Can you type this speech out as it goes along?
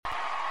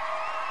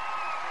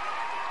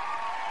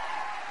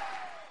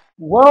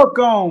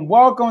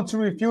Welcome to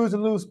Refuse to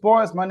Lose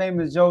Sports. My name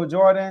is Joe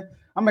Jordan.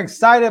 I'm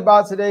excited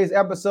about today's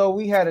episode.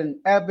 We had an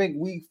epic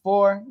week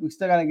 4. We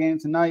still got a game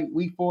tonight.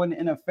 Week 4 in the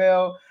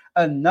NFL.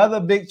 Another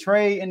big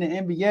trade in the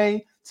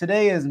NBA.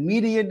 Today is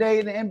media day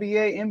in the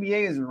NBA.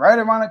 NBA is right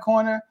around the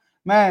corner.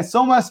 Man,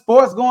 so much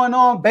sports going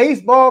on.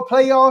 Baseball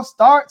playoffs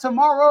start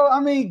tomorrow. I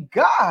mean,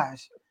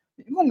 gosh,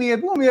 it's gonna be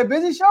a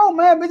busy show,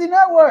 man. Busy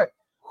network.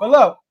 But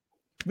look,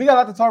 we got a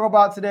lot to talk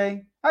about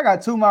today. I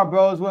got two of my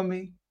bros with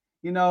me.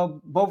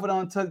 Both of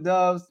them took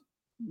dubs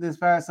this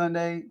past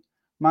Sunday.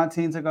 My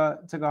team took a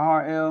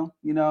hard L.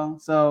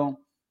 So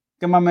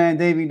get my man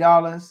Davey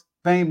Dollars,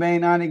 bang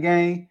bang on the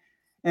game,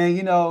 and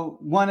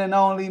one and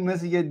only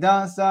Mr. Your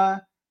Done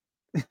Son,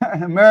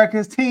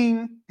 America's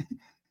team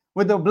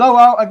with the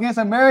blowout against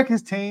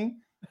America's team,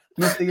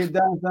 Mr. Your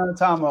Done Son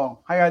Tomo.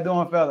 How y'all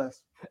doing,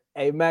 fellas?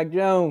 Hey, Mac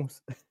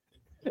Jones.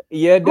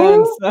 Yeah, done,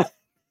 Who? son.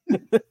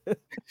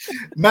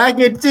 Mac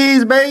and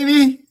cheese,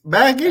 baby.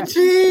 Mac and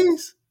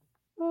cheese.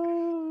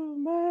 Oh,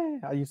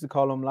 man. I used to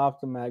call him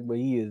Lobster Mac, but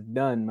he is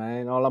done,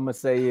 man. All I'm going to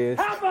say is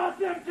How about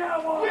them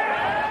Cowboys?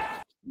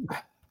 Yeah!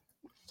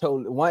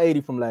 totally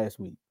 180 from last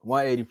week.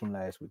 180 from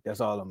last week.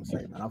 That's all I'm going to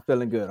say, man. I'm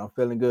feeling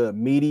good.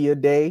 Media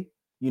day,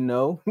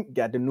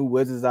 got the new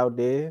wizards out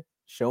there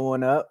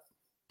showing up.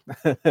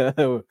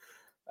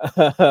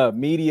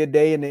 Media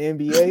day in the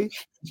NBA.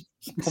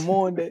 Come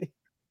on, day.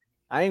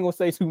 I ain't going to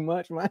say too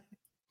much, man.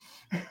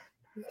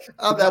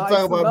 I'm not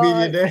talking about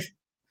media day.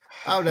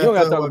 You don't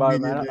got to talk about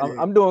it, man.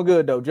 I'm doing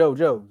good, though.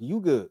 Joe, you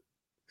good?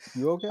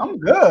 You okay? I'm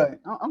good.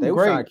 I'm They great.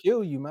 was trying to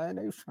kill you, man.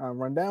 They was trying to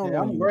run down on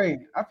I'm you. great.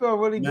 I feel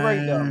really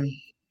great, though.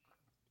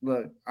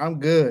 Look, I'm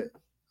good.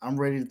 I'm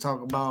ready to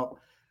talk about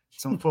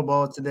some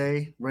football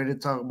today. Ready to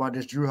talk about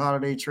this Drew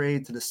Holiday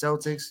trade to the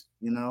Celtics.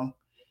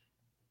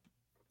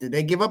 Did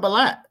they give up a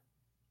lot?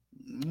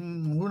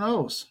 Who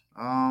knows?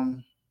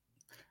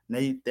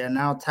 They're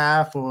now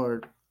tied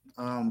for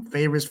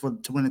favorites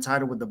to win the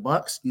title with the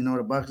Bucks.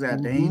 The Bucks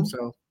got Dame,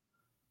 so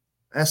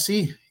let's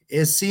see.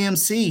 Is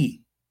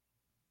CMC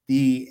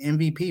the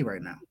MVP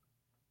right now?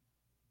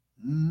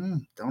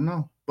 Don't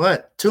know.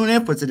 But tune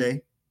in for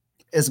today.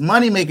 It's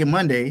Money Making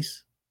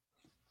Mondays.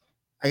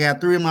 I got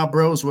 3 of my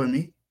bros with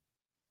me.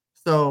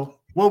 So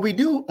what we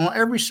do on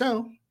every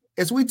show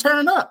is we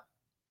turn up.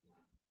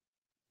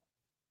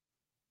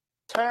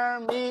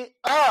 Turn me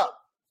up.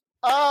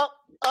 Up.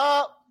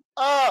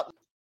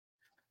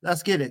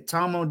 Let's get it.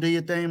 Tomo, do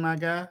your thing, my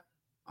guy.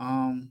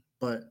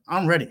 But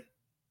I'm ready.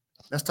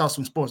 Let's talk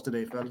some sports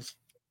today, fellas.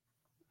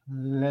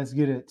 Let's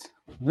get it.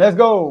 Let's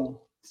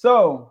go.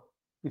 So,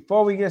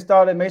 before we get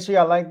started, make sure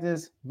y'all like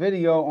this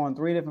video on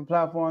 3 different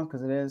platforms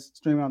because it is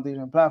streaming on 3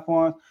 different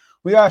platforms.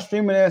 We are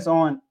streaming this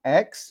on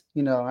X.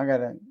 I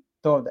gotta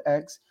throw up the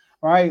X.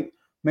 All right.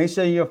 Make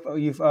sure you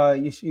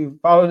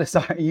follow this.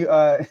 You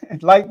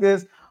like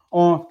this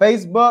on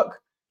Facebook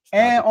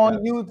and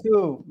on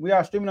YouTube. We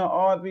are streaming on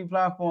all 3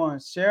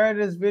 platforms. Share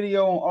this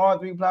video on all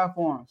 3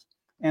 platforms.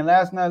 And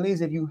last but not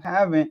least, if you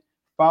haven't,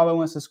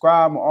 follow and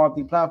subscribe on all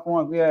 3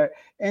 platforms. We are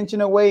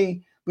inching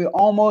away. We're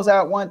almost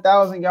at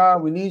 1,000, y'all.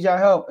 We need your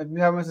help. If you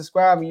haven't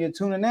subscribed and you're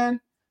tuning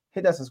in,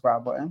 hit that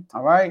subscribe button.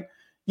 All right.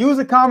 Use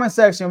the comment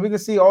section. We can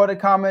see all the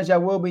comments y'all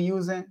will be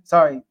using.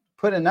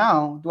 Putting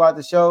down throughout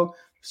the show.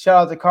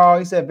 Shout out to Carl.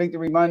 He said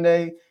Victory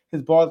Monday.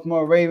 His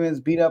Baltimore Ravens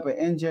beat up an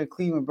injured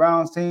Cleveland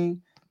Browns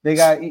team. We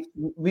got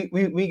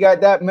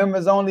that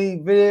members only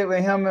video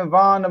with him and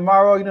Vaughn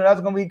tomorrow.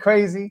 That's gonna be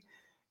crazy.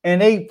 And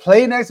they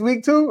play next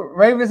week too,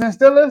 Ravens and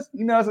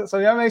Steelers. So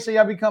y'all make sure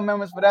y'all become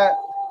members for that,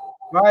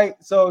 right?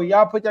 So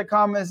y'all put your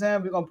comments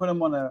in. We're gonna put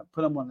them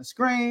on the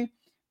screen.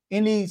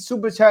 Any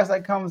super chats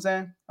that comes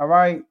in, all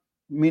right,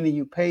 meaning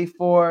you pay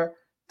for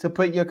to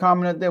put your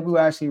comment up there, we will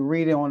actually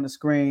read it on the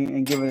screen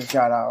and give it a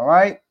shout out, all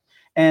right?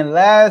 And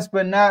last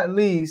but not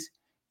least,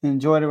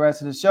 enjoy the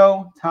rest of the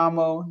show.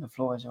 Tomo, the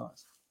floor is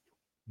yours.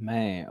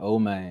 Man, oh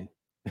man.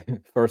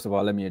 First of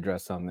all, let me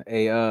address something.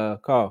 Hey,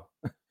 Carl,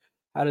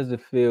 how does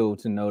it feel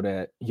to know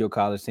that your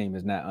college team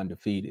is not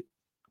undefeated?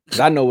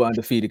 Because I know what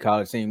undefeated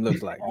college team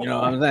looks like. You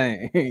know what I'm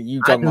saying?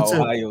 You talking about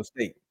Ohio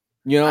State.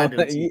 You know what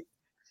I'm saying?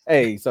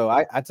 Hey, so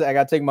I got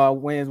to take my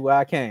wins where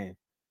I can.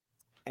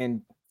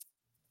 And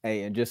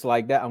hey, and just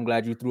like that, I'm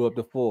glad you threw up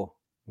the 4.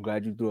 I'm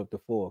glad you threw up the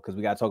 4 because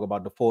we got to talk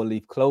about the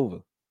 4-leaf clover.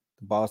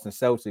 The Boston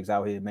Celtics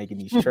out here making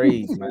these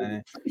trades,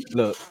 man.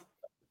 Look,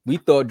 we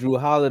thought Drew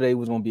Holiday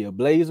was going to be a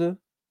Blazer,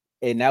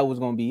 and that was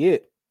going to be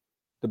it.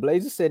 The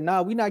Blazers said,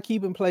 nah, we're not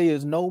keeping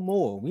players no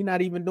more. We're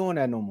not even doing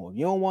that no more. If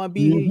you don't want to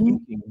be here,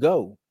 you can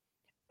go.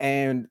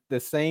 And the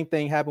same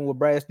thing happened with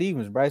Brad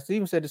Stevens. Brad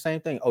Stevens said the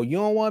same thing. Oh, you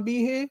don't want to be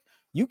here?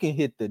 You can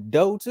hit the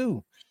dough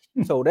too.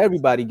 So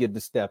everybody get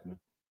the stepping.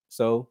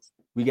 So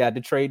we got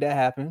the trade that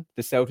happened.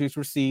 The Celtics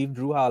received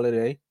Drew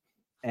Holiday,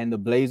 and the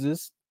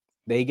Blazers,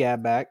 they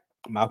got back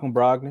Malcolm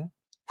Brogdon,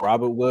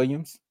 Robert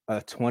Williams,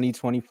 a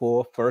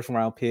 2024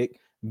 first-round pick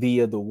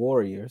via the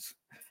Warriors,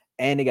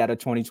 and they got a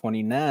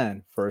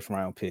 2029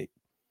 first-round pick.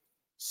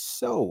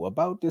 So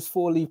about this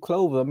 4-leaf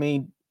clover, I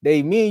mean, me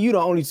and you the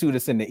only two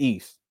that's in the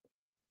East.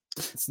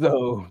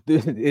 So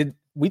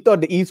we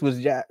thought the East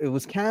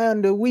was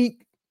kind of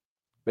weak,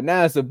 but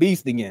now it's a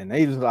beast again.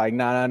 They just like,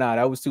 nah,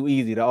 that was too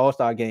easy. The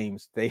All-Star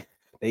games, they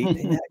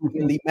not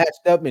evenly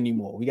matched up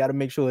anymore. We got to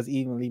make sure it's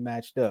evenly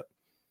matched up.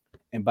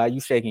 And by you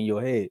shaking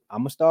your head,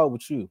 I'm gonna start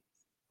with you.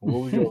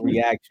 What was your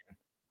reaction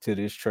to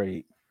this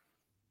trade?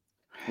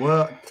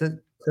 Well,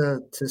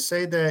 to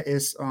say that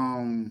it's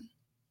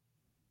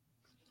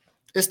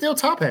still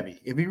top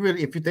heavy. If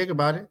you think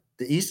about it,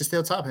 the East is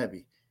still top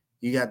heavy.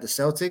 You got the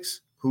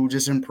Celtics who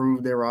just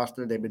improved their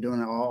roster. They've been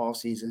doing it all off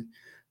season.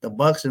 The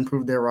Bucks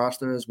improved their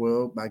roster as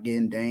well by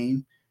getting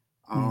Dame.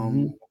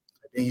 And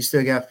you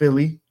still got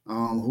Philly,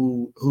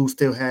 who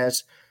still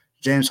has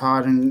James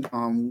Harden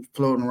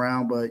floating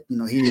around, but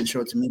he didn't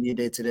show up to media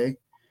day today.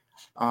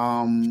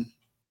 And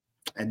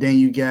then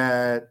you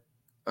got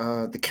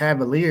the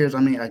Cavaliers. I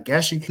mean, I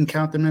guess you can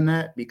count them in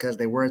that because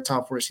they were a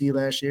top 4 seed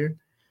last year,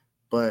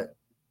 but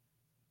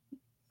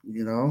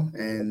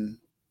and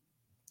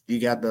you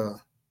got the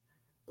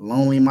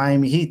lonely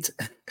Miami Heat.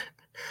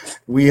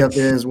 We up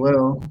there as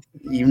well,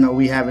 even though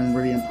we haven't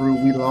really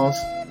improved. We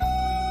lost.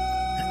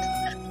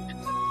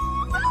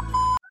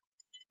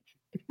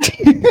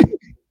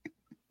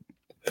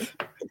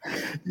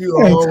 You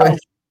always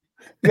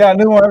got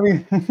a new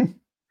one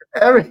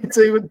every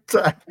single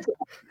time.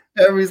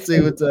 Every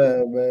single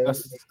time, man. I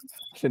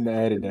shouldn't have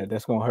added that.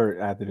 That's gonna hurt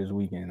after this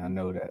weekend. I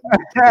know that.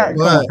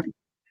 But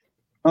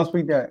don't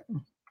speak that.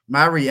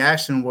 My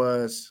reaction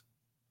was,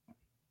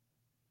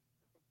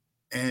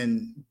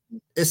 and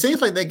it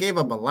seems like they gave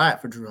up a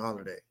lot for Drew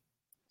Holiday.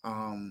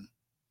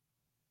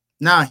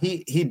 Now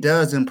he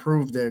does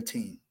improve their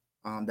team.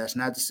 That's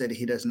not to say that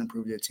he doesn't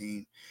improve their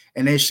team,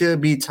 and they should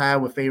be tied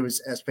with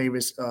favorites as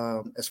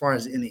far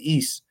as in the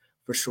East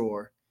for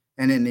sure,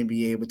 and in the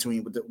NBA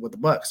between with the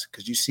Bucks,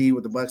 because you see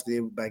what the Bucks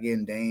did by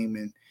getting Dame,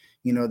 and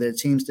their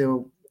team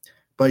still.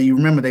 But you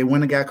remember they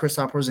went and got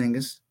Kristaps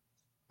Porzingis.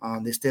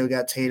 They still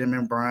got Tatum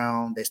and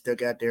Brown. They still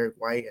got Derek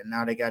White, and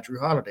now they got Drew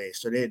Holiday.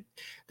 So their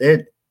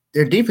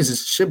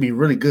defenses should be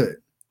really good.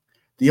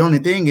 The only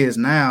thing is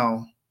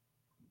now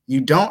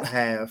you don't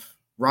have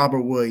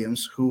Robert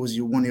Williams, who was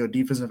one of your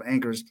defensive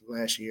anchors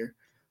last year.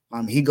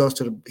 He goes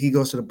to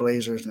the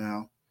Blazers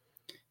now.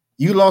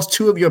 You lost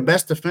 2 of your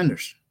best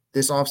defenders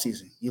this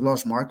offseason. You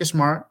lost Marcus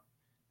Smart,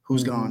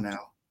 who's gone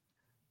now,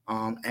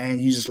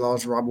 and you just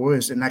lost Robert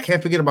Williams. And I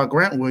can't forget about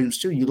Grant Williams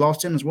too. You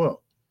lost him as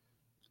well.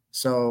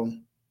 So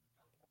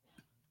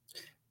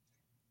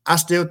I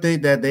still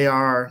think that they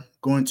are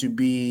going to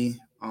be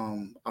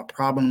a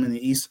problem in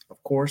the East.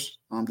 Of course,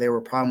 they were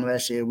a problem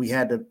last year. We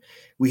had to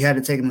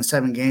take them to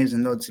 7 games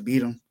in order to beat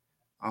them.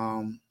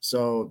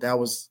 So that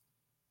was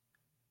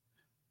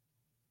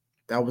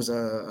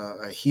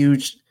a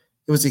huge.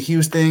 It was a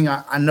huge thing.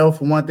 I know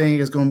for one thing,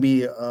 it's going to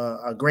be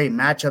a great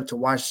matchup to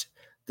watch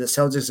the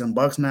Celtics and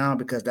Bucks now,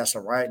 because that's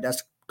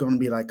going to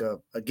be like a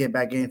get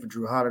back game for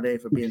Drew Holiday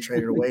for being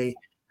traded away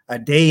a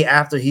day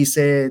after he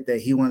said that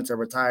he wanted to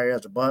retire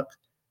as a Buck.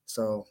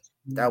 So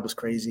that was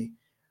crazy.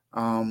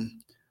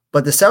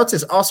 But the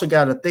Celtics also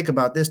got to think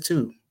about this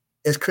too.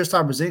 Is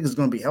Kristaps Porzingis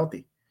going to be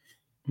healthy?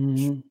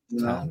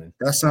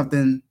 That's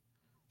something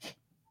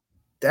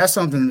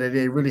that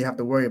they really have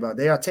to worry about.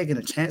 They are taking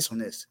a chance on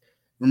this.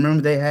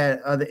 Remember, they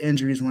had other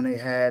injuries when they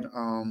had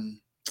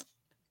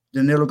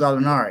Danilo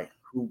Gallinari,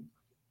 who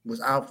was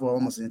out for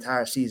almost the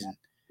entire season.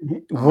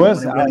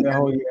 Was out the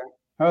whole year.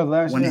 That was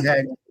last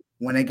year.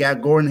 When they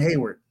got Gordon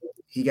Hayward,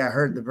 he got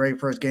hurt the very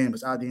first game,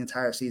 was out the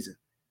entire season.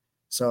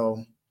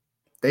 So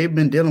they've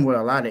been dealing with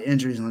a lot of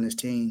injuries on this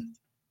team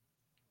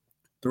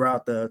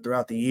throughout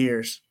the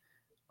years.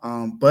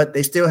 But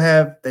they still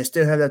have that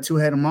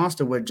 2-headed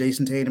monster with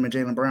Jason Tatum and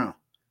Jaylen Brown.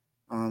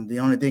 The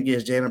only thing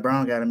is Jaylen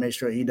Brown got to make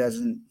sure he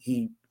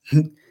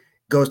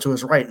goes to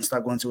his right and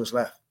stop going to his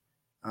left.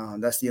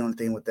 That's the only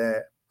thing with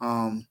that.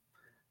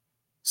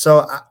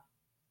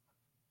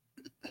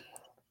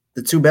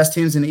 The 2 best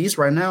teams in the East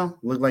right now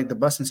look like the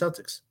Bucks and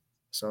Celtics.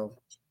 So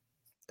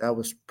that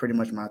was pretty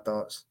much my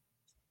thoughts.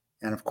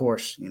 And of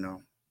course,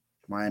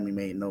 Miami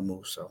made no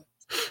move. So,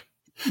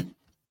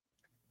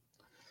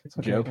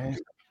 okay.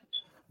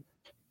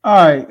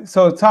 All right.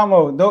 So,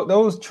 Tomo,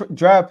 those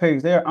draft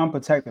picks, they're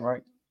unprotected,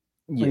 right?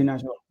 Yeah. You're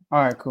not sure.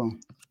 All right, cool.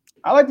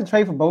 I like to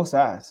trade for both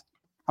sides.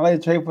 I like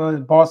to trade for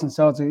Boston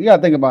Celtics. You got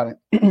to think about it.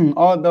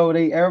 Although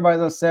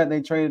everybody's upset,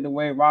 they traded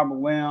away Robert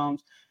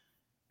Williams,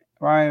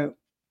 right,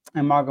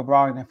 and Michael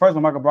Brogdon. First of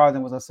all, Michael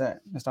Brogdon was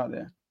upset. Let's start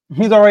there.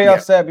 He's already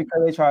upset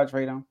because they tried to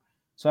trade him.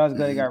 So that's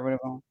good. They got rid of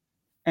him.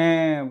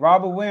 And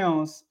Robert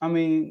Williams, I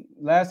mean,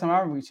 last time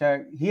I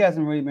rechecked, he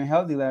hasn't really been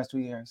healthy last 2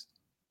 years.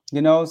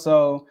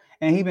 So,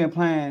 and he's been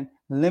playing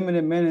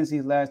limited minutes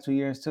these last 2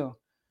 years too.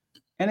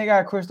 And they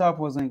got Kristaps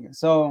Porzingis.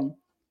 So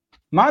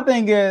my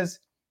thing is,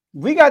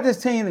 we got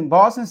this team in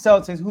Boston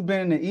Celtics who've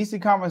been in the Eastern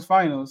Conference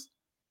Finals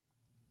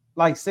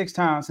like 6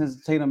 times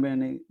since Tatum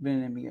been in the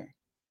NBA.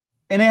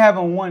 And they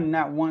haven't won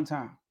not one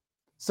time.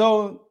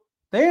 So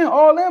they're in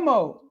all-in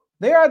mode.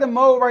 They are the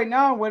mode right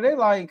now where they're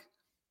like,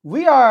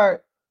 we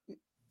are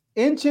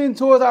inching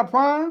towards our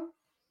prime,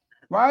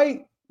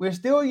 right? We're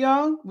still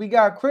young. We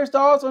got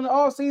Kristaps on the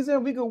off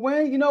season. We could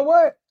win. You know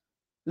what?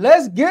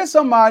 Let's get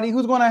somebody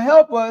who's going to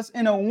help us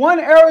in the one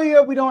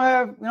area we don't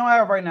have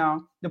right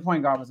now, the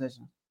point guard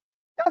position.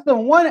 That's the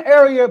one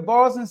area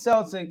Boston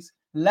Celtics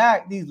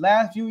lack these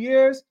last few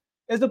years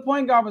is the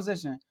point guard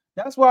position.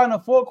 That's why in the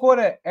fourth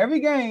quarter,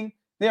 every game,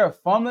 they're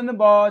fumbling the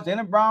ball.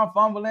 Jaylen Brown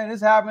fumbling.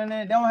 It's happening.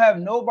 They don't have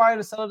nobody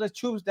to settle the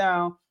troops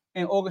down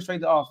and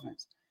orchestrate the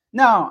offense.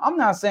 Now, I'm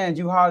not saying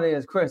Jrue Holiday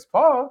is Chris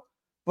Paul,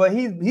 but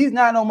he's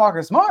not no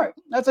Marcus Smart.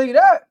 I'll tell you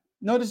that.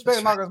 No disrespect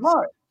to Marcus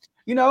Smart.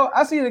 You know,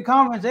 I see in the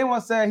comments, they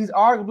want to say he's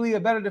arguably a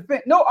better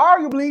defender. No,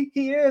 arguably,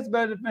 he is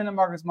better defender than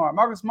Marcus Smart.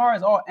 Marcus Smart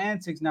is all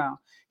antics now.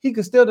 He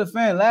could still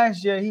defend.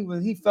 Last year,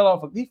 he fell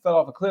off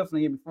a cliff from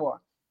the year before.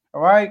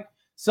 All right.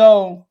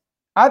 So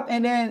I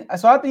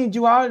think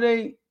Jrue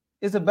Holiday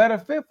is a better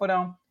fit for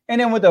them. And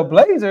then with the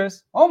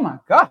Blazers, oh my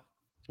God.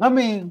 I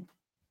mean,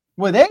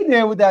 what they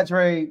did with that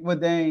trade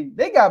with Dame,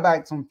 they got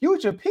back some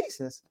future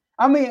pieces.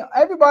 I mean,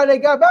 everybody they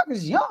got back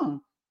is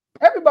young.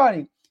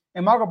 Everybody.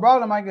 And Michael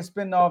Brogdon might get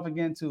spinned off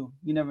again too.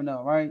 You never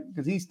know, right?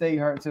 Because he stayed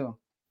hurt too.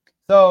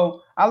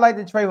 So I like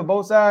the trade for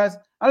both sides.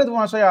 I just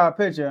want to show y'all a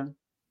picture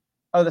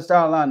of the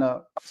style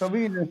lineup so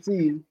we can just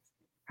see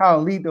how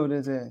lethal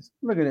this is.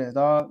 Look at this,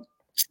 dog.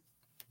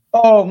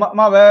 Oh,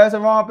 my bad. It's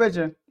the wrong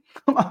picture.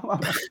 my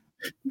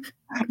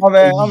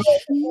bad.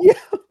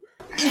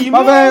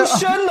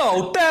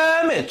 Emotional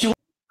damage.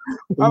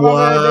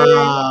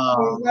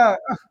 Wow.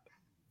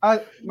 I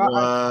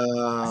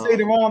say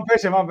the wrong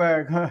picture. My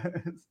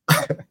bad.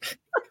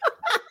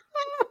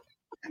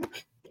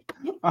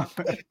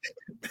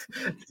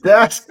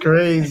 That's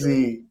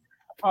crazy.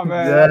 My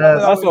bad.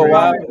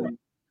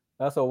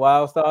 That's a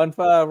wild starting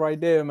five right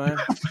there, man.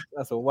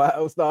 That's a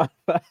wild starting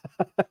five.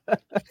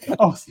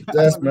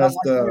 That's messed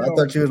up. I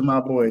thought you was my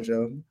boy,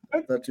 Joe.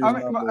 It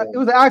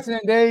was an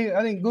accident, Dave.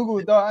 I think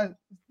Google thought.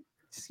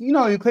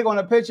 You click on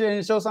a picture and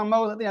it shows something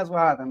else. I think that's what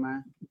happened,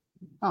 man.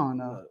 I don't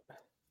know.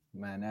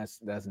 Man,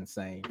 that's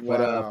insane.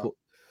 Wow. But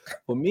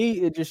for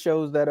me, it just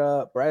shows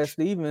that Brad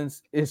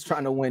Stevens is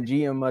trying to win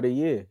GM of the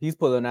year. He's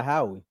pulling a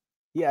Howie.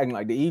 He acting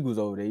like the Eagles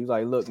over there. He's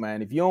like, look,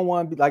 man, if you don't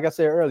want to be, like I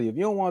said earlier, if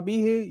you don't want to be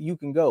here, you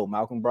can go.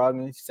 Malcolm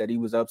Brogdon said he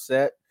was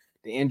upset.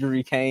 The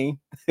injury came.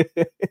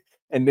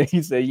 And then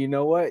he said, you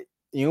know what?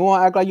 You don't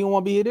want to act like you don't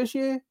want to be here this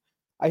year?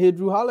 I hear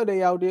Jrue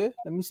Holiday out there.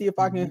 Let me see if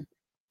I can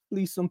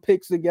fleece some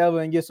picks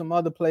together and get some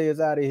other players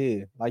out of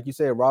here. Like you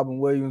said, Robin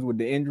Williams with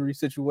the injury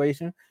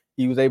situation,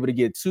 he was able to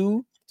get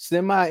 2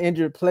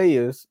 semi-injured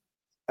players,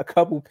 a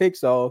couple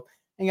picks off,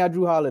 and got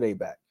Jrue Holiday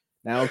back.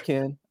 Now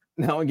again,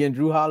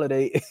 Jrue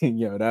Holiday,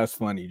 yo, that's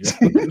funny, Joe.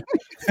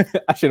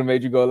 I should have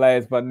made you go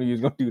last if I knew you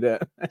was gonna do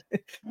that.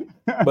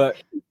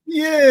 But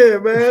yeah,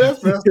 man,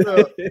 that's messed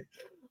up.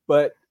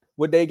 But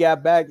what they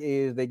got back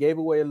is they gave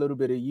away a little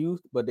bit of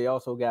youth, but they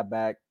also got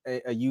back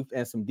a youth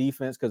and some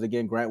defense because,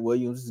 again, Grant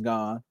Williams is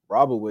gone.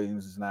 Robert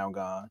Williams is now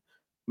gone.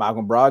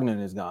 Malcolm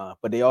Brogdon is gone.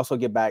 But they also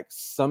get back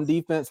some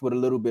defense with a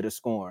little bit of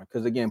scoring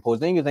because, again,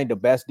 Porzingis ain't the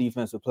best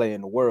defensive player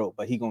in the world,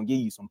 but he's going to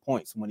give you some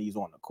points when he's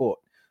on the court.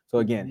 So,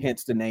 again,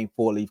 hence the name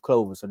 4-leaf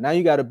clover. So now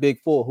you got a big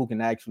 4 who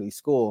can actually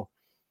score.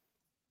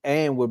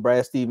 And what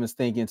Brad Stevens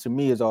thinking to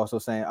me is also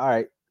saying, all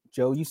right,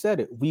 Joe, you said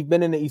it. We've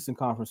been in the Eastern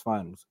Conference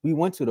Finals. We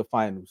went to the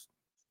finals.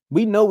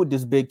 We know what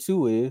this big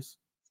 2 is,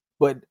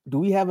 but do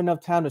we have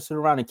enough time to sit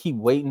around and keep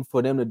waiting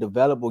for them to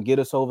develop or get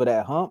us over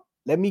that hump?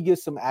 Let me get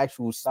some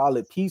actual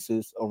solid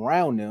pieces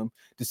around them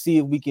to see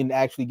if we can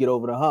actually get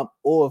over the hump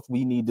or if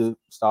we need to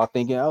start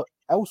thinking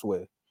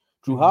elsewhere.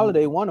 Jrue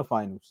Holiday won the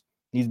finals.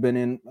 He's been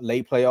in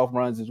late playoff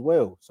runs as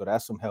well, so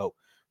that's some help.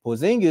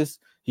 Porzingis,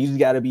 he's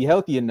got to be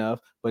healthy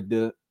enough, but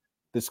the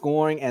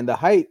scoring and the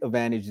height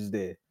advantage is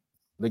there.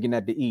 Looking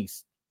at the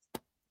East.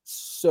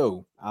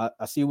 So I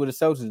see where the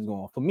Celtics is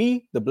going. For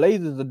me, the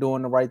Blazers are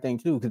doing the right thing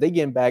too because they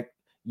getting back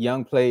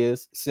young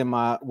players,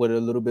 semi with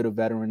a little bit of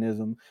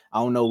veteranism. I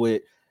don't know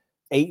what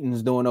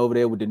Aiton's doing over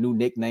there with the new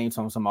nickname.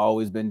 Some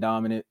always been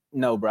dominant.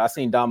 No, bro, I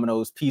seen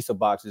Domino's pizza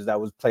boxes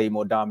that was played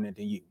more dominant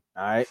than you.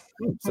 All right,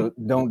 so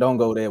don't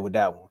go there with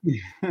that one.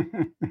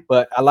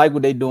 But I like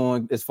what they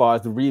doing as far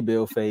as the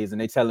rebuild phase,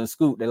 and they telling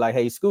Scoot, they're like,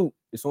 "Hey, Scoot,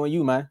 it's on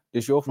you, man.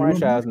 It's your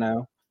franchise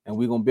now, and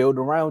we're gonna build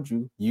around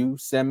you. You,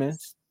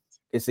 Simmons."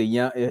 It's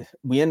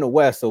we in the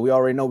West, so we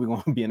already know we're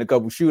going to be in a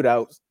couple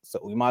shootouts.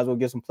 So we might as well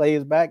get some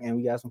players back and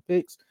we got some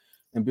picks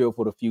and build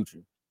for the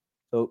future.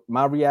 So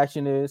my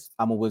reaction is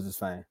I'm a Wizards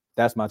fan.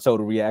 That's my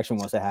total reaction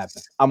once it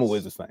happens. I'm a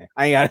Wizards fan.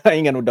 I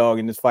ain't got no dog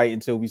in this fight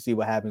until we see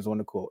what happens on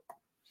the court.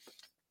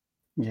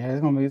 Yeah,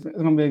 it's gonna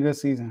be a good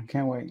season.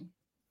 Can't wait.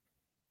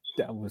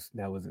 That was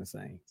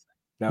insane.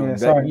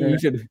 Sorry, you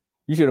should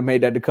have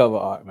made that the cover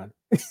art, man.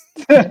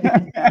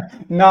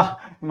 No,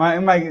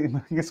 it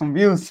might get some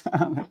views.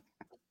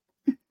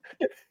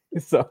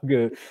 It's all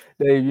good.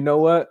 Dave, you know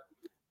what?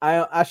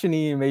 I shouldn't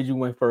even made you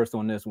win first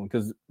on this one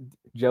because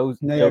Joe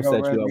set you up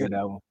with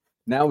that one.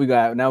 Now we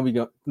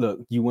go.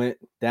 Look, you went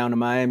down to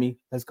Miami.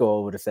 Let's go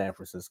over to San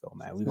Francisco,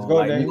 man. We're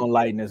gonna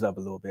lighten this up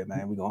a little bit,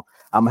 man.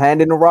 I'm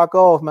handing the rock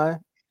off, man.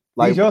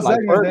 Like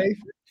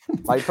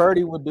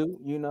Purdy would do,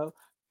 you know.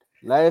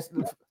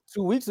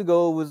 2 weeks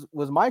ago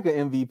was Micah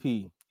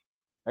MVP.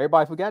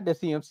 Everybody forgot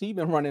that CMC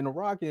been running the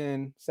rock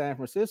in San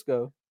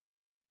Francisco.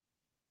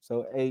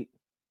 So,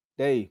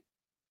 Dave,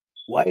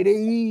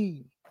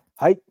 Whitey,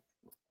 hype.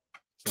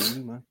 Showing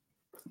you,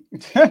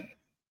 man.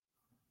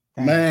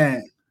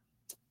 Man,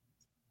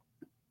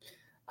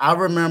 I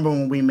remember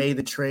when we made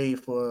the trade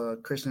for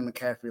Christian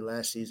McCaffrey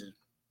last season,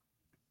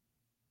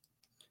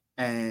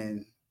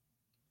 and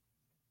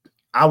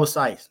I was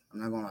psyched.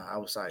 I'm not gonna lie, I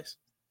was psyched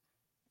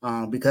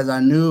because I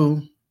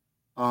knew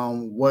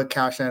what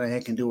Kyle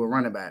Shanahan can do with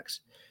running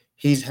backs.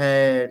 He's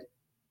had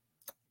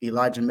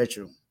Elijah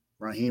Mitchell,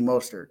 Raheem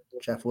Mostert,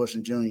 Jeff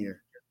Wilson Jr.,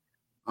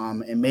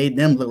 and made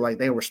them look like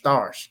they were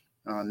stars.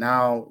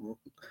 Now,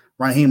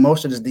 Raheem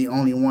Mostert is the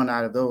only one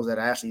out of those that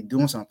are actually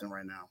doing something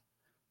right now.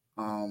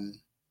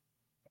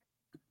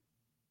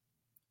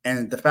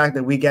 And the fact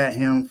that we got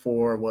him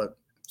for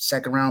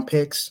second-round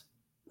picks,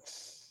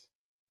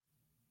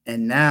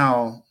 and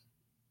now,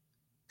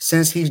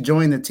 since he's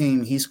joined the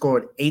team, he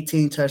scored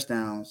 18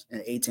 touchdowns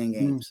in 18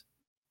 games.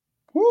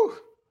 Woo.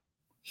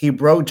 He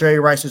broke Jerry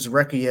Rice's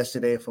record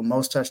yesterday for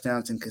most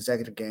touchdowns in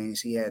consecutive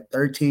games. He had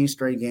 13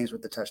 straight games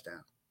with the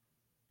touchdown.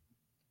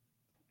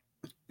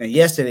 And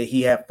yesterday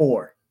he had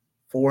four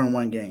in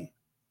one game.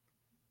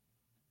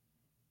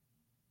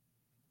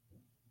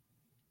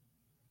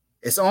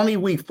 It's only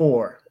week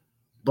 4,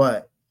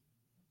 but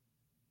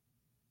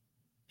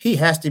he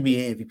has to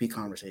be in MVP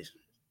conversation.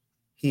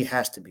 He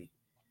has to be.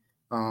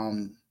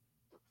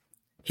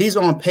 He's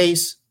on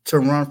pace to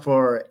run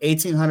for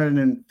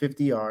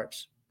 1,850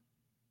 yards,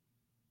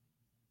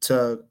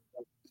 to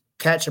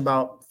catch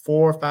about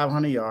 400 or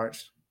 500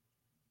 yards,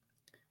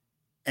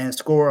 and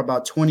score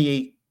about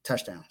 28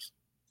 touchdowns.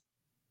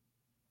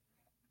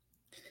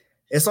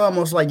 It's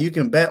almost like you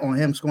can bet on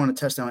him scoring a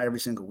touchdown every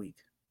single week.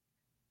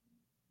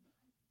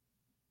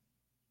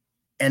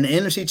 And the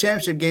NFC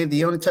Championship game,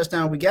 the only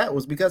touchdown we got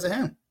was because of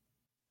him.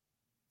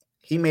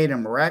 He made a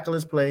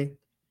miraculous play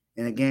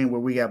in a game where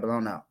we got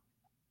blown out.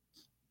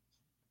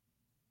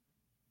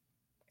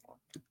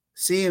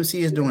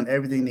 CMC is doing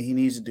everything that he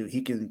needs to do.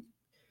 He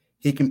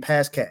can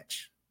pass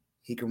catch.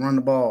 He can run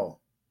the ball.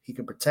 He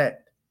can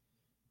protect.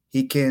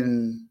 He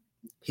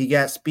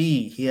got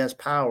speed. He has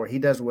power. He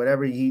does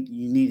whatever you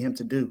need him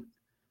to do.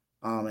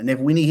 And if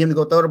we need him to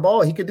go throw the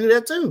ball, he could do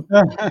that too.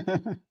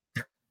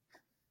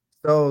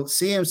 So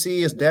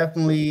CMC is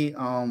definitely,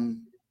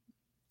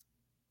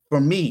 for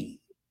me,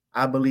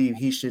 I believe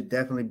he should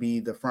definitely be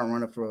the front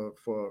runner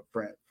for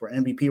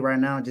MVP right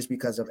now, just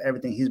because of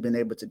everything he's been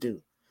able to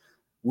do.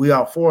 We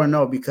are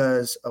 4-0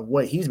 because of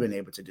what he's been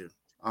able to do.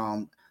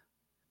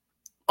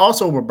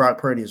 Also with Brock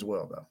Purdy as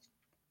well, though.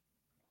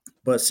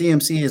 But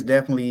CMC is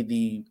definitely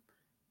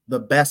the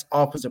best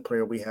offensive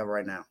player we have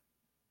right now.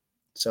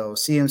 So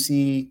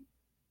CMC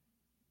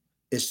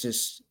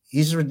is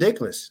he's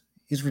ridiculous.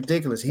 He's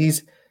ridiculous.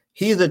 He's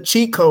a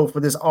cheat code for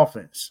this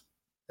offense.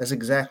 That's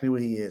exactly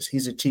what he is.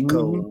 He's a cheat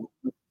code.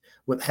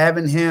 With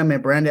having him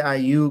and Brandon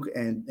Ayuk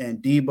and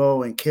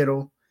Debo and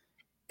Kittle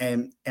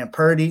and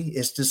Purdy,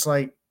 it's just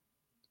like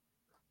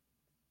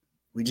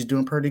we just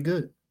doing pretty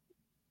good.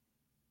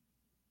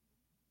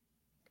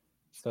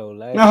 So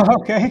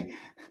okay.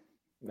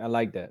 I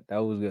like that. That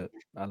was good.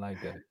 I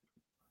like that.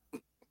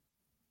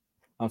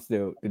 I'm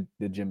still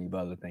the Jimmy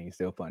Butler thing is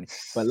still funny.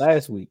 But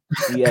last week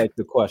we asked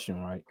the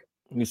question, right?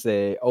 We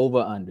said over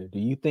under. Do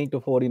you think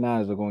the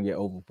 49ers are going to get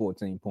over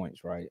 14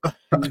 points, right?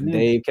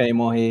 Dave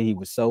came on here. He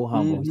was so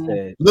humble. He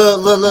said,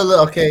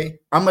 Look. Okay,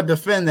 I'm going to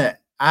defend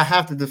that. I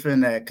have to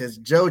defend that because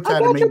Joe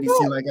tried to make me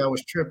seem like I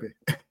was tripping.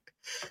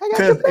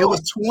 Because it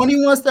was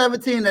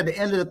 21-17 at the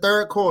end of the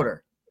third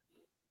quarter.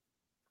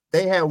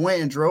 They had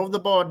went and drove the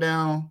ball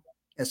down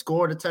and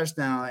scored a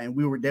touchdown,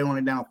 and they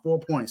only down 4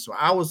 points. So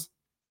I was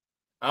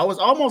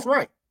almost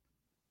right.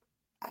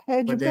 I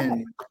had you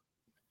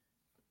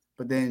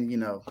but then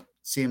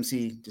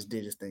CMC just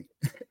did his thing.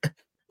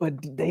 But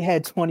they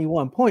had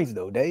 21 points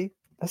though, Dave.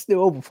 That's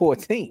still over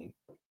 14.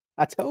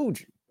 I told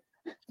you.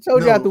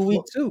 You after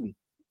week 2.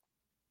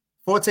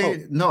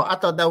 14. No, I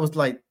thought that was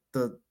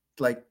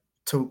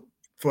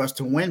for us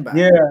to win by.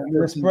 Yeah,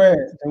 the spread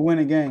to win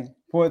a game.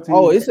 14.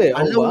 Oh, it said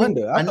over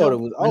under. I thought it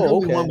was.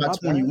 We won by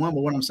 21,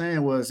 but what I'm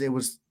saying was it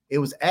was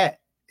at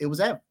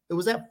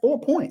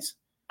 4 points.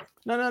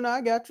 No, I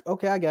got you.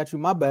 Okay, I got you.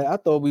 My bad. I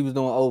thought we was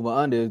doing over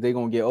under. They're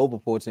gonna get over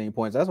 14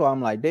 points. That's why I'm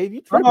like, Dave,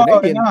 you tripping?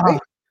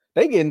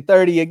 They getting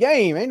 30 a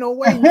game. Ain't no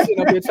way you sitting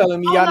up here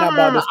telling me y'all not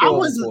about to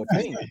score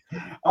 14.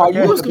 Oh,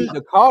 you was beat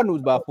the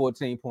Cardinals by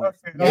 14 points.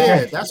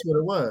 Yeah, that's what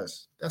it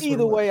was.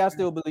 Either way, I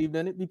still believed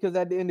in it because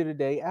at the end of the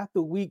day,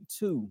 after week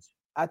 2,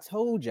 I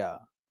told y'all,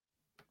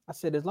 I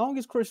said, as long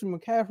as Christian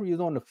McCaffrey is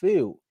on the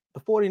field, the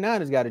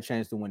 49ers got a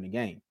chance to win the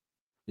game.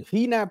 If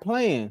he not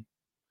playing,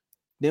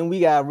 then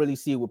we got to really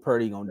see what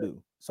Purdy going to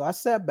do. So I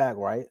sat back,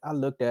 right? I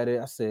looked at it.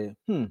 I said,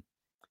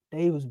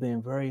 Dave has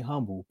been very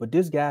humble, but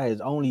this guy has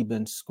only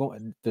been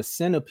scoring the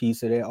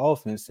centerpiece of their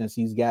offense since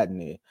he's gotten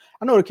there.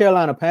 I know the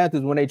Carolina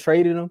Panthers, when they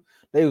traded him,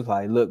 they was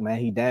like, look, man,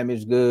 he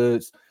damaged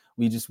goods.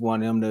 We just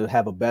want him to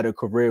have a better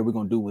career. We're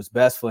going to do what's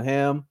best for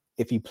him.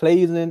 If he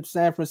plays in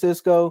San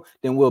Francisco,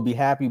 then we'll be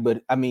happy.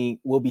 But I mean,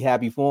 we'll be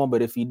happy for him.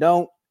 But if he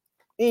don't,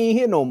 he ain't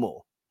here no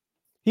more.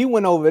 He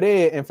went over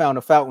there and found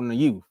a fountain of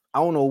youth. I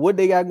don't know what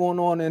they got going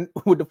on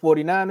with the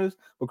 49ers,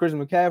 but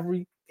Christian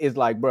McCaffrey is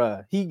like,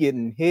 bruh, he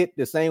getting hit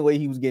the same way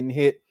he was getting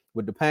hit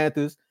with the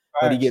Panthers,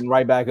 but he getting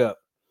right back up.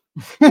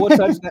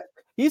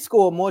 He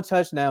scored more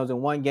touchdowns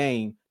in one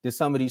game than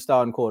some of these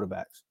starting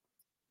quarterbacks.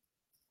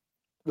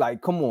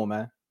 Like, come on,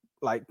 man.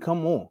 Like,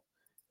 come on.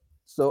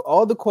 So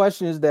all the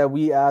questions that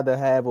we either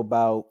have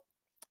about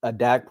a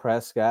Dak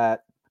Prescott,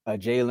 a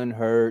Jalen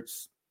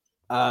Hurts,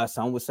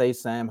 some would say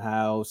Sam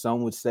Howell,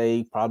 some would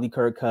say probably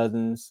Kirk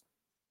Cousins.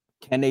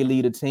 Can they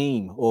lead a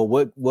team? Or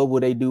what will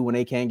they do when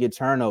they can't get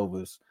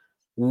turnovers?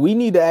 We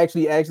need to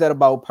actually ask that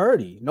about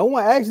Purdy. No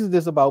one asks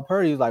this about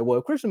Purdy. It's like, well,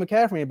 if Christian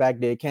McCaffrey ain't back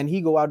there, can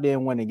he go out there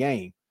and win a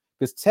game?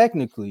 Because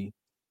technically,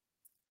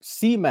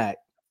 C-Mac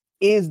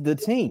is the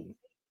team.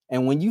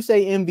 And when you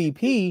say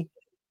MVP,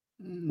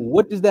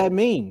 what does that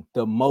mean?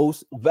 The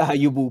most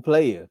valuable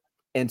player.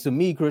 And to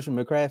me, Christian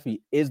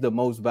McCaffrey is the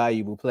most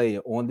valuable player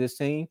on this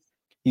team.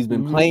 He's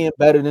been playing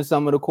better than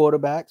some of the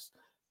quarterbacks.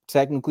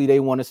 Technically, they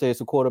want to say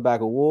it's a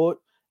quarterback award.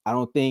 I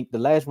don't think the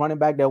last running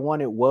back that won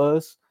it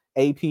was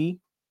AP,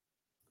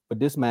 but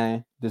this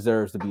man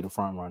deserves to be the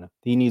front runner.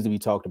 He needs to be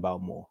talked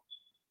about more.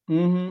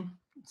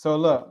 So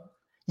look,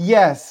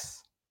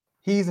 yes,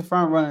 he's the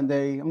front runner,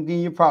 Dave. I'm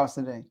giving you props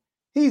today.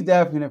 He's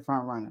definitely the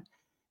front runner.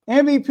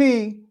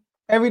 MVP,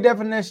 every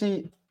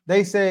definition,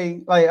 they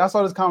say, like I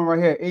saw this comment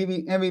right here,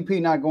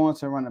 MVP not going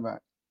to a running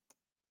back.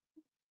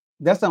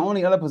 That's the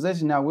only other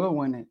position that will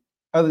win it,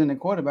 other than the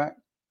quarterback.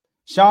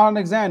 Sean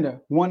Alexander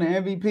won the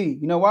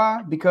MVP. You know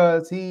why?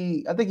 Because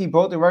I think he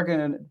broke the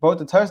record, broke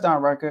the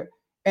touchdown record,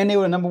 and they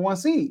were the number 1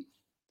 seed.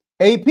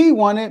 AP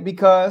won it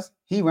because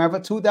he ran for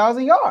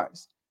 2,000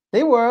 yards.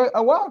 They were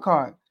a wild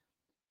card.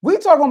 We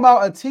talking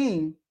about a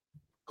team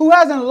who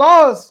hasn't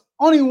lost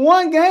only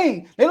one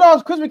game. They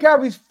lost Chris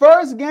McCaffrey's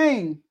first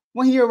game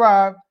when he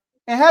arrived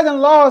and hasn't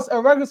lost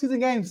a regular season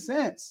game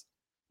since.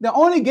 The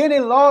only game they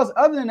lost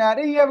other than that,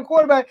 they didn't have a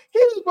quarterback. He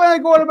was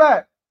playing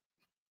quarterback.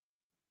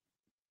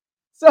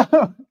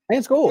 So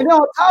and score. And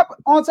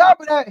on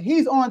top of that,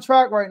 he's on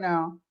track right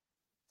now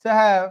to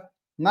have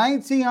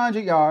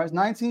 1,900 yards,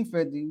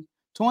 1,950,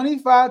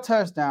 25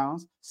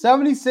 touchdowns,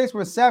 76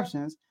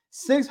 receptions,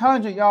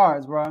 600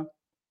 yards, bro.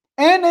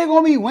 And they're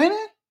going to be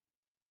winning?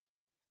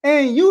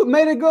 And you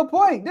made a good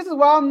point. This is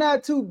why I'm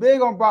not too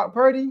big on Brock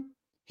Purdy.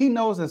 He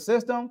knows the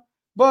system.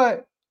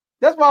 But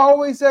that's why I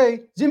always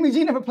say Jimmy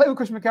G never played with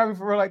Christian McCaffrey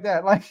for real like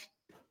that. Like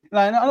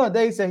I know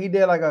Dave said he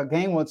did like a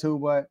game or two,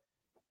 but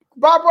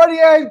Brock Purdy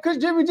had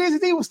Jimmy G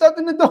since he was stepped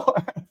in the door.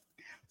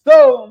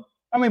 So,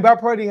 I mean, Brock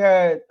Purdy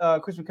had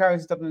Chris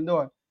McCaffrey stepped in the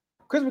door.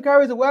 Chris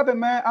McCaffrey's a weapon,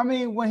 man. I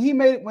mean, when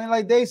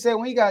like they said,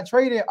 when he got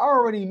traded, I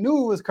already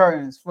knew it was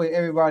curtains for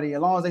everybody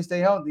as long as they stay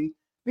healthy.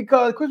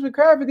 Because Chris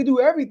McCaffrey can do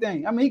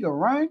everything. I mean, he can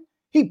run.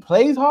 He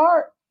plays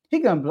hard.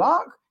 He can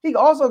block. He can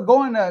also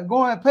go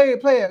and play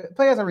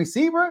as a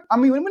receiver. I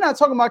mean, we're not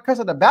talking about cuts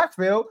at the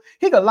backfield.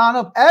 He could line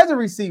up as a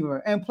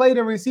receiver and play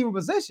the receiver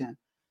position.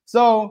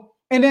 So,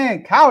 and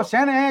then Kyle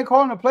Shanahan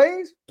calling the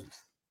plays.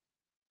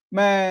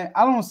 Man,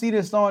 I don't see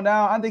this slowing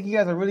down. I think he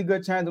has a really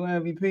good chance to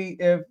win MVP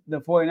if the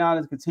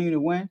 49ers continue to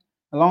win.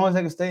 As long as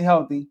they can stay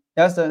healthy.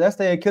 That's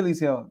the Achilles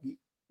heel,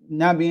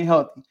 not being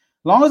healthy.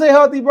 As long as they're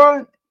healthy,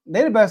 bro,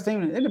 they're the best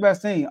team. They're the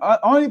best team.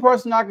 Only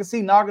person I can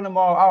see knocking them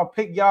all,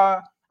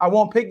 I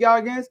won't pick y'all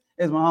against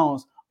is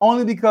Mahomes.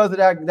 Only because of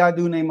that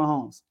dude named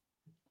Mahomes.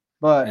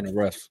 But and the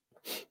rest.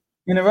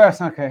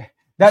 Okay.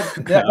 That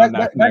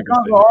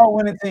comes with all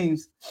winning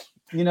teams.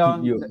 You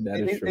know,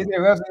 they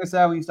rest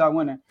inside when you start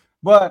winning.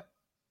 But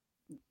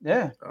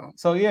yeah,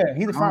 so yeah,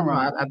 he's the front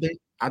runner.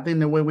 I think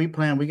the way we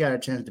playing, we got a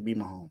chance to beat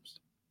Mahomes.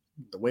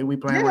 The way we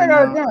playing right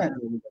now, we got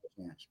a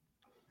chance.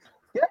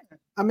 Yeah,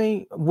 I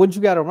mean, once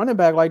you got a running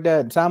back like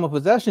that, time of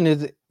possession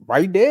is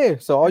right there.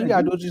 So all you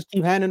gotta do is just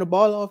keep handing the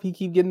ball off. He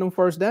keep getting them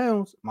first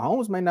downs.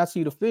 Mahomes may not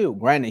see the field.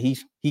 Granted,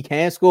 he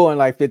can score in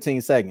like 15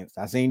 seconds.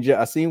 I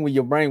seen where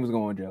your brain was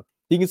going, Joe.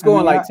 He can score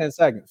in like 10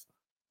 seconds.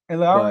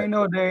 And I already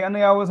know, Dave. I knew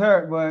I was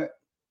hurt, but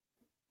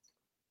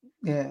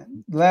yeah,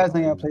 the last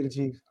thing I played the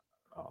Chiefs.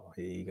 Oh,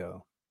 here you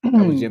go.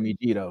 That was Jimmy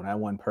G though. That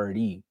wasn't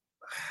Purdy.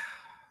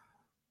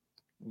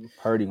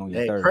 Purdy gonna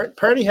get 30.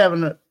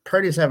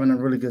 Purdy's having a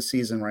really good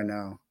season right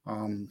now.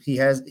 He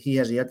has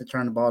yet to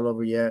turn the ball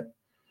over yet.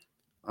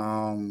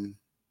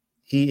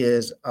 He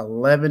is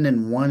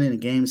 11-1 in the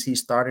games he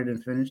started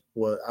and finished.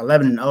 Well,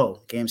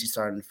 11-0 games he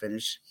started and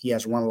finished. He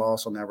has one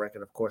loss on that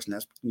record, of course, and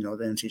that's the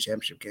NFC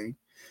Championship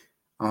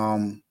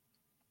game.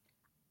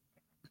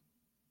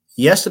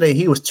 Yesterday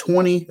he was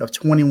 20 of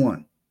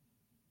 21.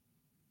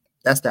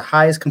 That's the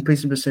highest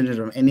completion percentage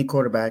of any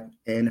quarterback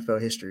in NFL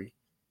history,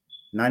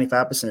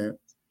 95%.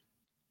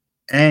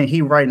 And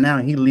he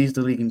leads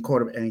the league in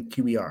quarterback and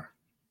QBR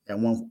at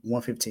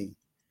 115.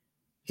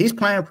 He's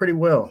playing pretty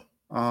well.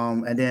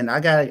 And then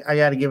I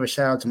gotta give a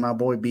shout out to my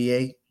boy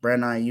BA,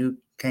 Brandon Ayuk,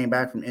 came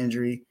back from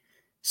injury,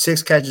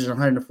 6 catches,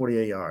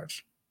 148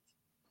 yards.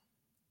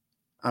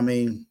 I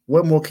mean,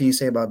 what more can you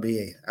say about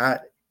BA?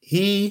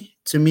 He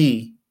to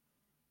me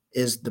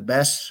is the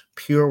best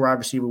pure wide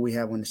receiver we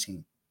have on the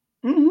team.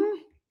 Mm-hmm.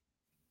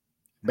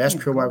 Best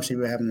pure wide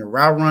receiver having the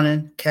route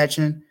running,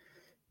 catching.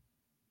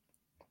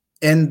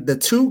 In the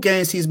 2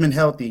 games he's been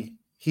healthy,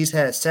 he's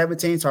had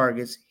 17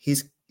 targets.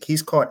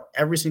 He's caught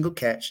every single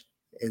catch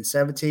in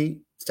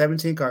 17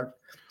 targets,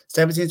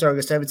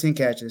 17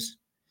 catches.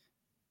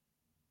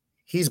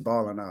 He's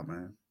balling out,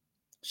 man.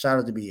 Shout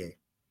out to BA.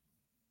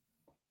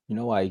 You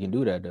know why he can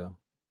do that though?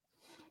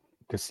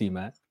 Because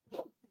C-Mac.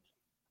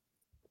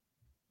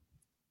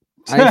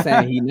 I ain't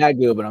saying he's not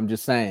good, but I'm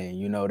just saying,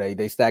 you know,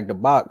 they stack the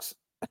box,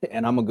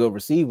 and I'm a good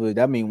receiver.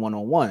 That mean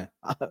 1-on-1.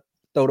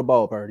 Throw the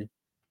ball, Purdy.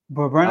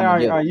 But Brandon,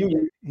 I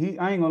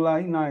ain't gonna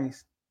lie, he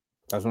nice.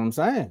 That's what I'm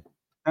saying.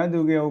 That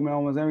dude get open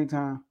almost every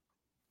time.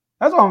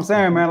 That's what I'm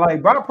saying, man.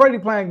 Like Brock Purdy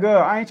playing good.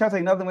 I ain't trying to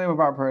take nothing away from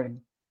Brock Purdy,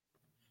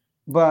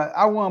 but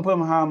I want to put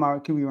him high on my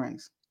QB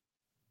ranks.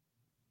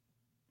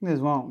 He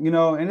just won't, you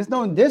know. And it's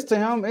no diss to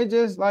him. It's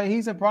just like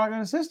he's a product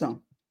of the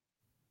system.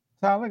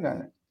 That's how I look at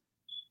it.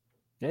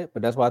 Yeah,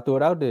 but that's why I threw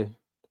it out there.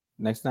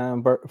 Next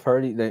time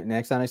Purdy,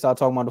 next time they start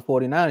talking about the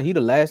 49ers, he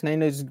the last name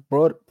that's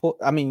brought.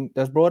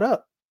 That's brought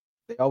up.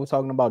 They always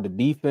talking about the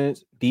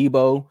defense,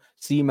 Debo,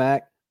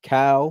 C-Mac,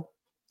 Cal.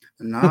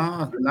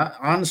 Nah, not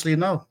honestly,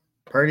 no.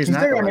 Purdy's He's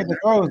not still gonna make the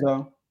throws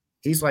though.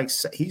 He's like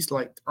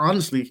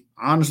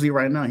honestly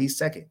right now he's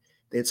second.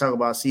 They talk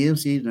about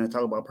CMC, then they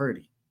talk about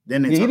Purdy.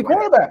 Then they talk the about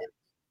quarterback.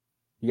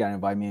 You gotta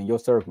invite me in your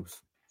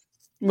circles.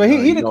 But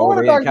he the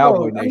quarterback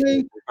though. I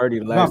mean, Purdy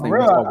the last name.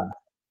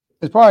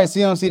 It's probably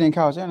CMC than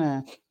Kyle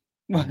Shanahan.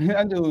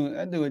 I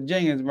do a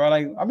genius, bro.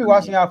 Like I be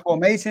watching y'all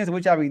formations,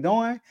 which I be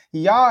doing.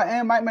 Y'all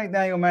and Mike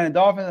McDaniel, man, the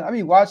Dolphins. I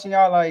be watching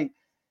y'all like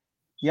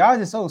y'all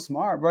just so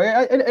smart, bro.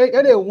 I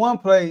did one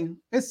play.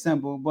 It's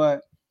simple,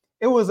 but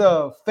it was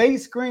a fake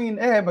screen.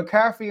 It had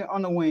McCaffrey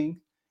on the wing,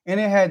 and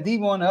it had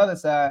Debo on the other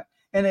side,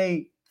 and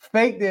they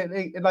faked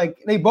it.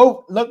 They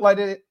both looked like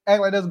they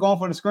act like they was going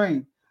for the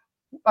screen.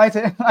 Like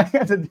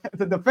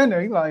the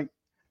defender, he like,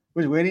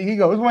 which way did he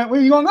go?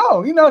 Where you gonna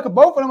go? You know, like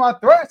both of them are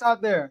threats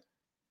out there.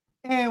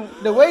 And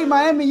the way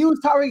Miami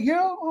used Tyreek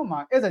Hill, oh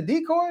my, as a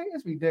decoy,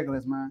 it's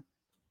ridiculous, man.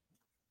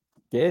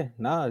 Yeah,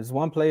 it's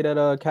one play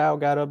that Kyle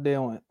got up there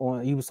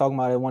on. He was talking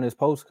about at one of his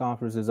post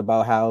conferences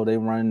about how they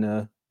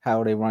run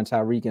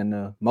Tyreek in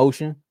the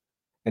motion,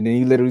 and then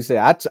he literally said,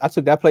 "I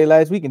took that play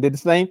last week and did the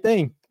same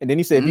thing." And then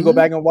he said, "If you go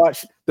back and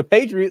watch the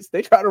Patriots,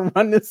 they try to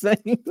run the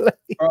same play."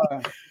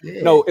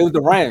 Yeah. No, it was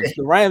the Rams.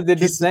 The Rams did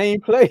the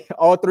same play.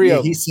 All three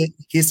of them.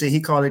 He said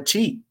he called it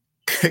cheat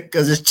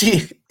because it's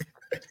cheat.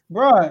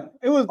 Bro,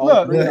 it was it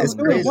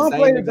was one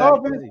play in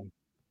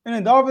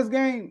the Dolphins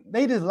game.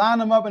 They just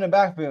lined them up in the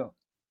backfield.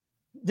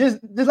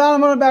 Just line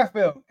him on the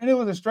backfield, and it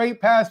was a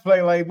straight pass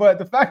play. Like, but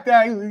the fact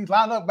that he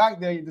lined up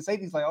back there, the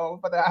safety's like, "Oh,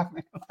 what the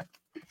happening?"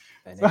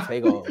 And they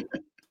take off.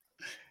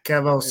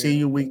 Kev, I'll see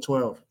you week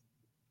 12.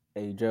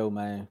 Hey Joe,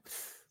 man,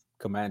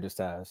 Commanders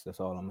ties. That's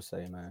all I'm gonna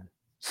say, man.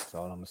 That's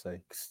all I'm gonna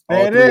say.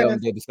 All three of them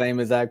did the same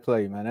exact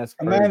play, man. That's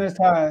crazy. Commanders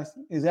ties,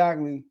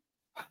 exactly.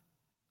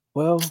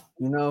 Well,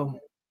 you know.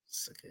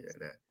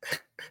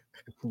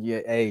 Yeah,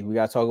 hey, we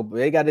gotta talk about.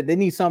 They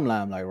need some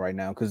limelight right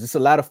now because there's a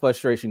lot of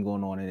frustration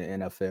going on in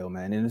the NFL,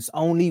 man. And it's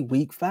only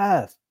week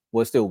 5.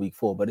 Well, it's still week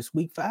 4, but it's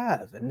week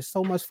 5, and there's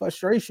so much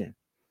frustration.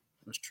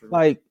 That's true.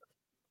 Like,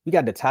 we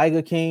got the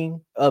Tiger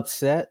King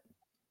upset.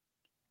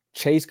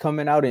 Chase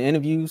coming out in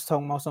interviews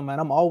talking about something, man.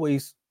 I'm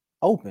always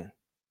open.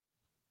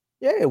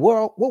 Yeah,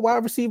 what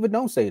wide receiver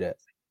don't say that?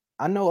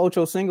 I know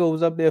Ocho Cinco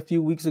was up there a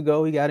few weeks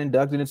ago. He got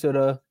inducted into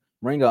the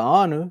Ring of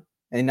Honor,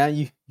 and now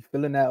you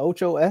feeling that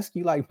Ocho-esque.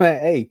 You like, man,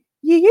 hey.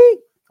 Yee.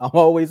 I'm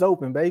always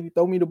open, baby.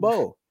 Throw me the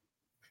ball.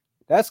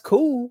 That's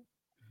cool,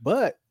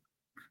 but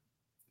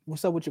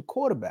what's up with your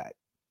quarterback?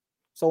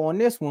 So on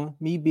this one,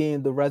 me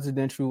being the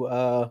residential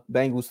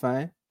Bengals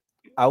fan,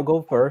 I'll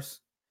go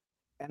first,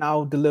 and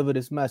I'll deliver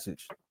this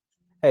message.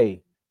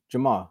 Hey,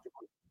 Jamal,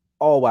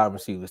 all wide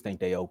receivers think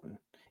they open.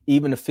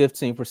 Even the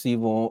 15th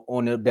receiver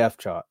on the depth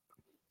chart,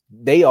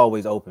 they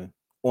always open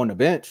on the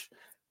bench.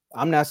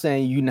 I'm not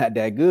saying you're not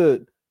that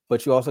good,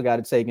 but you also got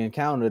to take into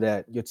account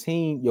that your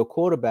team, your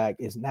quarterback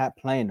is not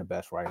playing the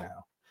best right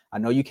now. I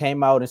know you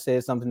came out and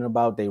said something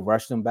about they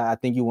rushed him back. I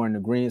think you were in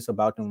agreement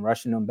about them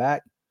rushing him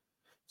back.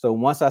 So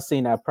once I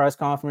seen that press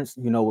conference,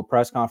 you know, with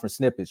press conference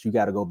snippets, you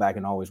got to go back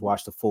and always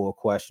watch the full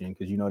question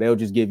because, you know, they'll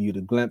just give you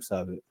the glimpse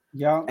of it.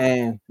 Yeah.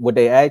 And what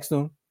they asked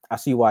him, I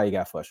see why he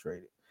got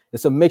frustrated.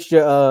 It's a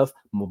mixture of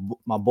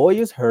my boy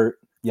is hurt.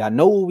 Y'all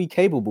know what we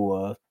capable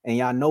of, and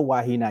y'all know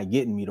why he not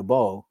getting me the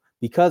ball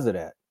because of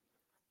that.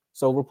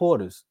 So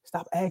reporters,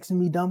 stop asking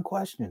me dumb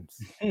questions.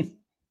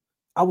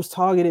 I was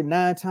targeted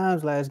 9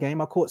 times last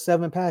game. I caught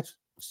 7 catches.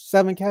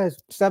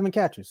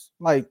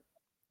 Like,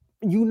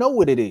 you know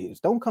what it is.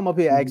 Don't come up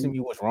here asking me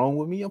what's wrong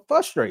with me. I'm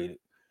frustrated.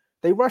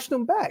 They rushed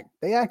them back.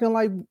 They acting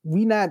like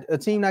we not a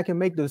team that can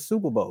make the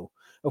Super Bowl.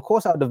 Of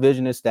course, our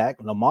division is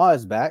stacked. Lamar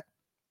is back.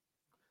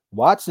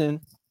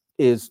 Watson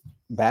is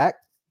back.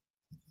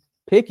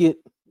 Pickett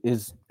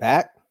is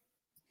back.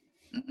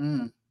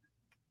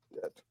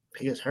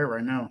 He gets hurt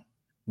right now.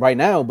 Right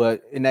now,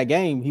 but in that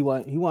game, he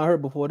wasn't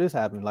hurt before this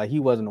happened. Like he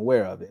wasn't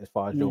aware of it as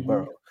far as Joe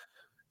Burrow.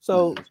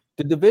 So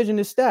the division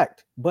is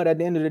stacked. But at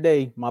the end of the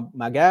day,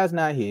 my guy's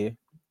not here.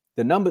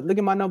 The number, look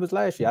at my numbers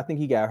last year. I think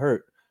he got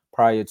hurt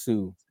prior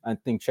to. I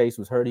think Chase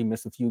was hurt. He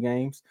missed a few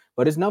games,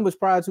 but his numbers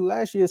prior to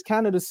last year is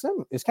kind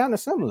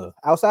of similar.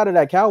 Outside of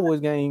that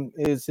Cowboys game,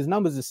 his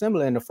numbers are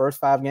similar in the first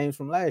 5 games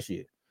from last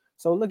year.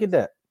 So look at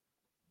that.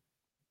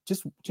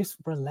 Just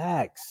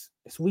relax.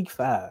 It's week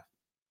 5.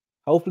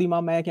 Hopefully my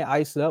man can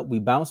ice up. We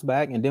bounce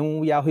back, and then when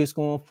we out here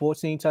scoring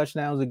 14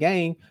 touchdowns a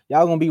game,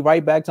 y'all gonna be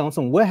right back to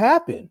some. What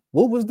happened?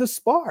 What was the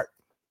spark?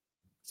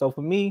 So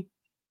for me,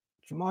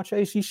 Jamar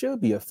Chase, he should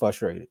be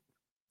frustrated.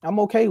 I'm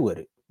okay with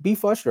it. Be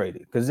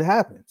frustrated because it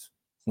happens.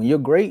 When you're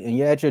great and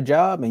you're at your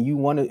job and you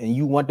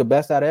want the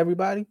best out of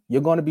everybody,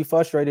 you're going to be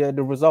frustrated at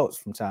the results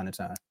from time to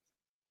time.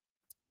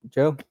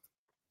 Joe?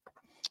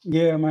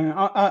 Yeah, man.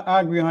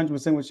 I agree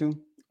 100% with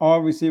you. All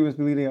receivers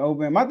believe they're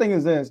open. My thing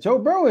is this: Joe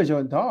Burrow is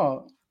your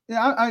dog.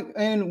 Yeah,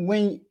 and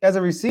when as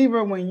a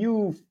receiver, when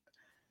you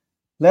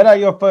let out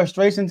your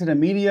frustration to the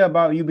media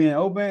about you being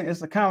open,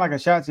 it's kind of like a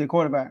shot to your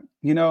quarterback.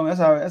 You know, that's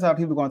how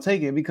people are gonna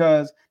take it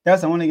because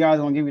that's the only guy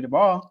that's gonna give you the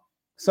ball.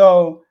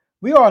 So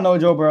we all know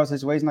Joe Burrow's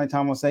situation, like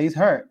Tom will say, he's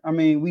hurt. I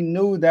mean, we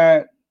knew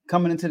that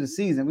coming into the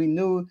season. We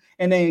knew,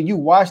 and then you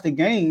watched the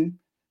game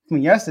from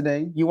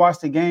yesterday, you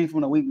watched the game from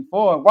the week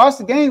before, watch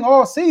the game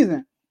all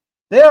season.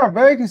 They are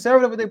very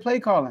conservative with their play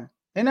calling.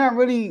 They're not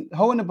really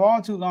holding the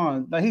ball too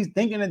long. Like he's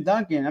thinking and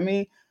dunking. I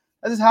mean,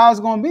 that's just how it's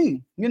gonna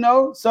be, you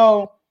know.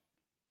 So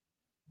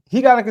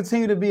he got to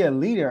continue to be a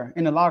leader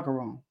in the locker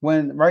room.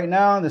 When right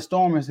now the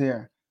storm is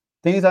here,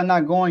 things are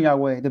not going your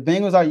way. The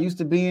Bengals are used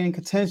to being in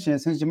contention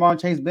since Jamar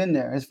Chase been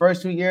there. His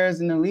first 2 years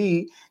in the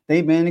league,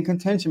 they've been in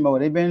contention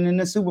mode. They've been in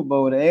the Super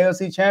Bowl, the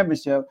AFC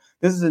Championship.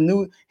 This is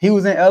he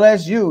was in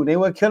LSU. They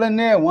were killing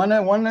there, won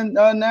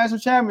the national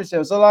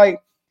championship. So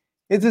like,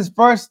 it's his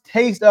first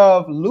taste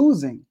of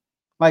losing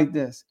like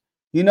this,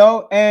 you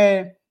know,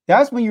 and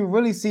that's when you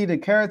really see the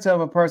character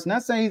of a person.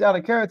 Not saying he's out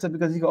of character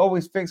because he can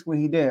always fix what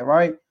he did,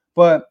 right?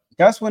 But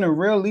that's when the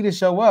real leaders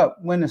show up.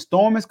 When the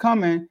storm is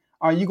coming,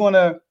 are you going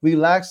to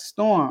relax the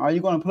storm? Are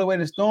you going to put away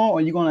the storm? Or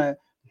are you going to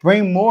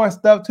bring more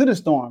stuff to the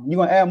storm? You're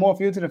going to add more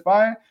fuel to the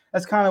fire?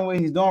 That's kind of what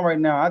he's doing right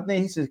now. I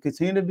think he should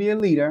continue to be a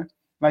leader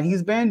like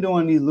he's been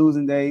doing these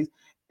losing days.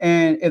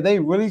 And if they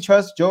really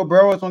trust Joe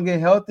Burrow is going to get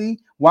healthy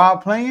while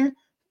playing,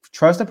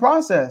 trust the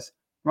process,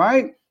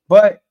 right?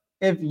 But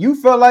if you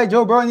feel like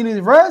Joe Burrow needs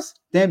rest,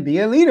 then be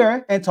a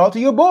leader and talk to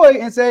your boy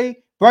and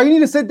say, bro, you need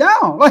to sit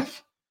down. Like,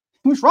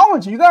 what's wrong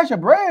with you? You got your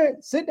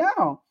bread. Sit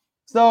down.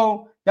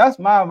 So that's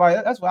my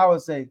advice. That's what I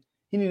would say.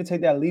 He need to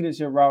take that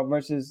leadership route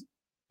versus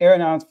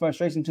airing out his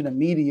frustration to the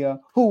media,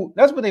 who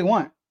that's what they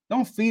want.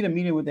 Don't feed the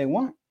media what they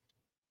want.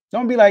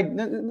 Don't be like,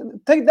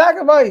 take that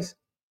advice.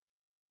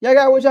 Y'all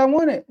got what y'all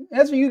wanted.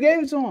 That's what you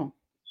gave it to him.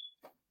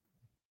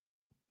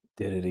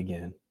 Did it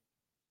again.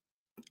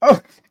 Oh,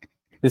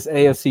 this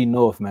AFC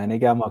North, man. They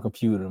got my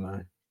computer,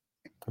 man.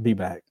 I'll be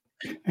back.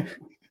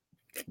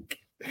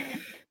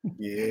 Yeah,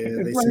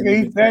 it's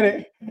funny he said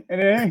it,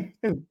 and then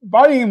his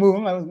body ain't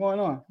moving. Like, what's going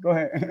on? Go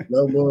ahead.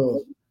 No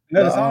bull.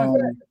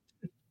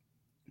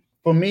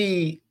 For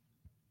me,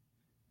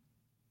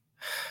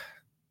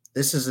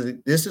 this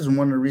is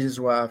one of the reasons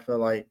why I feel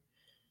like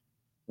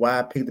why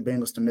I picked the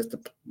Bengals to miss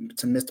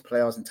the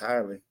playoffs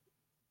entirely.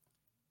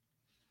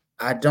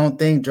 I don't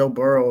think Joe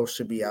Burrow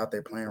should be out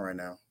there playing right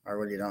now. I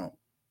really don't.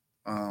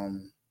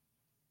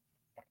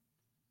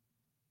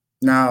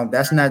 Now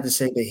that's not to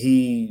say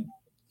that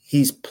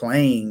he's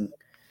playing.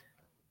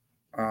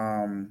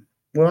 Well,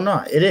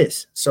 no, it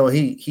is. So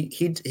he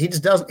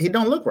just doesn't. He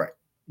don't look right.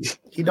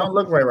 He don't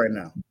look right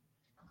now.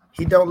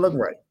 He don't look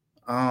right.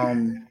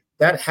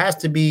 That has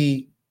to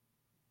be,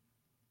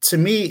 to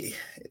me,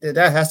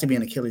 that has to be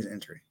an Achilles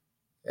injury.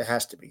 It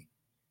has to be.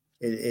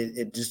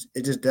 It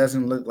just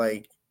doesn't look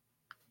like.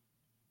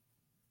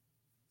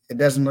 It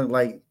doesn't look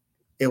like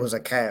it was a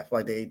calf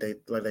like they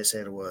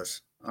said it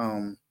was.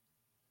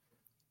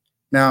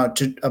 Now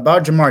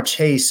about Jamar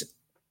Chase,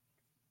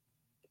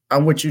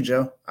 I'm with you,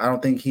 Joe. I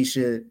don't think he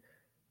should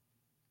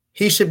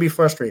be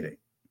frustrated.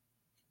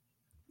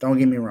 Don't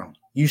get me wrong.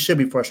 You should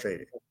be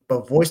frustrated.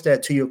 But voice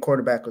that to your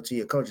quarterback or to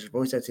your coaches.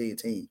 Voice that to your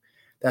team.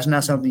 That's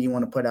not something you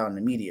want to put out in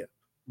the media.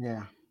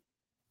 Yeah.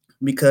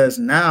 Because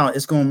now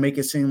it's going to make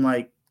it seem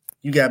like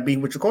you got beef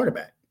with your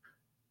quarterback.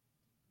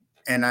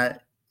 And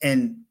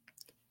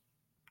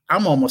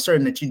I'm almost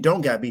certain that you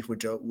don't got beef with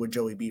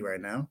Joey B right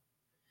now.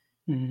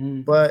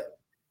 Mm-hmm. But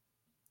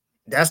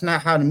that's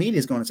not how the media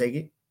is going to take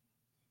it.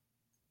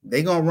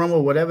 They're going to run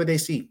with whatever they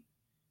see.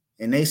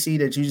 And they see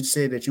that you just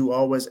said that you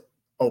always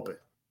open.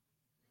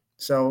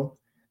 So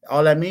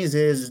all that means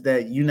is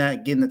that you're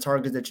not getting the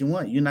targets that you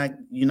want. You're not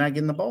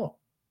getting the ball.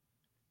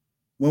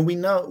 When we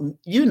know,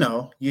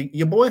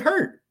 your boy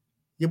hurt.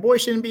 Your boy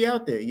shouldn't be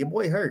out there. Your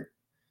boy hurt.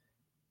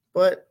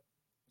 But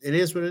it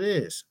is what it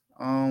is.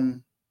 Now,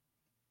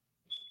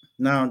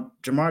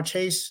 Jamar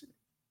Chase,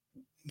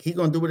 he's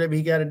going to do whatever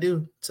he got to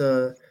do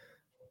to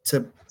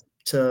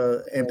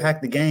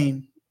impact the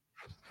game.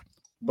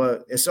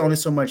 but it's only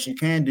so much you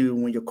can do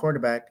when your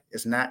quarterback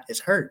is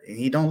hurt and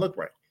he don't look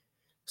right.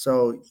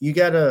 So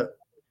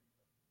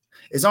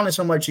it's only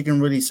so much you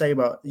can say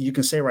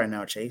right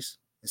now, Chase.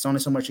 It's only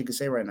so much you can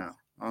say right now.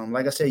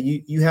 Like I said,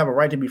 you have a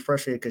right to be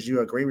frustrated because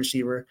you're a great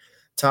receiver,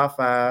 top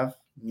 5.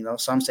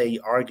 Some say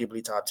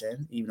arguably top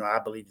 10, even though I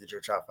believe that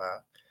you're top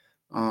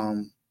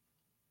 5.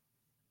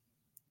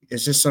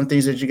 It's just some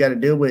things that you got to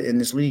deal with in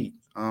this league,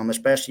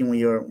 especially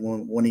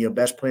when one of your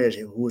best players,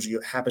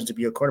 happens to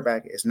be your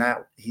quarterback,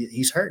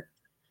 he's hurt.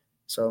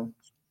 So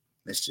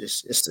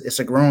it's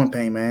a growing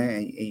pain, man.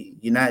 And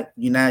you're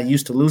not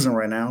used to losing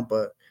right now,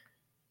 but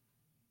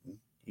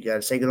you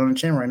got to take it on the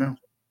chin right now.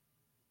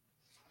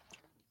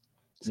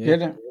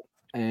 Yeah.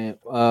 And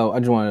I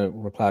just want to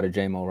reply to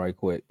J-Mo right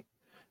quick.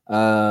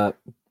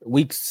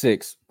 Week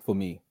 6 for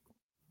me.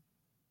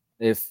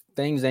 If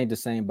things ain't the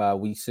same by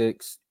week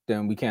 6,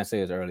 then we can't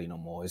say it's early no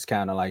more. It's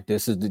kind of like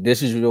this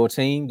is your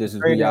team. This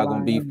is who y'all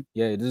gonna be.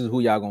 Yeah, this is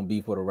who y'all gonna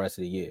be for the rest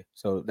of the year.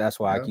 So that's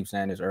why I keep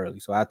saying it's early.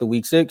 So after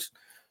week 6,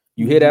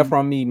 you hear that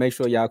from me. Make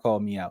sure y'all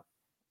call me out.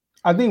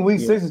 I think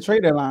week 6 is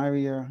trade deadline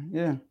every year.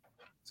 Yeah.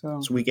 So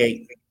it's week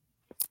 8.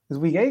 Is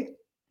week 8?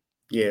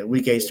 Yeah,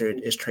 week 8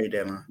 is trade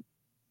deadline.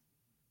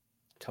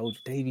 Told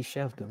you, Davey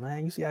Schefter,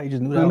 man. You see how he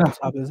just knew that off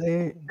the top of his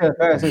head?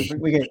 Yeah,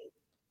 week 8.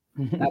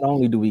 Not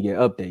only do we get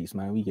updates,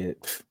 man, we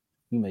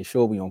make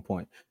sure we on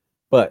point.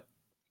 But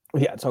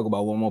we got to talk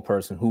about one more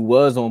person who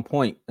was on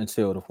point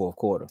until the fourth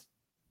quarter.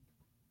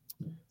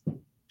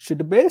 Should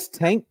the Bears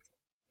tank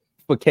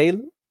for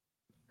Caleb?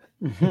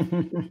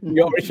 You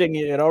already shaking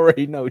your head. I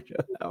already know,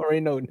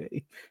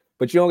 Dave.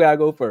 But you don't gotta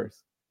go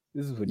first.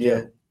 This is for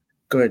Joe.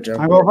 Go ahead, Joe.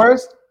 I go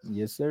first?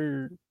 Yes,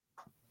 sir.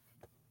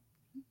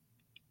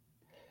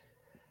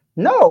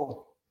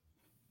 No.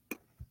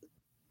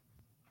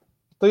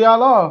 Threw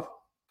y'all off.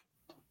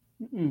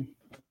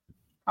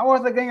 I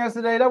watched the game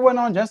yesterday. That wasn't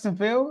on Justin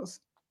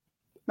Fields.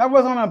 That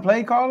wasn't on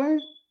play calling.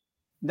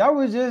 That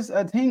was just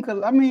a team.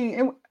 I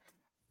mean,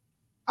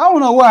 I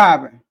don't know what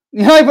happened.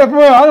 But for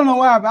real, I don't know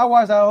what happened. I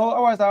watched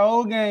that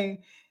whole game,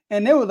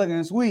 and they were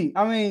looking sweet.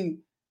 I mean,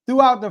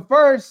 throughout the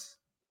first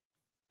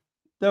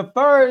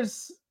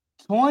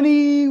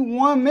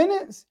 21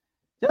 minutes,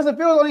 Justin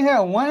Fields only had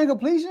 1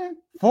 incompletion,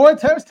 4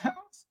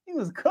 touchdowns. He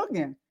was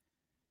cooking.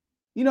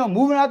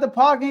 Moving out the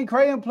pocket,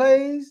 creating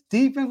plays.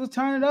 Defense was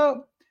turning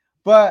up.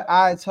 But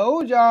I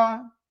told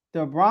y'all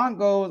the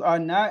Broncos are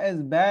not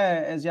as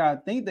bad as y'all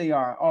think they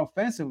are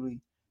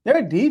offensively.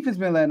 Their defense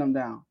been letting them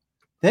down.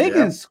 They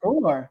can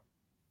score.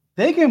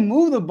 They can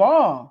move the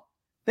ball.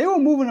 They were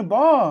moving the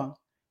ball,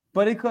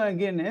 but they couldn't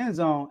get in the end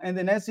zone. And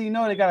then next thing you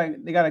know, they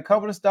got a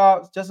couple of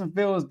stops. Justin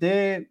Fields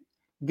did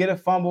get a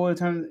fumble and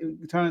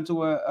turn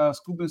into a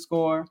scoop and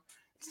score.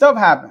 Stuff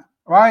happened,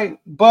 right?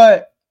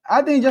 But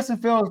I think Justin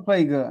Fields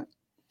played good.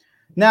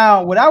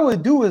 Now, what I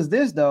would do is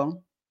this,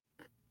 though.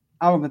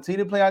 I will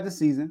continue to play out the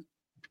season.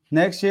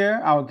 Next year,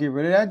 I will get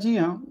rid of that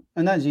GM.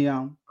 Not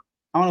GM.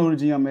 I don't know who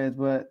the GM is,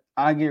 but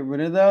I get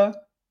rid of the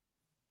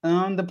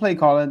play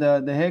caller,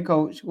 the head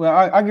coach. Well,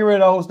 I get rid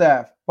of the whole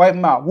staff. Wipe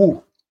them out.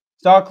 Woo.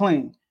 Start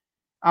clean.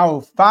 I will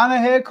find a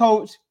head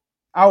coach.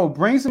 I will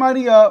bring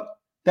somebody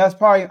up that's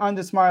probably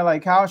under somebody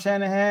like Kyle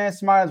Shanahan,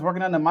 somebody that's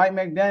working under Mike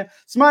McDaniel,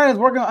 somebody that's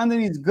working under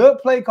these good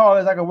play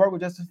callers that can work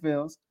with Justin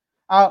Fields.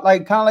 Kind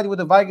of like what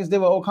the Vikings did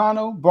with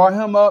O'Connell, brought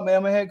him up, made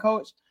him a head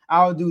coach.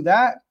 I will do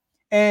that.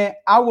 And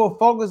I will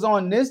focus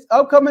on this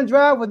upcoming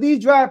draft with these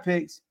draft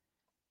picks.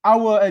 I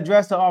will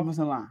address the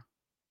offensive line.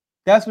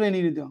 That's what they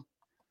need to do.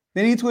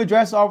 They need to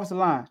address the offensive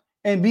line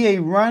and be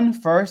a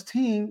run-first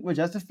team with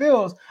Justin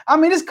Fields. I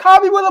mean, it's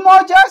copy what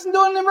Lamar Jackson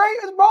doing in the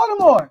Ravens,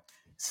 Baltimore.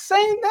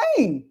 Same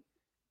thing.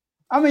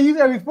 I mean, you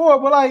said before,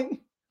 but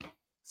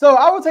so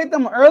I would take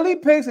them early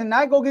picks and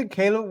not go get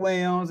Caleb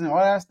Williams and all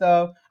that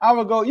stuff. I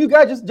would go,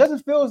 Justin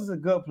Fields is a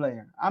good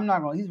player.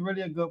 He's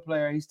really a good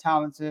player. He's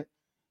talented.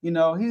 I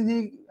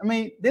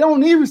mean, they don't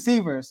need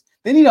receivers.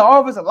 They need an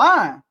offensive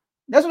line.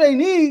 That's what they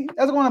need.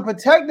 That's going to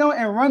protect them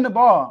and run the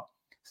ball.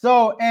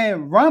 So,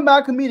 and run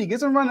back committee, get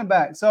some running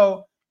back.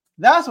 So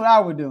that's what I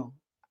would do.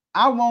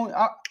 I already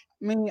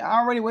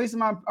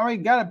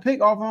got a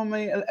pick off of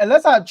him.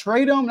 Unless I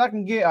trade him and I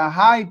can get a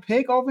high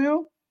pick off of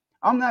him,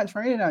 I'm not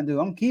trading that dude.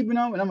 I'm keeping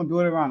him and I'm going to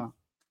build it around him.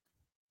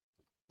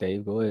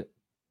 Dave, go ahead.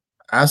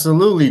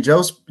 Absolutely.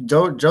 Joe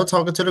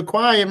talking to the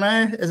choir,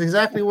 man. It's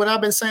exactly what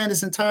I've been saying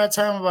this entire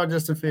time about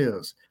Justin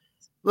Fields.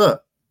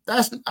 Look,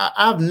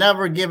 I've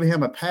never given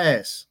him a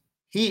pass.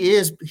 He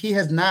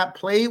has not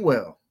played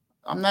well.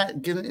 I'm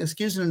not giving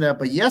excuses to that,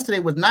 but yesterday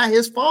was not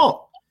his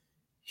fault.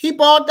 He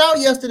balled out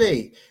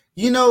yesterday.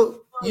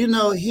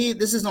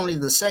 This is only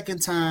the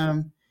second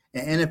time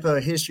in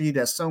NFL history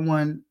that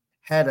someone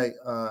had a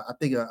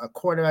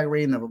quarterback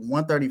rating of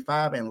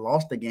 135 and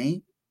lost the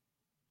game.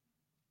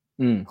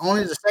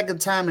 Only the second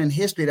time in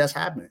history that's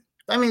happened.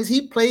 That means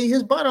he played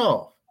his butt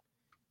off.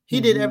 He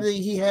did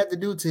everything he had to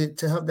do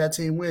to help that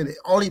team win. The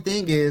only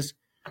thing is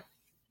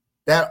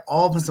that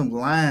offensive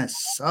line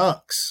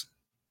sucks.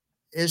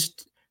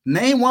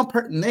 Name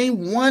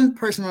one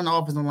person on the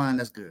offensive line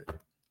that's good.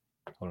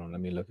 Hold on,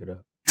 let me look it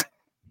up.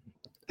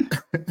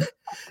 This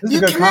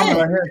is a good comment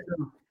right here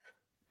too.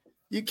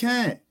 You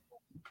can't.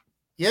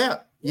 Yeah.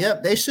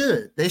 Yep. They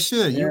should. They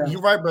should. Yeah.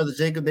 You're right, brother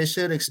Jacob. They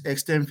should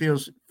extend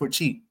Fields for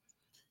cheap.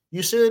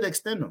 You should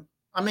extend them.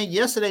 I mean,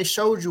 yesterday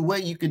showed you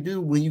what you could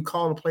do when you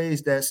call the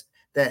plays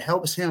that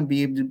helps him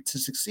be able to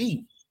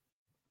succeed.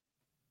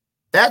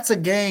 That's a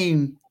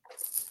game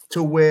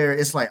to where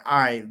it's like, all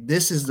right,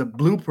 this is the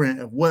blueprint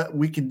of what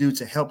we can do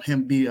to help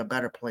him be a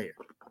better player.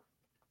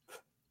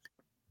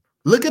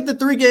 Look at the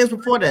 3 games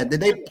before that.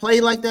 Did they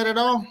play like that at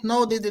all?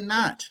 No, they did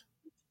not.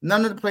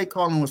 None of the play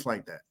calling was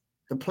like that.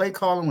 The play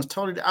calling was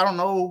totally, I don't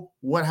know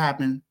what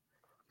happened,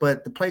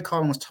 but the play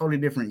calling was totally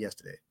different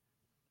yesterday.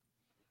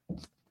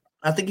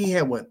 I think he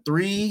had what,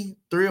 three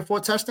or 4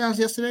 touchdowns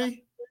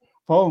yesterday?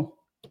 4.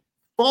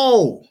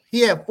 He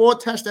had 4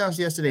 touchdowns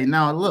yesterday.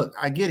 Now look,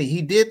 I get it.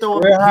 He did throw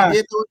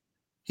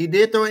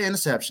an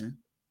interception.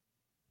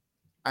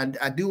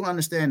 I do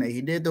understand that.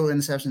 He did throw an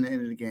interception at the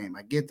end of the game.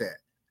 I get that.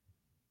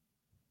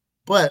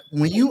 But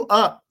when you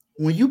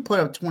put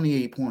up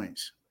 28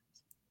 points,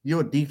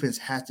 your defense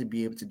has to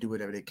be able to do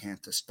whatever they can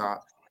to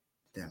stop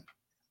them.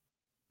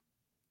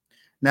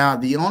 Now,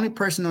 the only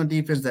person on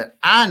defense that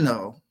I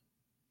know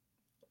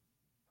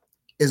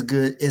is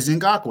good is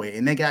Ngakoue,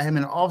 and they got him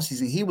in the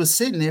offseason. He was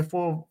sitting there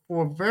for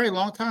a very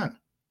long time.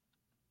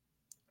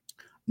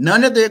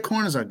 None of their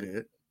corners are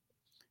good.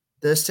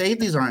 Their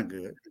safeties aren't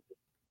good.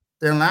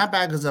 Their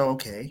linebackers are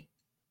okay.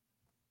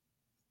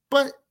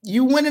 But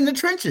you win in the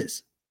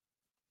trenches.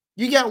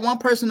 You got one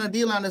person on the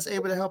D-line that's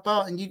able to help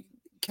out, and you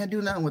can't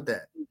do nothing with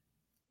that.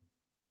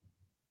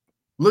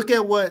 Look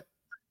at what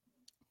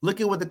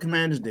the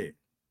Commanders did.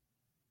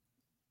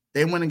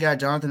 They went and got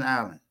Jonathan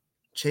Allen,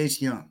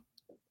 Chase Young,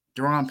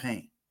 Deron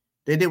Payne.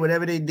 They did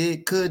whatever they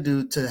could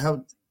do to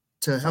help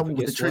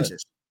with the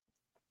trenches.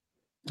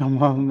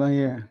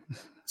 Yeah.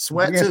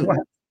 Sweat too.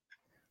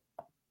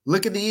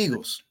 Look at the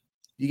Eagles.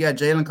 You got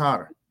Jalen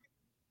Carter.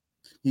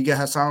 You got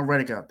Hassan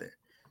Reddick out there.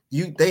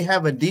 They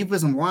have a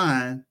defensive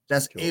line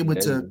that's able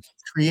to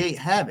create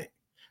havoc.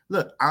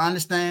 Look, I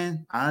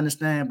understand,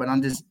 but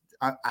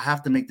I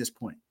have to make this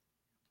point.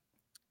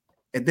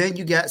 And then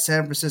you got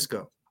San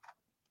Francisco.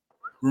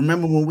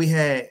 Remember when we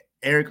had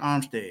Eric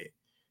Armstead,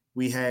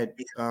 we had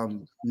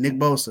Nick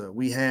Bosa,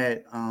 we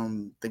had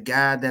the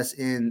guy that's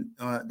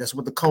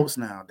with the Colts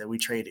now that we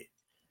traded.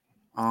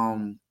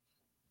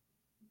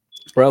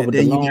 Bro, with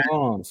the long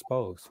arms,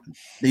 suppose.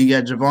 Then you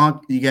got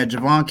Javon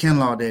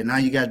Kinlaw there. Now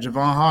you got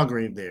Javon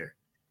Hargrave there.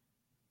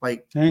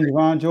 Like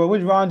Javon Jordan.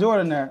 Which Javon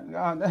Jordan there?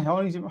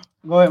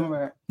 Go ahead, my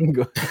man.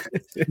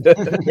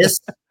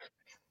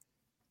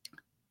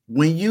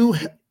 When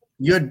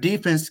your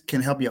defense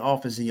can help your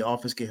offense and your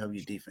offense can help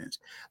your defense.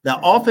 The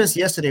offense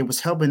yesterday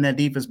was helping that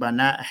defense by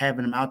not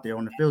having them out there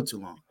on the field too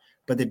long.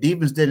 But the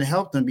defense didn't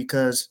help them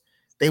because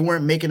they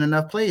weren't making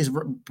enough plays.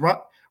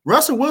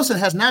 Russell Wilson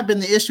has not been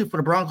the issue for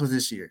the Broncos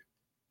this year.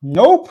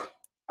 Nope.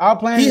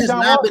 He has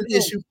not been the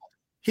issue.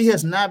 He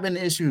has not been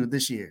the issue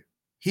this year.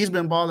 He's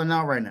been balling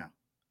out right now.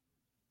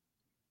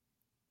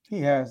 He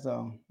has,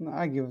 though. No,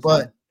 I give it.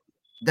 But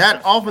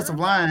that offensive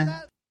line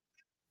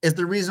is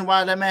the reason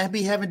why that man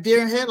be having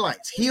deer in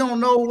headlights. He don't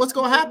know what's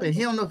going to happen.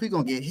 He don't know if he's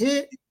going to get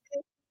hit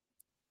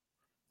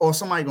or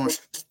somebody going to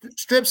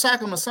strip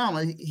sack him or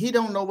something. He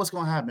don't know what's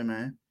going to happen,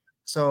 man.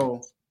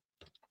 So,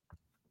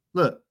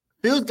 look,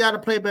 Fields got to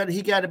play better.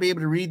 He got to be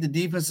able to read the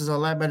defenses a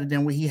lot better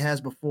than what he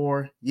has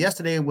before.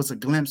 Yesterday was a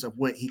glimpse of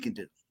what he can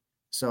do.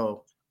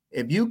 So,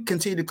 if you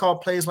continue to call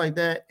plays like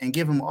that and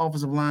give him an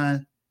offensive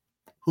line,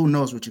 who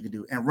knows what you can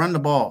do? And run the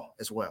ball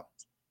as well.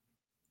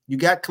 You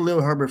got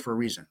Khalil Herbert for a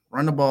reason.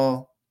 Run the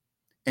ball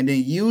and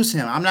then use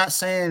him. I'm not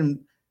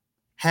saying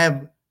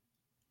have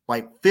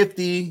like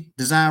 50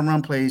 design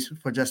run plays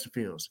for Justin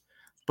Fields,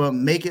 but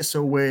make it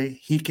so where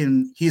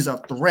he's a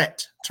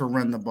threat to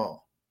run the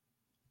ball.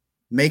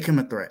 Make him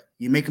a threat.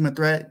 You make him a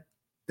threat,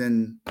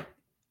 then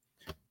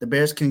the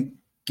Bears can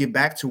get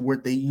back to where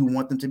you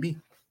want them to be.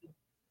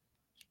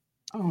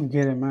 I don't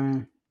get it,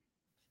 man.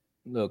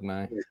 Look,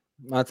 man.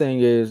 My thing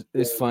is,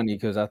 it's funny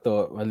because I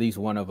thought at least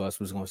one of us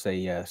was going to say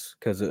yes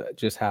because of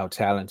just how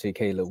talented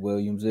Caleb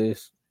Williams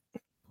is.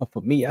 But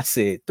for me, I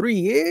said 3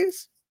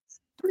 years?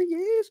 3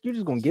 years? You're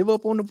just going to give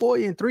up on the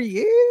boy in 3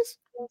 years?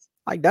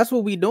 Like, that's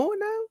what we doing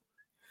now?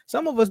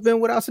 Some of us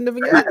been without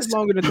significant ages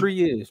longer than 3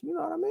 years. You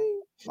know what I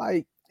mean?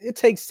 Like, it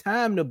takes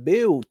time to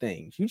build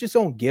things. You just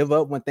don't give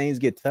up when things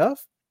get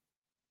tough.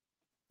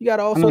 You got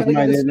to also look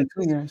at this.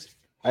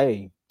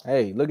 Hey,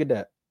 look at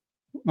that.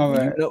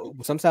 You know,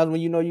 sometimes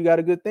when you know you got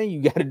a good thing,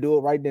 you got to do it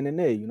right then and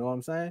there. You know what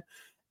I'm saying?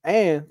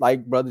 And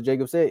like Brother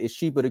Jacob said, it's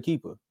cheaper to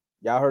keep her.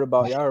 Y'all heard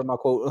my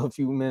quote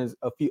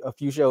a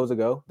few shows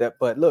ago.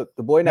 But look,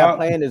 the boy not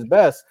playing his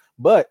best,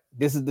 but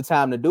this is the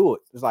time to do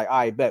it. It's like, all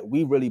right, bet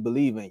we really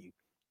believe in you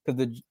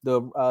because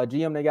the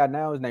GM they got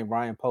now is named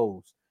Ryan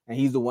Poles, and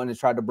he's the one that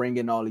tried to bring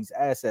in all these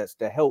assets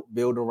to help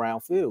build around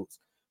Fields.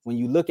 When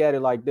you look at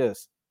it like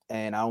this,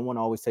 and I don't want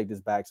to always take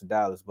this back to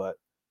Dallas, but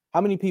how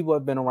many people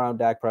have been around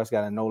Dak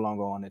Prescott and no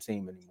longer on the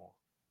team anymore?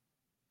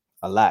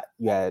 A lot.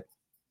 You had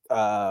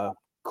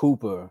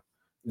Cooper,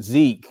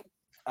 Zeke,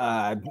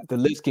 The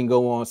list can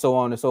go on, so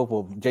on and so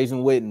forth.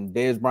 Jason Witten,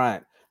 Dez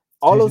Bryant,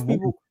 all those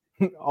people,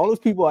 all those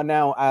people are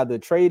now either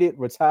traded,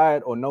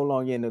 retired, or no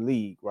longer in the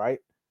league, right?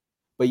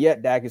 But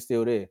yet Dak is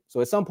still there.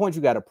 So at some point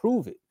you got to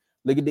prove it.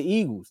 Look at the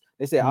Eagles.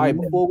 They said, all right,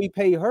 before we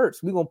pay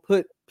Hurts, we're gonna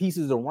put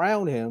pieces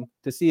around him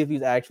to see if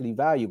he's actually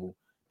valuable.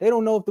 They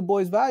don't know if the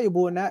boy's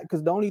valuable or not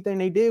because the only thing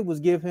they did was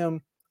give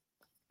him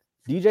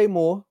DJ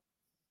Moore,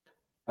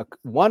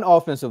 one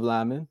offensive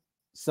lineman,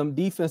 some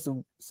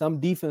defensive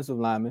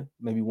linemen,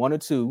 maybe one or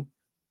two,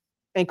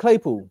 and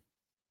Claypool.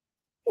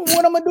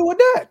 What am I gonna do with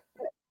that?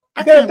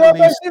 I can't throw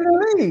back in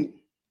the league.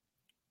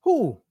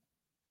 Who?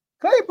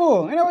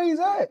 Claypool. You know where he's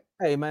at.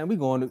 Hey man, we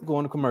going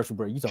to commercial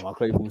break. You talking about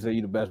Claypool? Say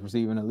you the best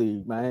receiver in the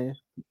league, man.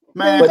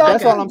 Man, but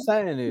that's all I'm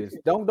saying is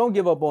don't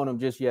give up on them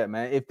just yet,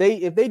 man. If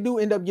they do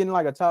end up getting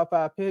like a top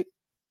 5 pick,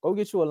 go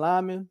get you a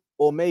lineman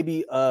or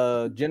maybe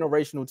a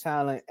generational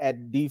talent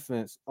at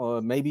defense,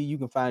 or maybe you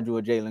can find you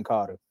a Jalen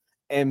Carter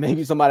and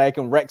maybe somebody that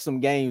can wreck some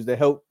games to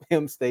help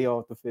him stay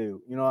off the field.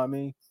 You know what I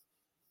mean?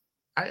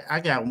 I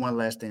got one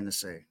last thing to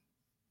say.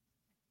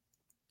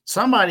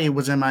 Somebody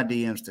was in my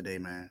DMs today,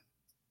 man.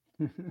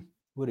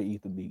 What did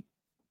Ether beat?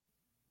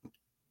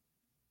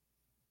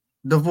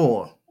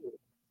 DeVore.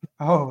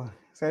 Oh,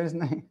 say his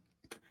name.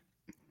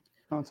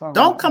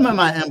 Don't come in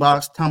my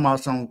inbox talking about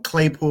some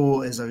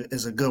Claypool is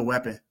a good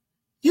weapon.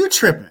 You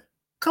tripping?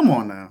 Come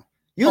on now.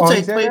 You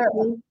take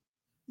Claypool.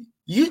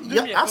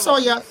 I saw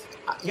y'all.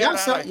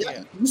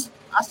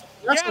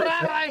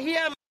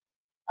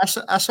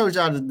 I showed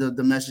y'all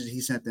the message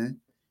he sent in.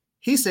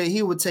 He said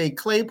he would take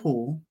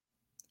Claypool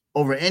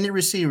over any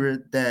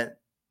receiver that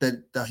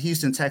the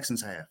Houston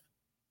Texans have.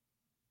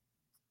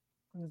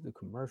 Where's the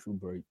commercial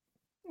break?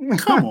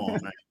 Come on,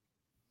 man.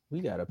 We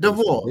gotta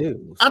DeVore.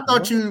 I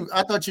thought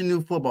you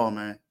knew football,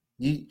 man.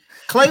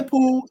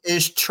 Claypool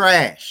is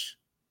trash.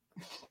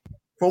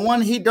 For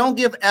one, he don't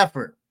give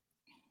effort.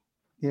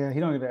 Yeah, he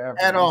don't give the effort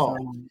at all.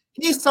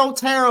 He's so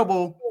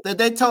terrible that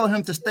they told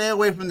him to stay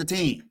away from the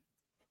team.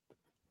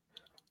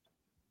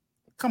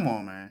 Come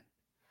on, man.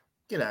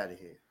 Get out of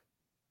here.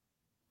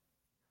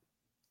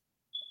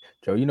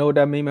 Joe, you know what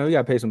that means, man? We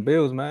gotta pay some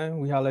bills, man.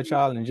 We holler at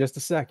y'all in just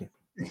a second.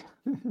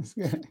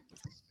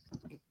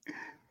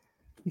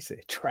 He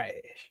said trash.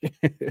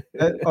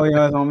 Oh, yeah,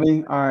 that's on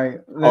me. All right,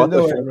 let's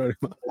do it.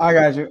 I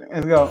got you.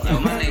 Let's go. Yo,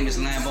 my name is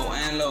Lambo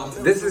Anlo.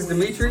 This is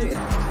Dimitri.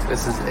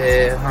 This is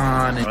Ed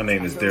Hahn. My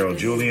name is Daryl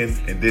Julian,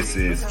 and this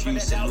is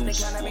Refuse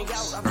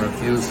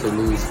to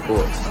Lose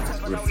Sports.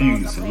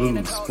 Refuse to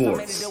Lose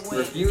Sports.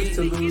 Refuse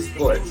to Lose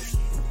Sports.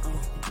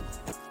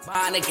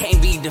 It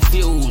can't be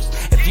diffused.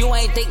 If you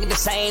ain't thinking the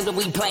same, then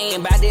we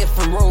playing by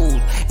different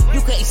rules. You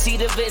can't see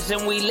the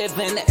vision, we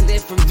living in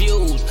different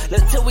views.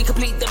 Until we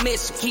complete the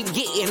mission, keep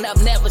getting up,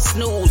 never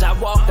snooze. I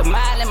walked a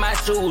mile in my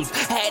shoes,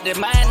 had the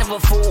mind of a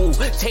fool,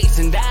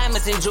 chasing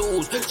diamonds and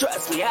jewels.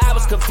 Trust me, I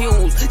was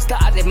confused.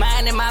 Started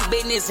minding my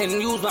business and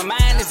used my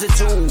mind as a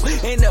tool.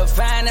 Ended up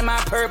finding my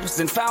purpose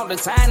and found the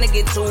time to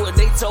get to it.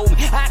 They told me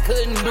I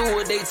couldn't do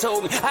it. They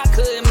told me I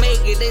couldn't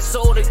make it. They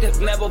sold it, could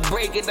never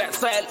break it. That's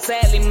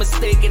sadly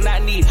mistaken. I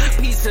need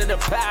a piece of the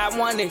pie. I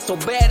want it so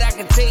bad I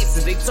can taste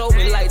it. They told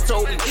me like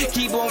Toby,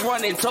 keep on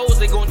running toes,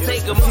 they gon'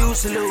 take them.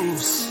 Refuse to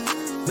lose,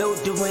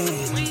 built to win,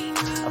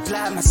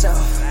 apply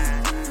myself,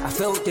 I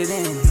felt it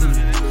in.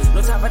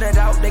 No time for the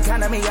doubt, they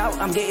counted me out,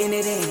 I'm getting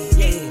it in,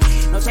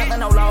 yeah. No time for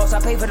no loss,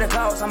 I pay for the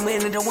cost, I'm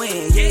winning to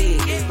win,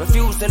 yeah.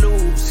 Refuse to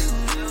lose,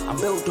 I'm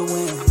built to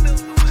win,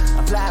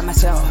 apply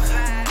myself,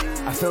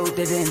 I felt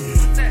it in.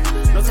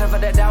 No time for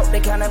the doubt, they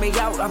counted me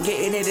out, I'm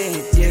getting it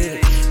in,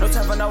 yeah. No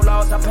time for no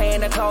loss, I'm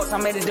paying the cost,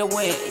 I'm in it to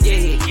win,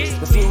 yeah.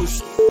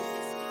 Refuse.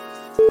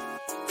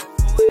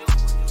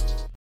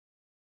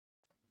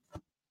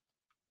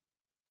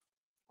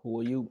 Who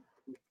are you?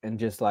 And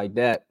just like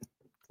that,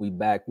 we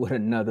back with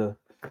another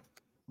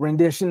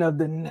rendition of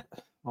the.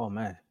 Oh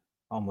man,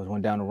 almost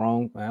went down the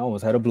wrong. I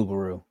almost had a blooper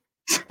reel.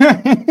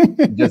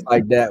 Just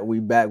like that, we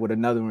back with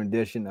another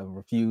rendition of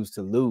Refuse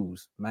to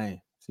Lose. Man,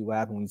 see what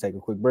happened when you take a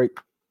quick break.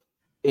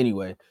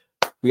 Anyway,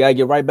 we gotta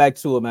get right back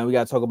to it, man. We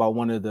gotta talk about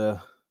one of the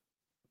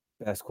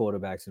best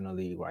quarterbacks in the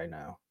league right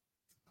now.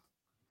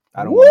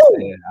 I don't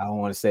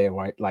want to say it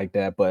right like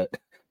that, but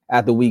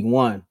after week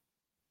 1.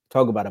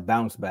 Talk about a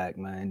bounce back,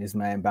 man. This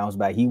man bounced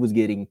back. He was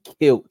getting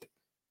killed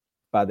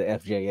by the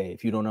FJA.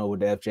 If you don't know what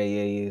the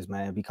FJA is,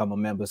 man, become a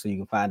member so you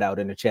can find out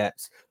in the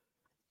chats.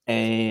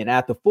 And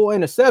after 4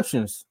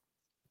 interceptions,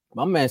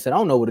 my man said, I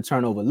don't know what a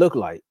turnover looked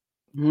like.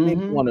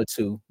 Maybe one or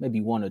two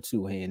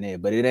here and there,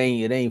 but it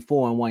ain't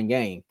 4 in one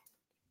game.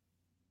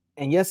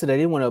 And yesterday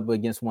they went up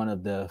against one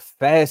of the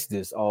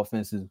fastest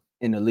offenses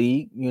in the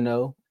league, you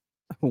know,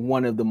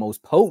 one of the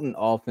most potent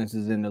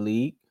offenses in the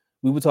league.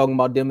 We were talking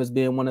about them as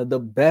being one of the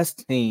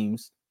best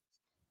teams,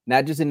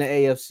 not just in the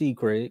AFC,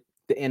 Craig,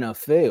 the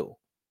NFL.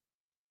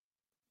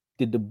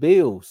 Did the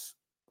Bills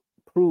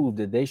prove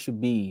that they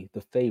should be the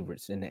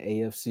favorites in the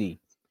AFC?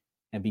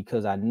 And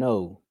because I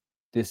know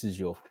this is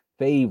your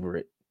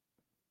favorite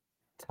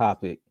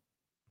topic,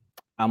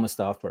 I'm going to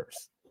start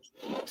first.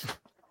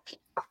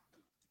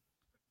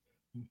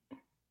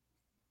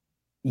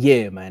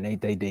 Yeah, man,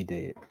 they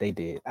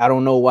did. I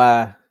don't know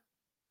why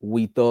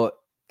we thought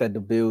that the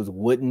Bills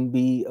wouldn't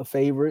be a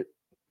favorite.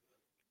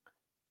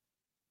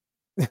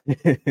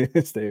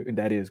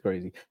 That is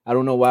crazy. I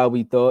don't know why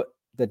we thought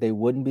that they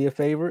wouldn't be a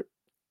favorite.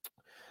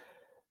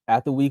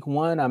 After week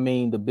 1, I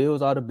mean, the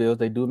Bills are the Bills.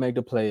 They do make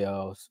the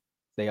playoffs.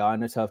 They are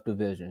in a tough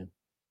division.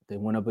 They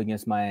went up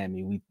against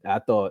Miami. I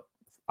thought,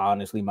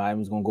 honestly, Miami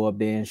was going to go up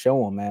there and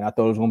show them, man. I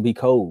thought it was going to be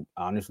cold.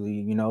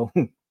 Honestly,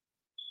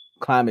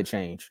 climate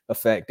change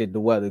affected the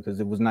weather because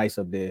it was nice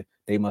up there.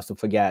 They must have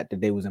forgot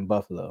that they was in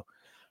Buffalo,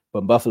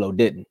 but Buffalo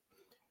didn't.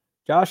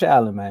 Josh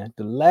Allen, man,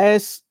 the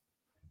last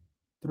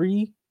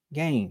 3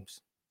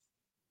 games,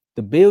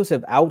 the Bills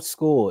have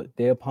outscored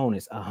their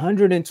opponents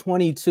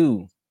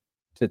 122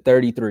 to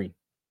 33.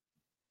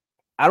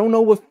 I don't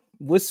know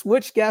what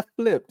switch got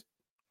flipped,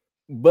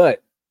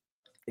 but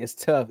it's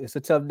tough. It's a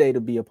tough day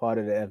to be a part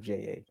of the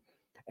FJA.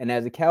 And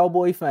as a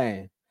Cowboy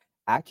fan,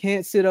 I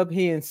can't sit up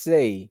here and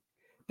say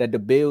that the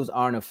Bills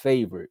aren't a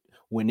favorite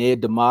when they're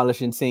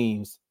demolishing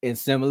teams in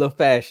similar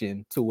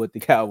fashion to what the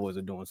Cowboys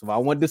are doing. So if I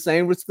want the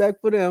same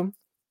respect for them,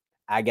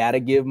 I got to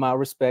give my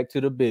respect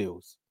to the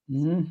Bills.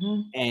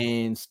 Mm-hmm.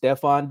 And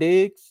Stephon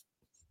Diggs,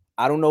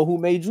 I don't know who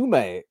made you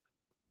mad,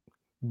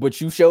 but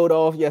you showed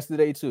off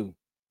yesterday too.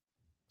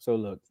 So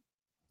look,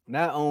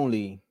 not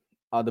only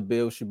are the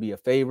Bills should be a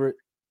favorite,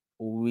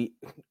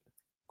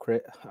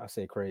 Craig,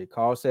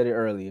 Carl said it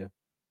earlier,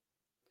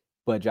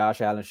 but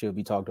Josh Allen should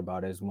be talked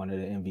about as one of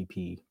the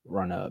MVP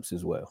run-ups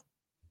as well.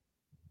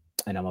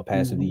 And I'm gonna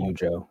pass it to you,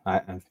 Joe.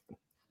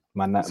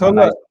 My night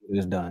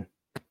is done.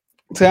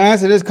 To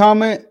answer this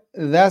comment,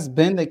 that's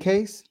been the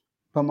case,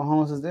 but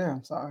Mahomes is there.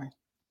 I'm sorry,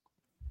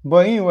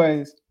 but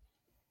anyways,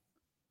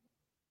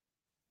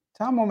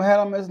 Tom had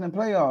on missing the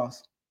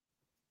playoffs.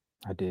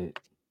 I did.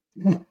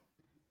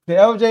 The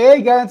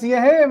LJA got into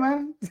your head,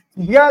 man.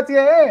 You got into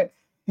your head.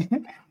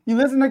 You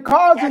listen to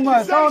Carl too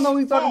much. I don't know what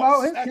he's talking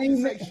about. His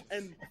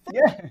team,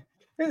 yeah.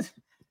 This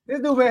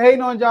dude been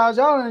hating on Josh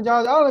Allen, and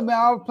Josh Allen been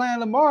out playing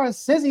Lamar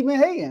since he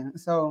been hating.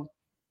 So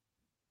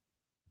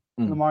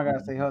Lamar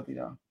gotta stay healthy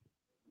though.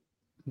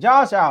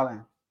 Josh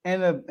Allen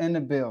and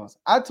the Bills.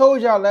 I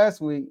told y'all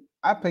last week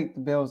I picked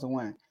the Bills to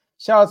win.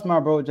 Shout out to my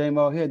bro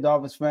J-Mo. He's a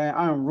Dolphins fan.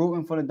 I'm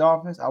rooting for the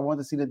Dolphins. I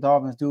want to see the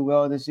Dolphins do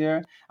well this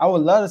year. I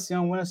would love to see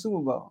them win a Super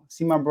Bowl.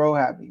 See my bro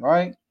happy,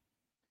 right?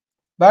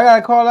 But I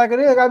gotta call it like it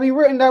is. I gotta be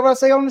written. That's what I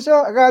say on the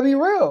show. I gotta be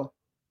real.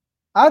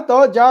 I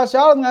thought Josh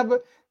Allen have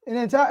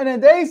and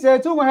then they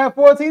said two gonna have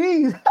 4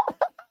 TDs.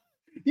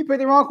 You picked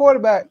the wrong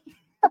quarterback.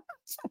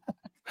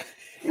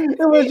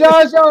 It was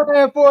Josh Allen that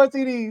had 4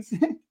 TDs.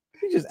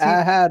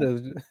 I had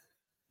a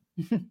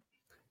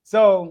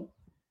So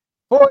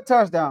 4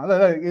 touchdowns.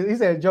 Look, he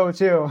said Joe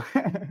chill.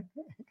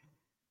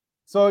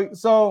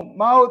 So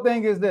my whole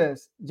thing is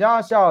this: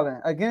 Josh Allen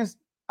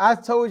I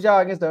told y'all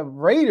against the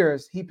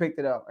Raiders, he picked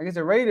it up. Against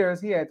the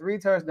Raiders, he had 3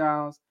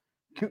 touchdowns,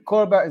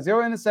 quarterback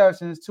 0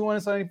 interceptions,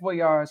 274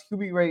 yards,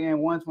 QB rating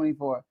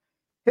 124.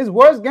 His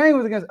worst game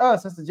was against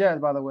us. That's the Jets,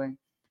 by the way.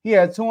 He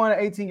had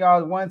 218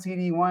 yards, 1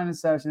 TD, 1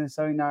 interception, and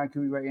 79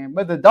 QB rating.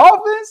 But the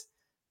Dolphins,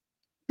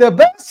 the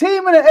best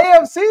team in the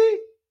AFC,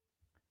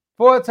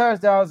 4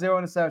 touchdowns,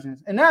 0 interceptions.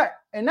 And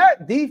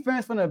that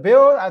defense from the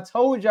Bills, I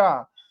told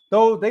y'all,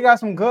 though they got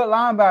some good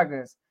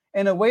linebackers.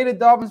 And the way the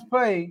Dolphins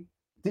play,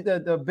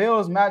 the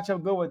Bills match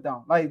up good with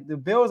them. Like the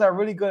Bills are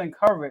really good in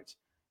coverage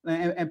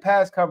and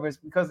pass coverage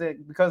because they're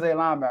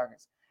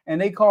linebackers. And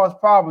they cause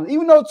problems.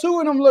 Even though 2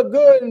 of them look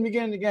good in the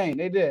beginning of the game,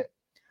 they did.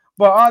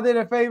 But are they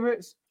the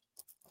favorites?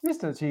 It's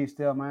the Chiefs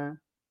still, man.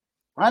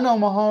 I know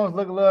Mahomes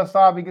look a little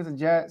sorry against the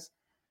Jets,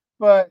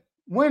 but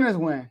winners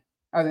win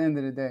at the end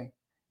of the day.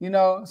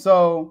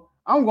 So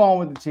I'm going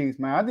with the Chiefs,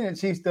 man. I think the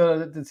Chiefs still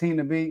the team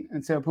to beat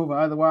until proven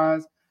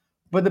otherwise.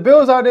 But the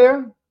Bills are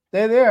there.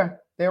 They're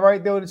there. They're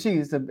right there with the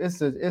Chiefs. It's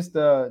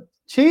the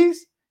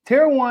Chiefs,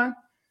 tier 1.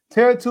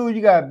 Tier 2,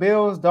 you got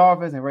Bills,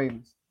 Dolphins, and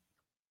Ravens.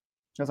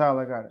 That's how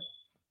I got it.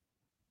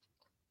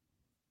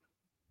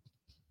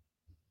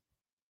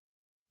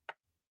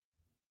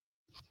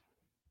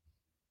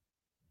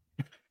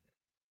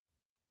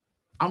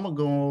 I'm gonna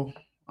go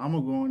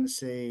on to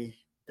say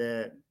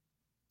that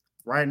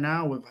right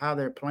now, with how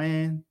they're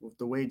playing, with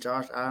the way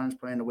Josh Allen's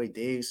playing, the way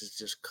Diggs is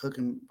just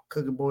cooking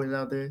boys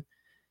out there,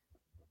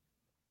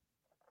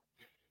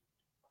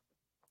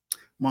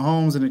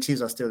 Mahomes and the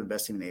Chiefs are still the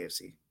best team in the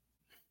AFC.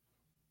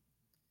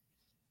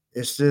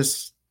 It's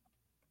just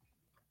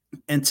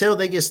until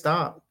they get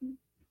stopped,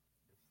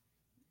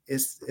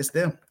 it's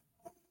them.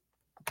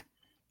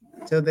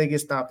 Until they get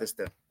stopped, it's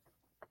them.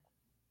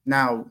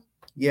 Now,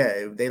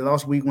 yeah, they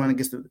lost week 1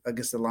 against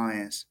the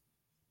Lions,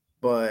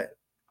 but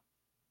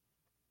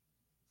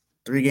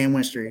 3-game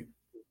win streak,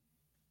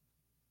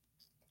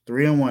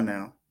 3-1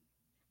 now,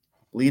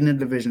 leading the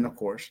division, of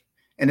course.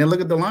 And then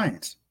look at the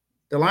Lions.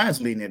 The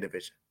Lions leading their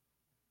division.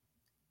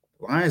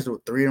 The Lions are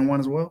 3-1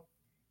 as well.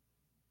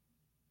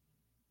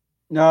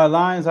 No,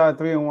 Lions are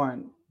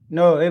 3-1.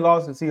 No, they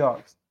lost to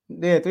Seahawks.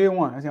 Yeah,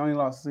 3-1. That's the only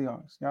loss to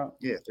Seahawks.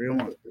 Yeah,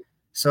 3-1.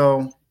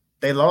 So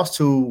they lost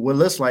to what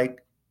looks like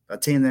a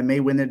team that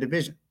may win their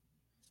division.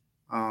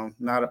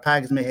 Now the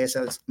Packers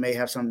may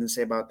have something to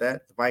say about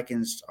that. The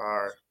Vikings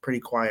are pretty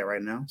quiet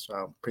right now, so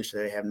I'm pretty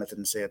sure they have nothing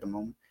to say at the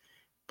moment.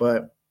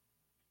 But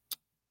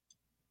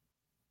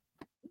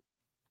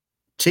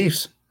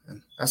Chiefs,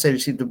 I say the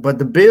Chiefs, but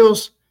the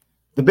Bills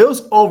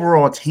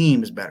overall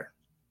team is better.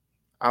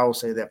 I will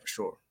say that for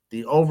sure.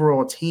 The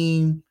overall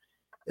team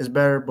is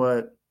better,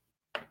 but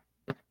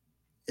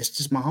it's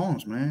just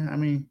Mahomes, man. I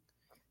mean,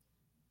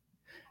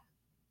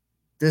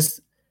 this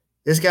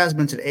guy's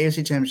been to the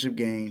AFC Championship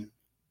game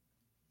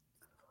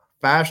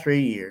 5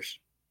 straight years,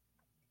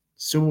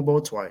 Super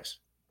Bowl twice,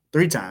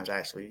 3 times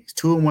actually. He's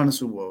 2-1 in the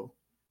Super Bowl.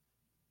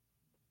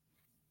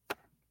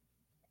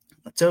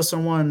 Until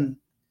someone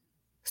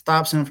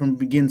stops him from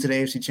getting to the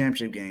AFC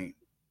Championship game,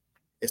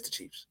 it's the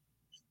Chiefs.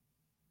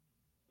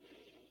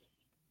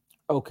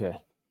 Okay.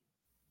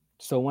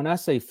 So when I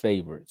say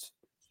favorites,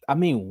 I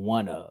mean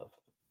one of,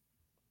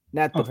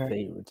 not the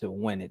favorite to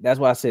win it. That's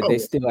why I said they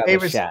still have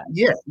favorites, a shot.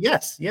 Yeah,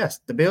 yes.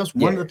 The Bills,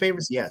 one of the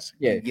favorites, yes.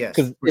 Yeah, yes.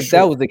 Because if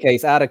that was the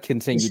case, I'd have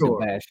continued sure.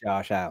 to bash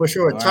Josh Allen. For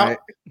sure.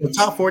 The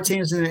top 4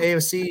 teams in the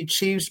AFC: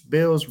 Chiefs,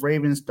 Bills,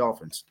 Ravens,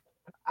 Dolphins.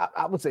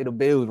 I would say the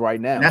Bills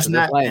right now. And that's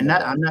not,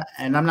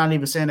 I'm not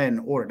even saying that in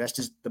order. That's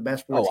just the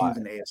best 4 teams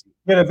in the AFC.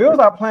 Yeah, the Bills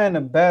are playing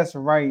the best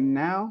right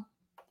now.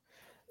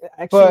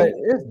 Actually,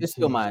 but it's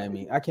still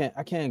Miami. I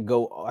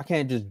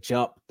can't just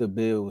jump the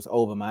Bills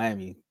over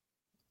Miami.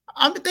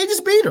 They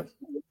just beat them.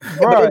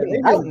 Bro, they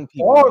just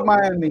dog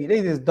Miami.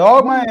 They just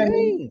dog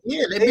Miami.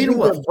 Yeah, they beat them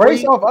what?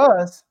 Brace off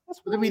us.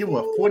 They beat them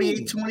what?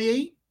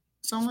 48-28?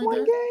 Something like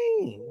that.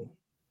 Game.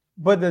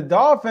 But the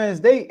Dolphins,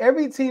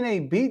 every team they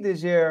beat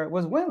this year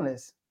was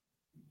winless.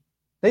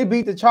 They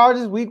beat the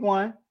Chargers week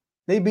 1.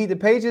 They beat the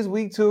Patriots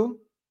week 2.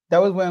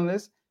 That was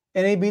winless.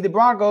 And they beat the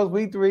Broncos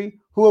week 3,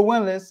 who were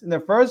winless. And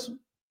the first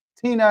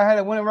team that had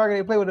a winning record,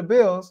 they played with the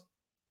Bills,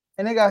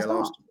 and they got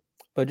stomped.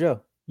 But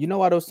Joe, you know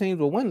why those teams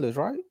were winless,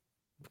 right?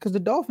 Because the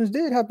Dolphins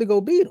did have to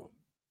go beat them.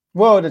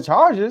 Well, the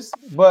Chargers,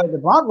 but the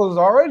Broncos was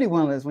already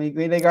winless when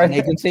they got. And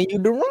they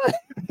continued to run.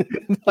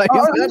 I'm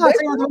not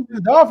saying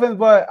the Dolphins,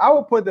 but I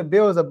would put the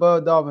Bills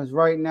above Dolphins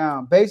right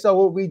now, based on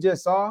what we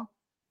just saw.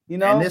 You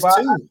know, and this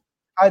too.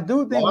 I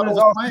do think when it's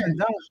all done,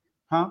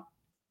 huh?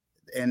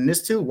 And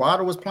this too,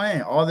 Waddle was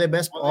playing. All their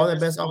best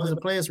offensive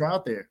players were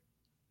out there.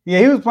 Yeah,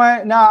 he was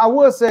playing. Now, I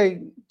will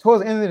say,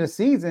 towards the end of the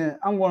season,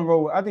 I'm going to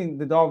roll with, I think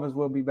the Dolphins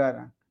will be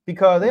better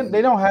because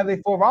they don't have their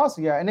full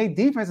roster yet, and their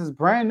defense is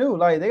brand new.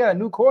 Like, they got a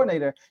new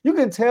coordinator. You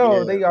can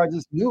tell they are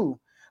just new.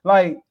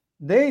 Like,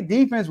 their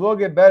defense will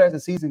get better as the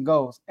season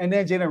goes, and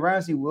then Jalen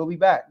Ramsey will be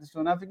back. Just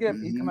do not forget,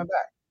 he's coming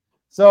back.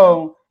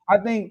 So, I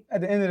think at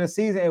the end of the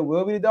season, it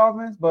will be the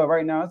Dolphins, but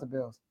right now, it's the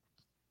Bills.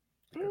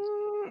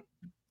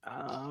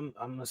 I'm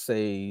going to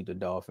say the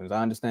Dolphins.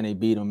 I understand they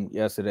beat them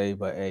yesterday,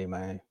 but hey,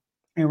 man.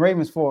 And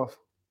Ravens 4th.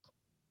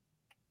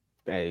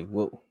 Hey,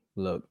 we'll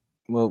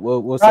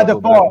circle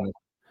back on it.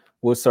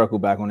 We'll circle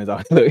back on his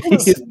argument. Who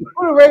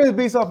the Ravens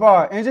beat so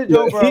far? Injured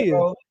Joe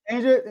Burrow,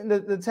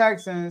 injured the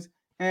Texans,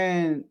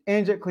 and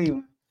injured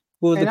Cleveland.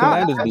 Who was the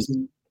Commanders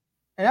beat?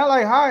 And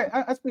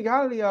I speak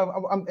highly of.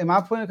 Am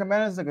I putting the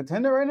Commanders as a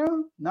contender right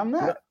now? No, I'm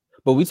not.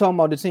 But we talking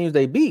about the teams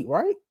they beat,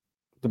 right?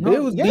 The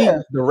Bills beat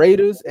the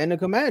Raiders and the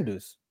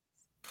Commanders.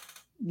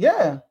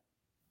 Yeah.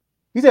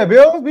 You said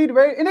Bills beat the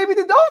Raiders, and they beat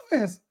the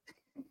Dolphins.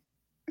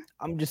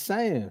 I'm just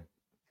saying.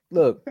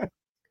 Look.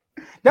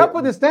 That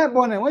put the stamp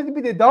on it. Once you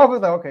beat the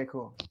Dolphins, like, okay,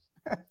 cool.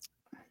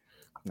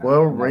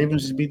 Well,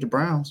 Ravens just beat the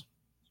Browns.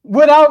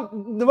 Without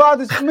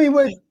this,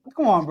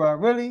 come on, bro.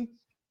 Really?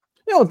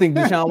 You don't think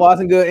Deshaun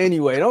Watson good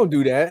anyway. Don't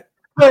do that.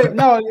 But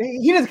no,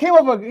 he just came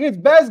up with his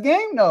best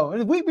game, though.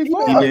 The week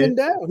before.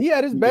 He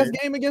had his best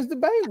game against the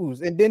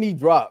Bengals, and then he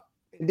dropped.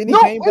 And then he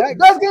came back.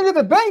 Best game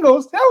against the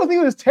Bengals. He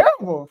was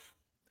terrible.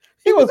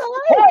 He was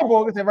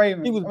horrible against the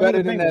Ravens. He was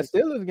better than that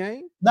Steelers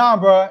game. Nah,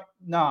 bro.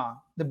 Nah.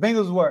 The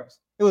Bengals was worse.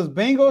 It was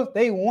Bengals.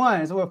 They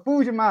won. So it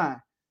fools your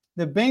mind.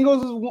 The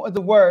Bengals was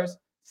the worst.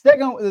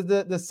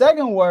 The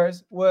second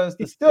worst was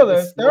the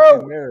Steelers.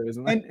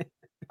 Third, and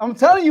I'm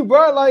telling you,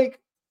 bro, like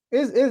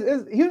he's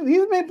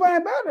been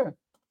playing better.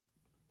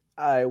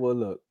 All right, well,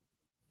 look,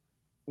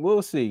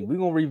 we'll see. We're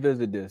gonna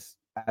revisit this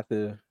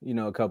after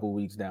a couple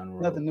weeks down the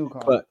road. Nothing new,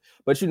 Carl.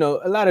 But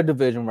a lot of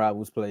division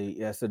rivals played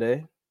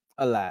yesterday.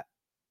 A lot.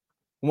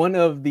 One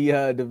of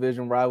the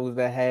division rivals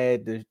that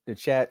had the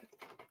chat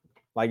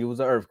like it was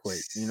an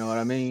earthquake. You know what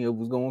I mean? It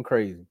was going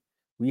crazy.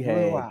 We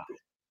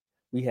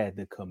had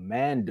the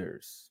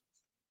Commanders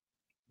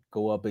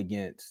go up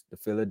against the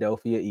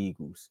Philadelphia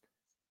Eagles,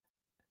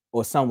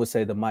 or some would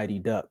say the Mighty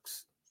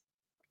Ducks.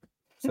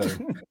 So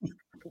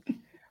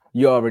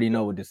you already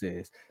know what this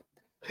is.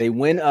 They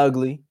win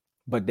ugly,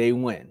 but they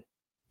win.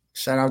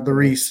 Shout out to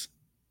Reese.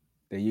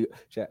 There you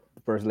chat,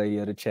 the first lady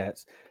of the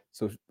chats.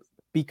 So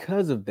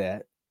because of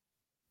that,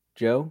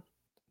 Joe,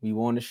 we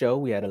won the show.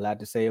 We had a lot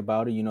to say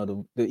about it.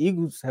 The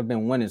Eagles have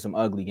been winning some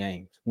ugly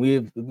games.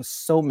 It was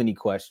so many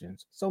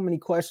questions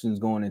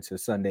going into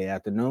Sunday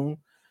afternoon.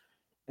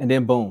 And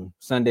then boom,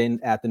 Sunday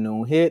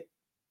afternoon hit,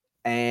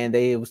 and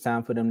it was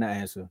time for them to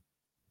answer.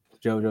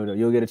 Joe,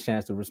 you'll get a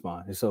chance to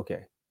respond. It's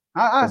okay.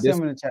 I'll see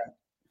him in the chat.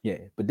 Yeah,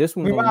 but this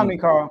one Remind me,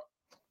 Carl.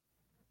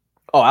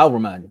 Oh, I'll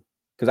remind you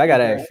because I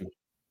gotta Okay. ask you.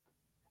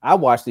 I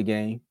watched the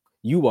game.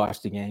 You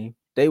watched the game.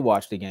 They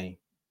watched the game.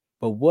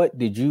 But what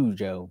did you,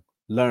 Joe,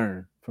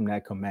 learn from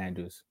that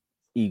Commanders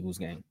Eagles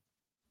game?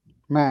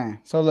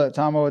 Man, so look,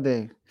 Tom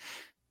O'Day.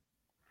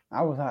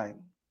 I was like,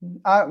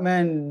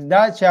 man,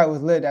 that chat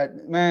was lit.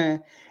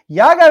 Man,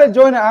 y'all gotta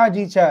join the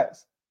IG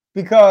chats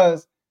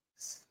because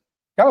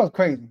that was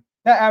crazy.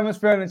 That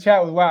atmosphere in the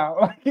chat was wild.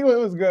 Like it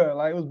was good.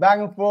 Like it was back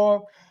and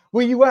forth.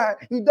 Where you at?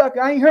 You duck?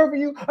 I ain't heard from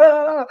you.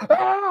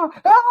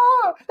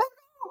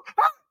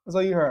 That's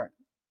all you heard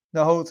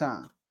the whole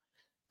time.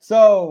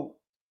 So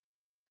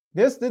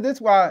this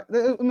why.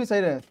 Let me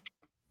say this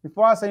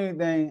before I say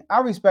anything.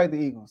 I respect the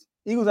Eagles.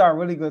 Eagles are a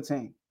really good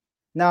team.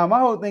 Now my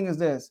whole thing is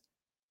this: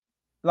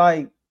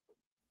 like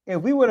if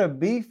we were to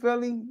beat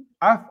Philly,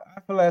 I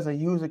feel like it's a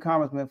huge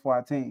accomplishment for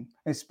our team,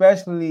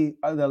 especially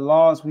the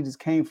loss we just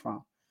came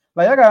from.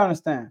 Like I gotta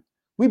understand,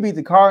 we beat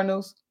the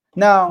Cardinals.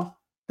 Now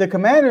the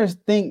Commanders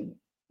think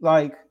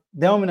like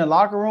them in the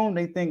locker room.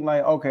 They think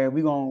like, okay,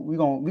 we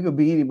could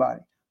beat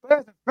anybody. But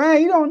as a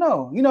fan, you don't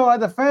know. You know,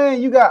 as a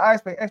fan, you got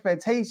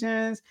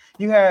expectations.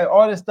 You had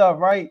all this stuff,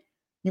 right?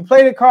 You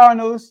play the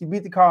Cardinals, you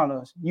beat the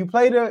Cardinals. You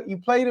play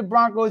the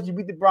Broncos, you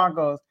beat the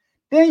Broncos.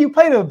 Then you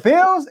play the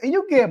Bills and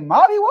you get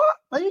mollywop,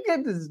 like you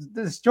get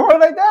destroyed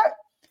like that.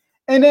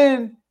 And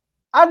then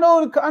I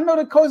know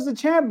the coach is the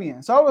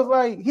champion, so I was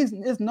like,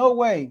 there's no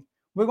way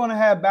we're gonna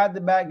have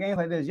back-to-back games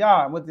like this.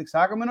 Y'all with the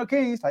Sacramento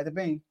Kings, type the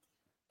thing.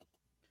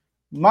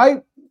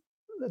 Mike,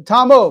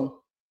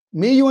 Tomo,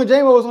 me, you, and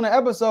J-Mo was on the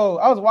episode.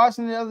 I was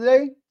watching it the other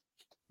day.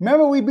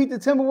 Remember we beat the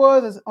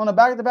Timberwolves on a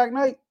back-to-back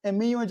night, and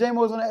me, you, and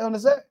J-Mo was on the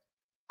set.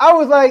 I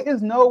was like,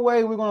 there's no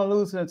way we're gonna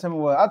lose to the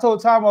Timberwolves. I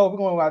told Tomo we're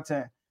gonna go out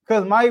 10.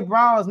 Because Mike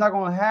Brown is not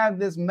going to have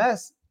this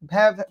mess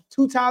have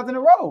 2 times in a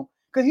row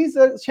because he's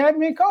a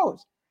champion coach.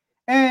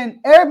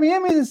 And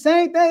Airbnb is the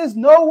same thing. There's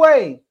no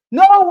way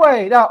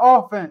that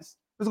offense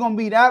is going to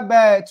be that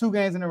bad 2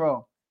 games in a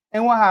row.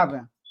 And what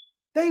happened?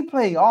 They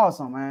play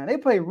awesome, man. They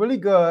play really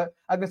good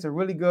against a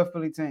really good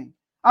Philly team.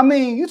 I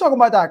mean, you talking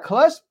about that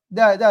clutch,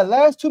 that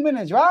last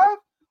 2-minute drive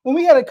when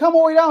we had to come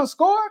all the way down and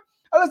score?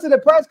 I listened to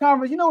the press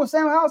conference. You know what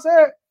Sam Howell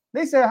said?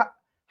 They said,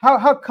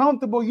 how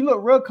comfortable, you look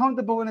real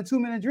comfortable in a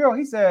 2-minute drill.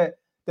 He said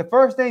the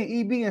first thing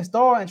EB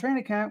installed in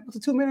training camp was a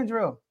 2-minute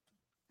drill.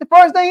 The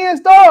first thing he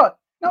installed.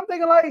 And I'm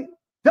thinking like,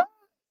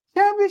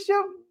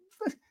 championship,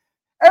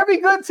 every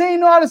good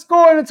team know how to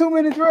score in a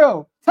 2-minute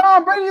drill.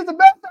 Tom Brady is the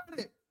best at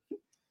it.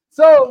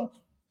 So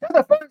that's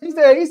the first,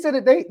 he said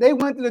that they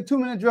went through the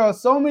 2-minute drill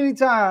so many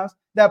times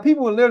that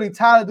people were literally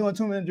tired of doing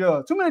 2-minute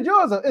drills. 2-minute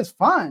drills is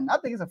fun. I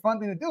think it's a fun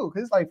thing to do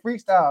because it's like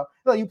freestyle.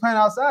 It's like you playing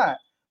outside.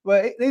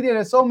 But they did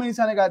it so many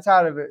times they got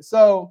tired of it.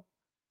 So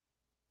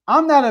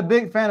I'm not a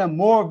big fan of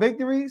more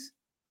victories,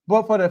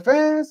 but for the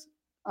fans,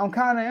 I'm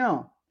kind of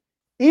am.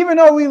 Even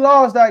though we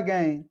lost that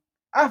game,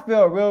 I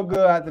felt real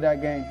good after that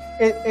game.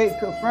 It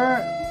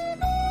confirmed.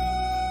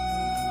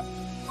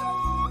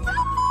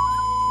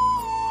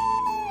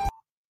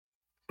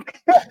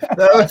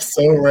 That was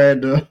so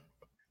random.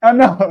 I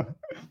know.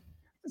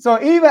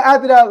 So even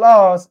after that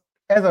loss,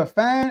 as a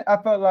fan, I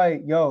felt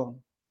like, yo,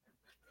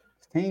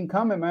 team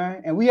coming,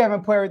 man. And we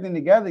haven't put everything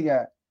together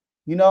yet.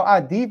 You know,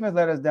 our defense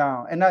let us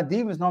down. And our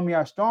defense normally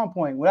our strong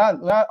point. What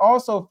I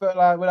also felt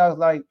like, what I was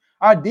like,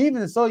 our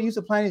defense is so used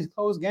to playing these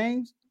close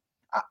games.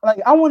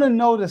 I want to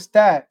know the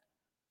stat.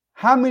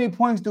 How many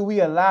points do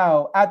we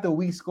allow after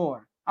we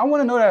score? I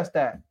want to know that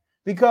stat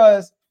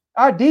because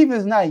our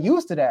defense is not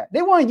used to that.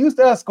 They weren't used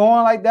to us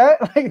scoring like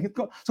that, like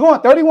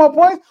scoring 31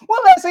 points. When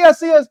last I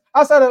see us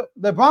outside of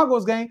the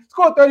Broncos game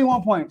score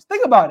 31 points?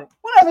 Think about it.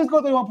 When last we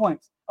scored 31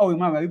 points? Oh,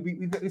 my bad.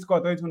 We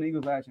scored 32 in the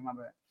Eagles last year. My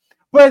bad.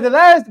 But the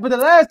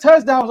last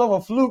touchdown was over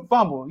a fluke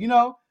fumble. You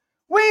know,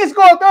 we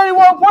scored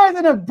 31 points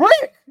in a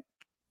brick.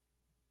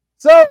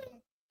 So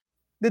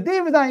the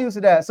defense not used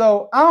to that.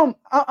 So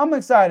I'm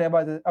excited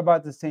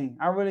about this team.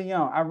 I really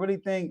am. I really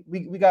think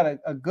we got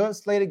a good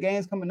slate of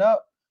games coming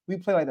up. We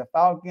play like the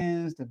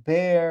Falcons, the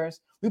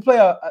Bears. We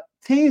play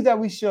teams that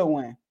we should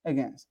win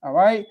against. All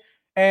right.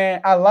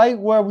 And I like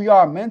where we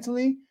are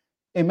mentally.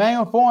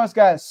 Emmanuel Forbes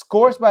got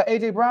scorched by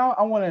AJ Brown.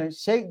 I want to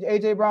shake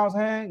AJ Brown's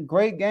hand.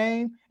 Great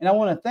game. And I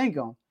want to thank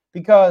him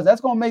because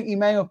that's going to make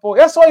Emmanuel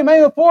Forbes. I saw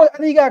Emmanuel Forbes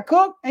and he got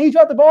cooked and he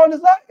dropped the ball in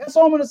his lap. I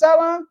saw him on the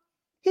sideline.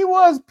 He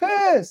was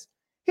pissed.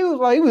 He was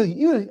like,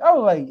 I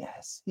was like,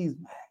 yes, he's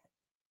mad.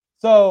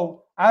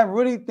 So I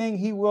really think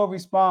he will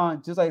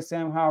respond just like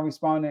Sam Howell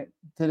responded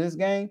to this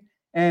game.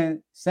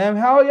 And Sam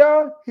Howell,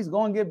 y'all, he's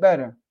going to get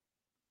better.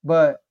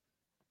 But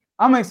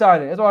I'm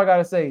excited. That's all I got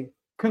to say.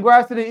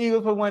 Congrats to the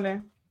Eagles for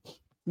winning,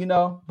 you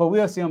know, but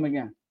we'll see them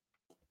again.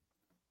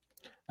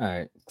 All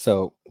right.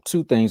 So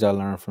 2 things I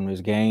learned from this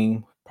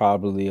game,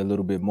 probably a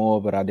little bit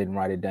more, but I didn't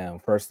write it down.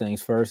 First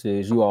things first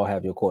is you all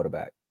have your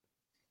quarterback.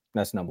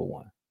 That's number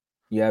 1.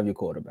 You have your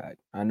quarterback.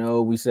 I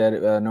know we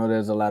said, I know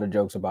there's a lot of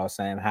jokes about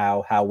Sam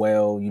Howell, how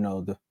well, you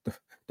know,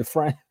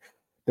 the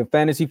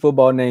fantasy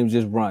football names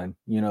just run,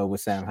 you know, with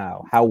Sam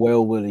Howell. How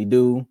well will he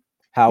do?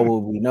 How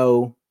will we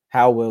know?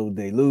 How will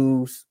they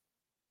lose?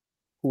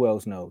 Who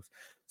else knows?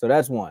 So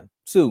that's one.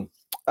 Two,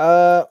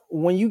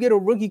 when you get a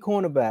rookie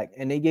cornerback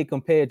and they get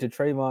compared to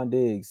Trayvon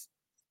Diggs,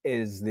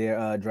 is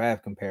their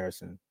draft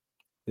comparison.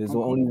 There's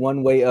only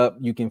one way up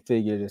you can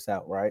figure this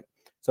out, right?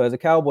 So as a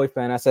Cowboy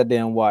fan, I sat there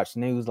and watched,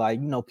 and he was like,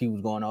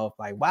 people's going off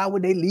like, why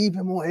would they leave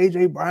him on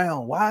AJ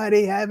Brown? Why are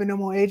they having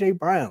him on AJ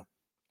Brown?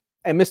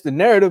 And Mr.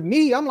 Narrative,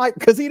 I'm like,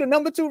 because he the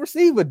number 2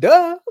 receiver,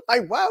 duh.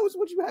 Like, why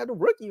would you have a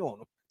rookie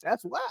on him?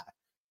 That's why.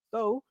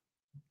 So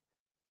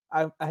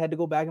I had to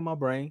go back in my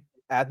brain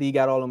after he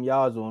got all them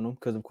yards on him,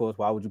 because of course,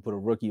 why would you put a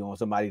rookie on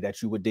somebody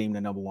that you would deem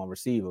the number 1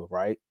 receiver,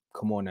 right?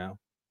 Come on now.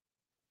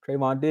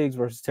 Trayvon Diggs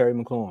versus Terry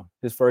McLaurin.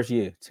 His first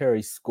year,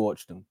 Terry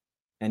scorched him,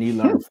 and he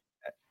learned from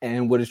that.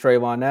 And what is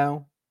Trayvon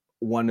now?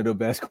 One of the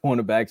best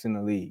cornerbacks in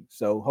the league.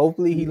 So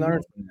hopefully he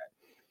learns from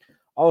that.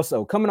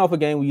 Also, coming off a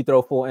game where you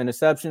throw 4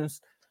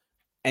 interceptions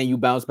and you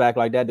bounce back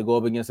like that to go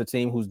up against a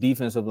team whose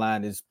defensive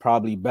line is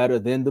probably better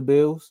than the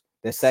Bills,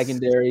 the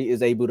secondary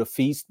is able to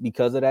feast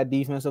because of that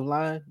defensive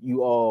line.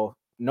 You all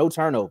no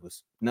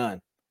turnovers, none,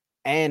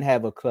 and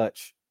have a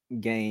clutch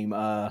game,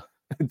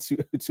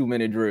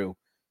 2-minute drill.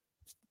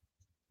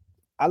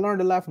 I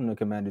learned a lot from the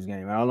Commanders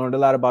game. And I learned a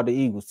lot about the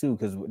Eagles too,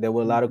 because there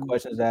were a lot of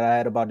questions that I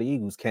had about the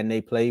Eagles. Can they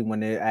play when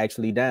they're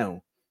actually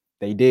down?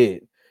 They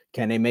did.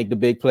 Can they make the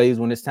big plays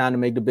when it's time to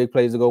make the big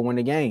plays to go win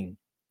the game?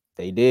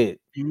 They did.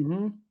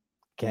 Mm-hmm.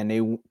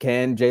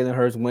 Can Jalen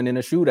Hurts win in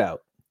a shootout?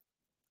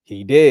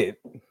 He did.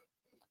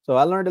 So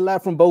I learned a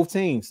lot from both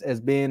teams as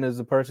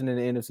a person in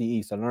the NFC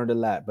East. I learned a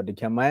lot, but the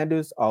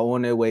Commanders are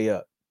on their way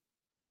up.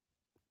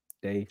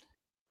 Dave.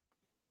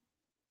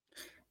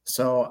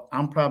 So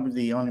I'm probably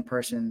the only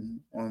person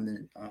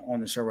on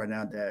the show right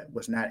now that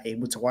was not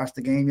able to watch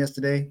the game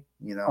yesterday.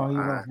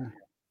 I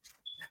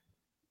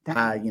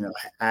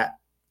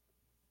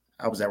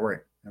was at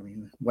work. I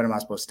mean, what am I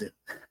supposed to do?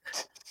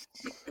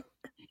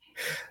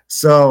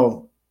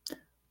 So,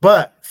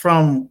 but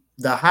from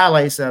the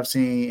highlights I've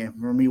seen and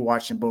from me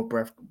watching both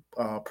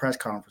press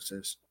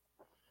conferences,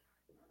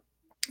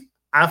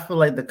 I feel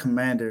like the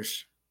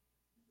Commanders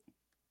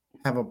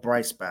have a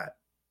bright spot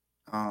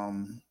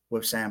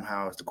with Sam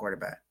Howell as the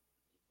quarterback.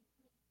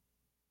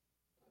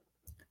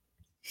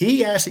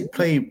 He actually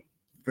played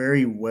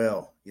very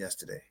well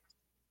yesterday.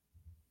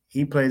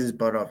 He played his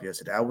butt off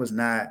yesterday. I was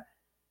not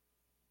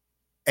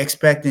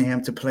expecting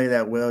him to play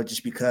that well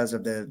just because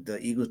of the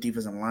Eagles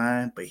defensive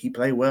line, but he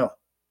played well.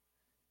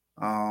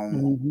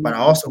 But I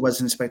also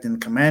wasn't expecting the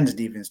Commanders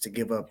defense to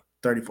give up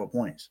 34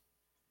 points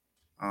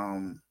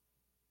in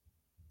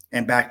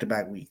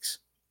back-to-back weeks.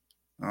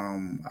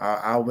 I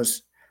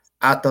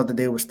thought that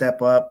they would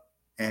step up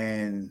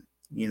and,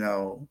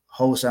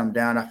 hold something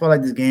down. I felt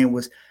like this game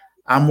was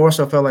 – I more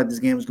so felt like this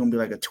game was going to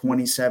be like a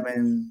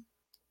 27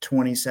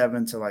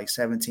 to like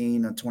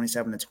 17 or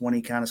 27 to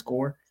 20 kind of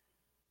score.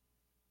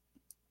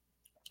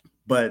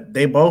 But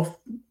they both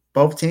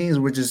teams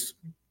were just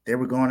 – they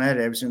were going at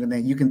it every single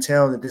thing. You can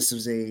tell that this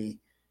is a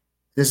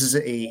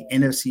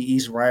NFC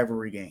East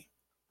rivalry game.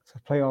 It's a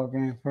playoff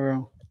game for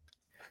real.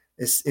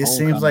 It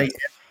seems like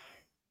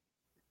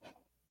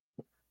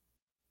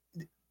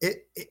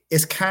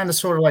it's kind of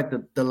sort of like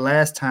the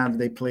last time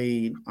they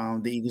played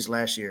the Eagles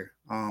last year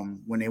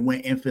when they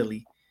went in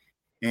Philly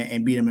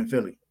and beat them in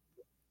Philly.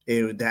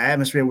 The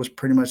atmosphere was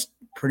pretty much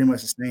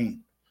the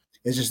same.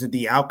 It's just that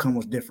the outcome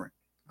was different.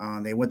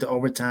 They went to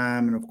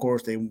overtime, and of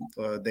course they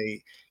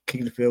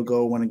kicked the field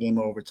goal, won a game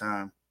of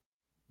overtime.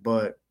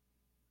 But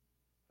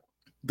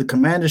the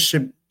Commanders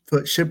should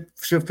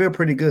feel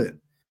pretty good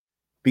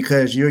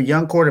because you're a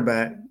young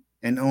quarterback,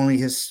 and only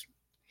his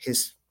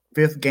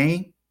 5th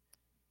game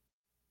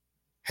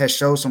has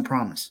showed some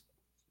promise.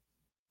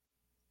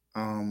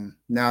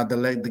 Now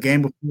the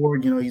game before,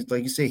 he's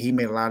like you said, he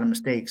made a lot of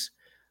mistakes,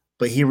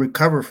 but he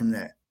recovered from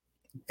that,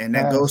 and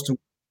that goes to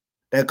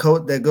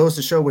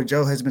show what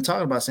Joe has been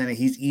talking about, saying that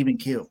he's even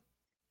killed.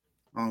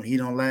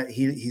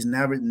 He's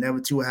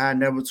never too high,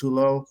 never too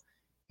low.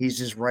 He's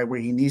just right where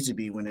he needs to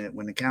be when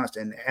it counts.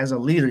 And as a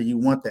leader, you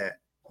want that.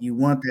 You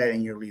want that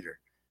in your leader.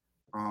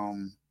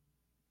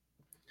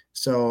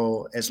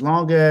 So as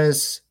long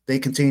as they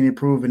continue to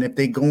improve, and if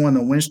they go on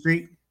the win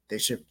streak, they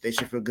should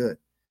feel good.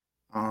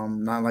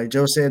 Not like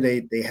Joe said,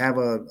 they have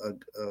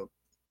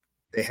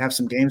they have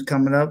some games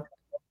coming up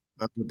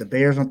with the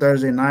Bears on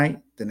Thursday night.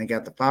 Then they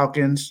got the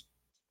Falcons.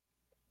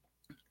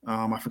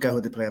 I forgot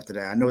who they play after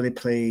that. I know the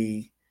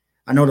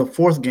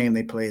 4th game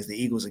they play is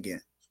the Eagles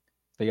again.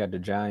 They got the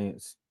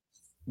Giants,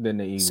 then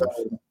the Eagles. So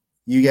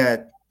you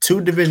got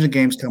 2 division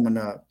games coming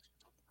up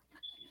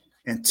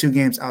and 2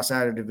 games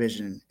outside of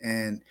division.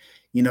 And,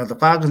 the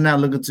Falcons now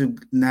looking to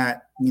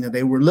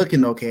they were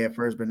looking okay at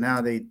first, but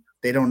now they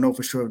don't know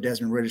for sure if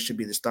Desmond Ridder should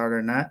be the starter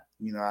or not.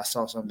 I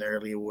saw something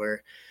earlier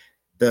where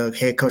the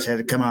head coach had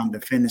to come out and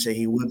defend and say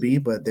he would be,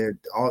 but they're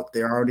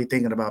already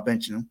thinking about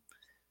benching him.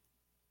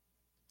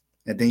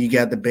 And then you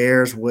got the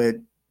Bears with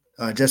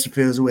Justin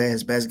Fields, who had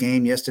his best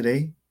game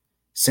yesterday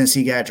since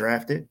he got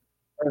drafted.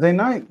 Thursday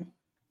night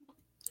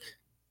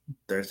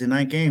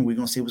game. We're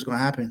going to see what's going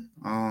to happen.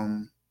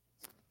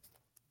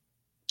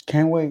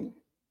 Can't wait.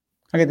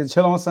 I get to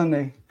chill on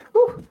Sunday.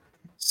 Whew.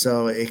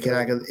 So it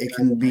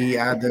can be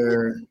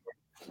either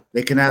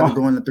they can either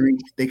go in the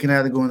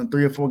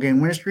 3 or 4 game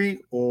win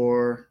streak,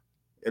 or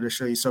it'll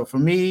show you. So for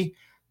me,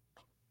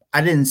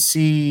 I didn't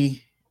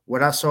see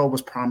what I saw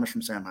was promise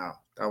from Sam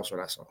Howell. That was what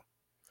I saw.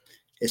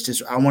 It's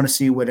just I want to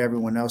see what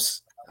everyone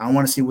else. I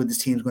want to see what this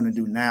team's going to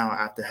do now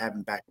after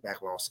having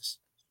back-to-back losses.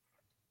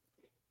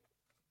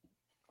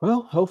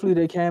 Well, hopefully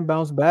they can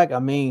bounce back. I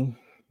mean,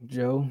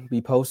 Joe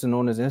be posting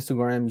on his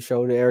Instagram. He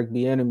showed the Eric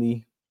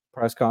Bieniemy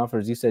press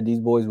conference. He said these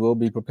boys will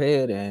be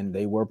prepared, and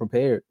they were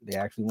prepared. They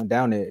actually went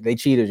down there. They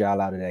cheated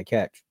y'all out of that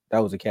catch. That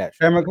was a catch.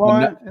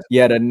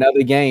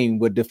 Another game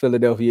with the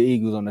Philadelphia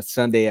Eagles on a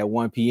Sunday at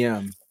 1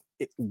 p.m.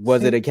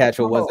 Was it a catch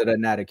or was it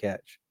not a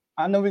catch?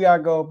 I know we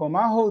gotta go, but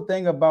my whole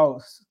thing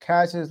about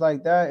catches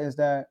like that is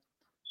that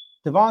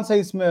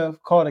Devontae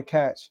Smith caught a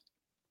catch,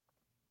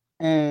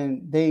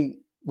 and they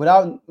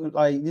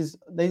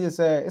just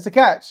said it's a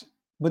catch,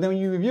 but then when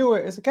you review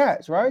it, it's a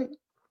catch, right?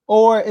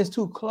 Or it's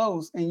too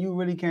close and you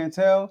really can't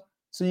tell,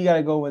 so you got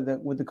to go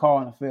with the call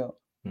on the field.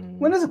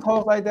 When it's a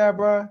close like that,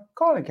 bro,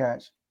 call the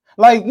catch.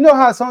 Like, you know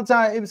how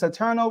sometimes if it's a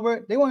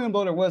turnover, they won't even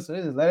blow the whistle.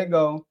 They just let it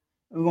go.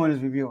 We're going to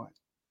just review it.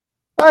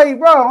 Like,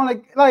 bro,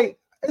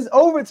 it's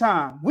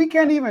overtime. We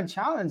can't even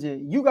challenge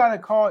it. You got to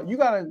call. You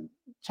got to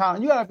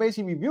challenge. You got to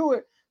basically review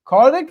it.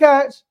 Call it a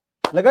catch.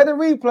 Look at the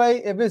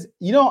replay. If it's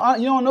you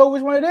don't know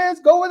which one it is,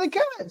 go with the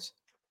catch.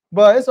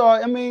 But it's all.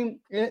 I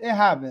mean, it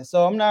happens.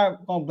 So I'm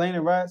not gonna blame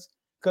the refs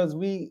because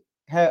we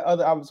had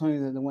other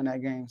opportunities to win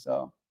that game.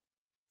 So,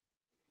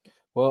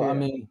 well, yeah. I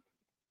mean,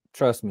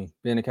 trust me,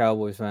 being a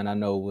Cowboys fan, I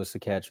know it was a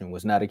catch and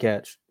was not a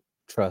catch.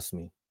 Trust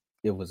me,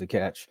 it was a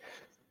catch.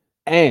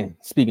 And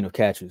speaking of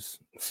catches,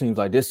 seems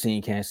like this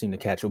team can't seem to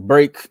catch a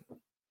break.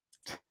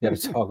 Got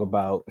to talk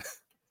about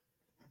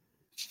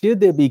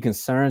should there be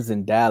concerns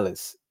in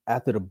Dallas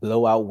after the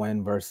blowout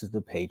win versus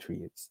the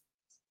Patriots?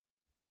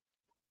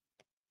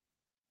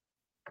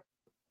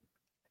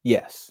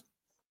 Yes.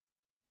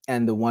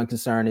 And the one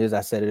concern is, I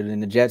said it in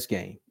the Jets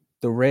game,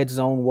 the red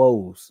zone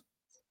woes.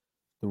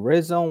 The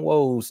red zone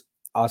woes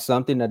are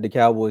something that the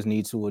Cowboys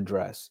need to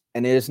address.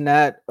 And it's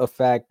not a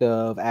fact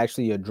of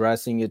actually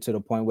addressing it to the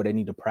point where they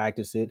need to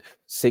practice it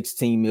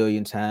 16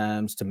 million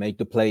times to make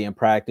the play in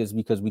practice,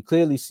 because we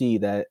clearly see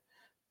that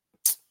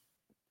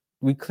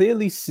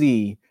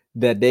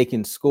they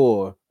can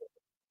score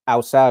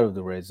outside of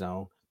the red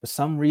zone. For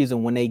some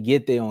reason, when they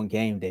get there on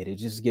game day, they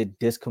just get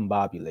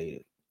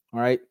discombobulated. All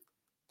right.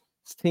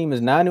 This team is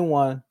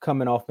 9-1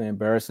 coming off of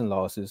embarrassing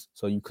losses.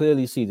 So you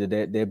clearly see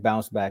that their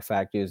bounce back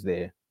factor is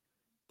there.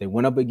 They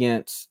went up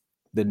against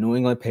the New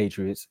England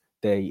Patriots.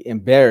 They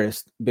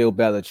embarrassed Bill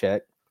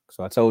Belichick.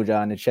 So I told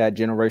y'all in the chat,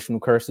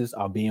 generational curses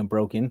are being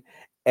broken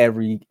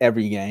every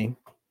game,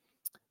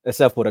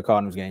 except for the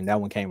Cardinals game.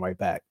 That one came right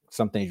back.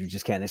 Some things you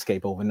just can't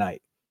escape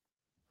overnight.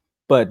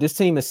 But this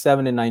team is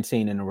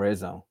 7-19 in the red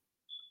zone.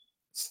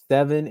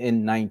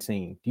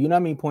 7-19. Do you know how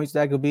many points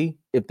that could be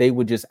if they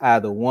would just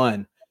either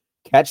one,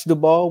 catch the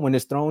ball when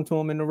it's thrown to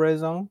them in the red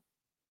zone?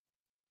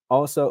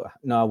 Also,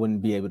 no, I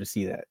wouldn't be able to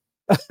see that.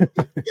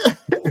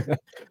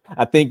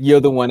 I think you're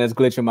the one that's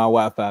glitching my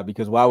Wi-Fi,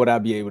 because why would I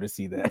be able to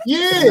see that?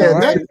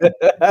 Yeah,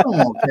 come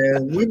on,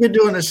 man. We've been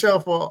doing the show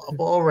for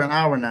over an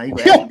hour now. You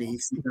were actually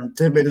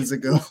 10 minutes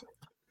ago.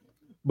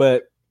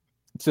 But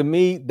to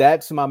me,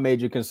 that's my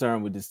major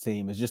concern with this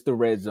team, is just the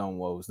red zone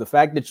woes. The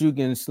fact that you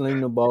can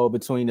sling the ball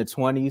between the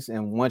 20s,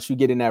 and once you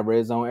get in that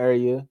red zone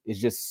area, it's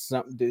just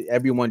something.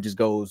 Everyone just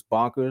goes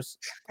bonkers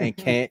and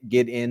can't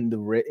get into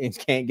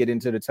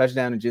the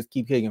touchdown and just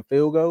keep kicking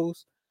field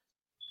goals.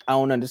 I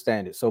don't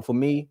understand it. So for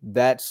me,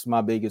 that's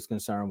my biggest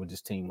concern with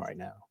this team right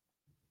now.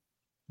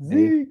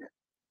 Zeke,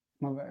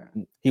 my bad.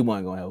 He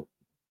wasn't gonna help.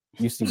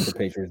 You see what the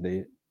Patriots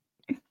did.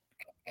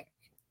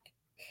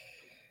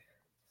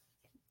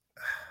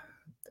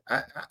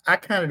 I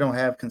kind of don't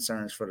have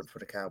concerns for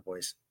the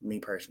Cowboys. Me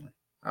personally,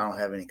 I don't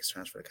have any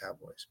concerns for the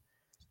Cowboys.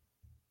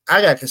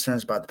 I got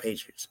concerns about the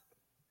Patriots.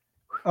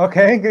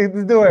 Okay,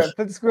 let's do it.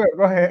 Put the script.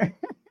 Go ahead.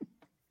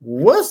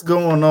 What's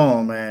going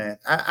on, man?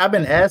 I've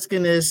been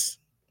asking this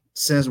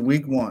since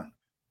week 1.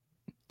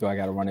 Do I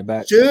got to run it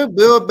back? Should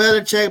Bill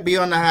Belichick be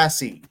on the hot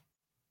seat?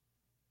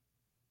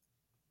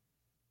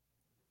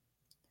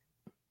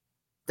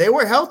 They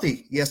were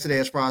healthy yesterday,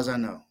 as far as I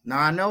know. Now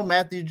I know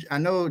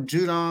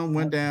Judon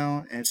went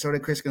down, and so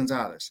did Chris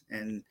Gonzalez,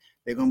 and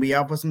they're gonna be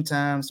out for some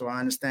time, so I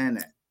understand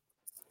that.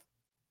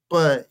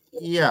 But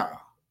yeah,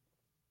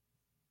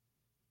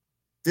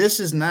 this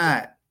is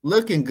not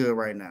looking good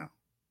right now.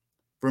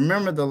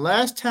 Remember the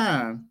last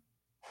time?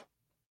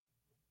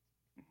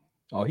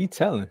 Oh, he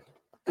telling.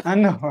 I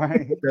know,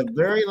 right? The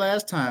very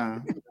last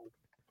time.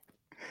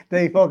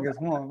 They focus.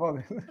 Come on,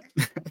 focus.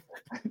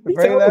 The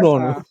very last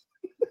time.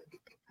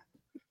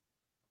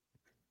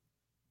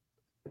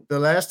 The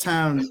last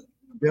time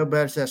Bill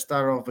Belichick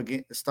started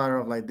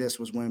off like this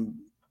was when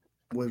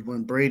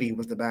Brady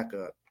was the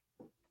backup.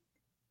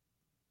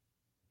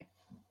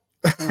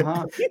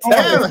 Uh-huh.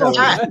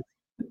 Man.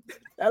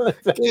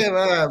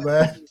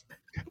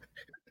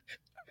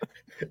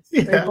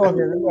 Yeah.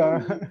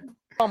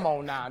 Come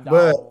on now, dog.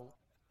 But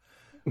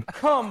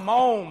Come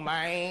on,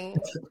 man.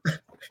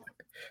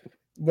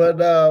 But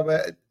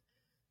man,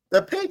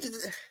 the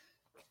Patriots,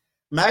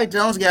 Mac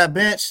Jones got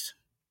benched.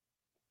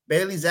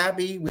 Bailey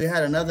Zappi, we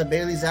had another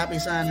Bailey Zappi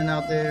signing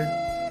out there.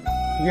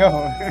 Yo.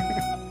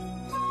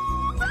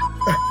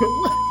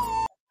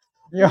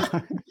 Yo.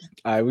 All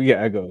right, we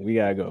gotta go.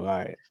 All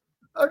right.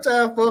 I'm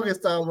trying to focus,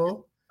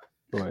 Tomo.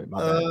 Go ahead, my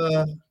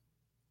bad.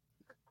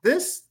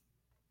 This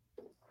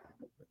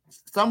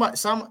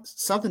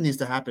something needs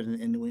to happen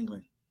in New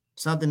England.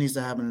 Something needs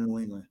to happen in New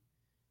England.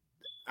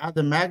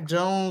 Either Mac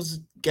Jones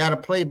got to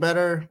play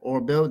better,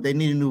 or they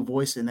need a new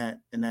voice in that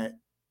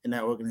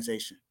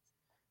organization.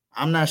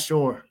 I'm not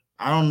sure.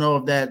 I don't know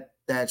if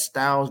that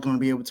style is going to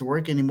be able to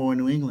work anymore in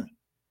New England.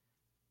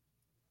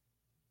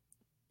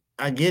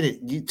 I get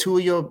it. Two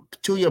of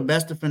your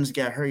best defenders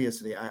got hurt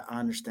yesterday. I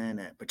understand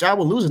that, but y'all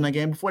were losing that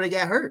game before they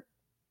got hurt.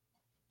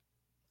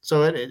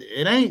 So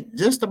it ain't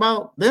just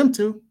about them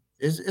two.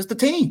 It's the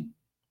team.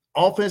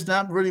 Offense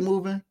not really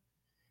moving.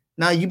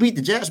 Now you beat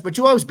the Jets, but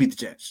you always beat the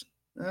Jets.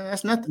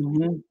 That's nothing.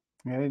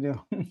 Mm-hmm. Yeah, they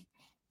do.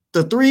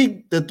 The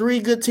three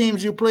good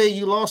teams you played,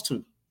 you lost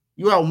to.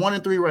 You are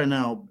 1-3 right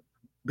now,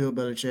 Bill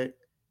Belichick.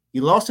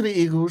 You lost to the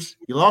Eagles,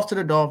 you lost to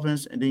the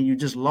Dolphins, and then you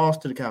just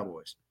lost to the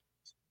Cowboys.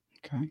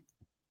 Okay.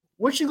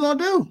 What you gonna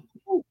do?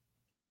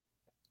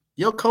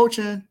 Your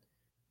coaching,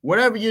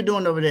 whatever you're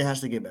doing over there,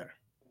 has to get better.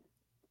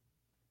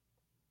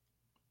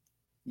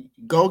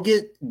 Go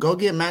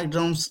get Mac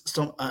Jones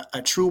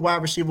a true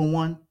wide receiver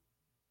one.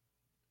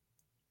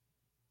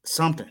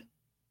 Something,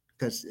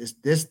 because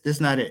this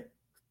not it.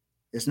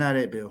 It's not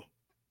it, Bill.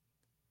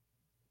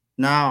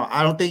 Now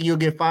I don't think you'll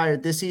get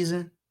fired this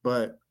season,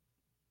 but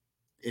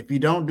if you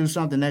don't do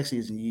something next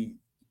season, you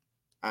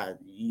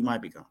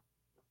might be gone.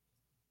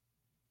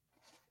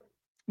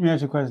 Let me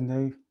ask you a question,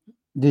 Dave.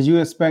 Did you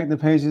expect the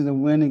Patriots to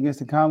win against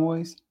the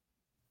Cowboys?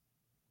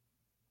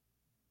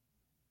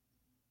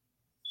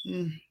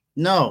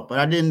 No, but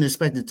I didn't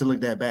expect it to look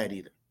that bad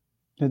either.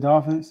 The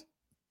Dolphins?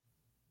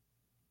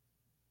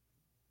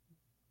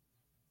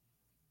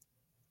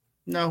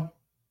 No.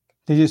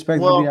 Did you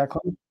expect it to be that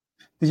close?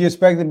 Did you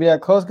expect it to be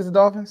that close against the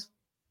Dolphins?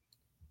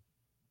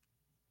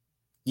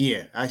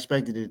 Yeah, I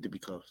expected it to be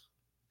close.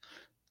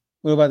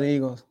 What about the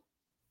Eagles?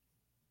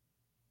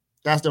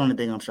 That's the only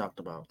thing I'm shocked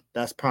about.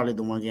 That's probably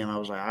the one game I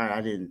was like, all right,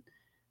 I didn't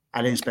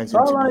expect it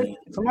to be.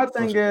 So my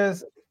thing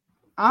is,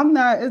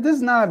 this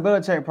is not a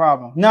Belichick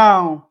problem.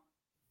 Now,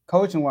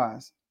 coaching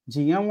wise,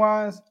 GM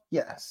wise,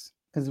 yes,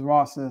 because the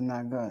roster is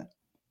not good.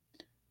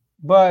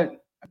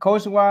 But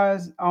coaching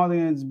wise, I don't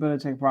think it's a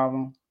Belichick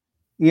problem.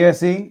 Yeah,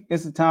 see,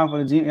 it's the time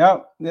for the GM.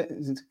 Yep,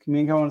 me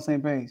and Kevin on the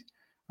same page.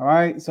 All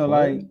right, so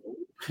like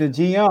the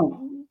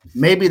GM.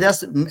 Maybe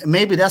that's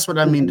what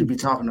I mean to be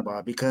talking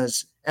about,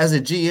 because as a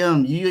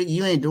GM,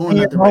 you ain't doing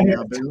nothing right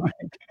now, Bill.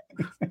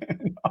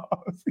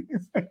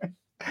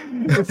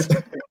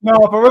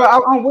 No, for real,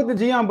 I'm with the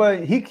GM,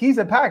 but he's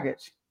a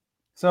package.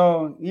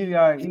 So you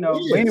got,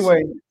 but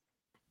anyway.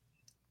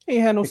 He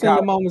ain't had no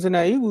senior moments in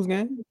that Eagles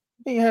game.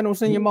 He ain't had no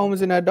senior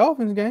moments in that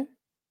Dolphins game.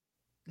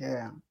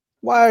 Yeah.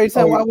 Why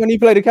when he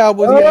played the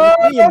Cowboys?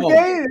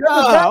 Okay,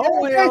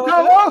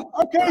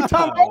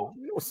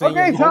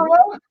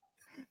 Tomo.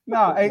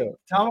 No, hey,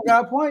 Tomo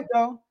got a point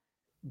though.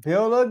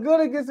 Bill looked good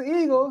against the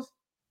Eagles.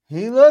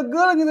 He looked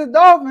good against the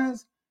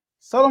Dolphins.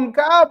 So them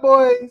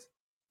Cowboys.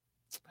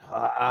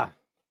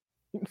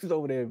 He's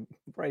over there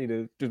ready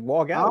to just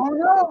walk out. I don't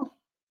know.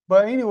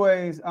 But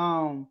anyways,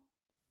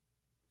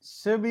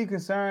 should be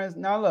concerns.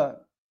 Now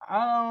look,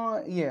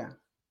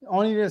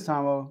 only this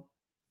time, though.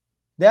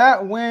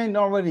 That win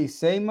don't really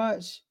say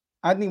much.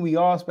 I think we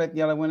all expect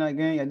y'all to win that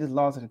game. Y'all just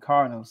lost to the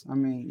Cardinals. I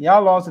mean,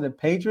 y'all lost to the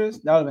Patriots.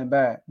 That would have been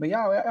bad. But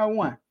y'all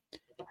won.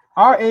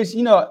 Our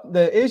issue,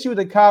 the issue with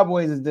the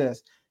Cowboys is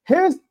this.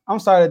 I'm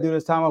sorry to do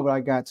this time, but I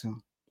got to.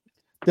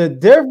 The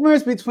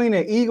difference between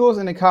the Eagles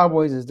and the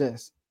Cowboys is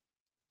this.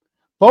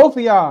 Both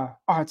of y'all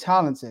are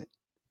talented.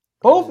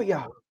 Both of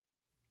y'all.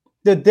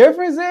 The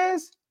difference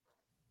is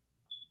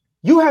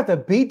you have to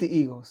beat the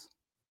Eagles.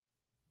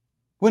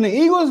 When the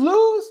Eagles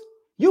lose,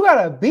 you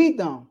got to beat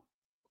them.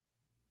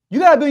 You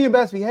got to be on your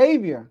best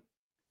behavior.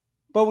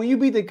 But when you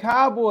beat the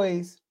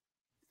Cowboys,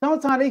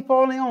 sometimes they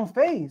fall in their own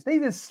face. They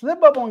just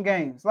slip up on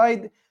games.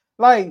 Like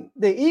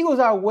the Eagles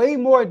are way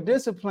more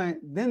disciplined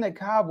than the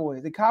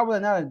Cowboys. The Cowboys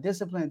are not a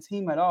disciplined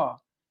team at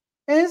all.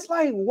 And it's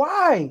like,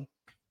 why?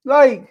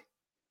 Like,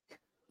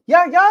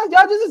 y'all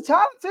just as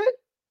talented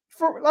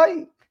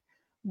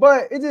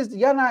but it's just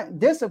y'all not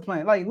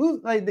disciplined. Like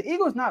the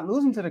Eagles not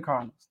losing to the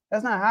Cardinals.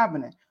 That's not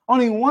happening.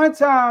 Only one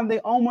time they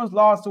almost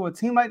lost to a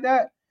team like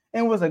that,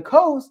 and it was a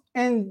coach.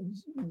 And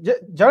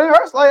Jalen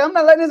Hurts I'm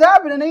not letting this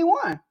happen, and they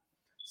won.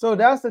 So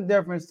that's the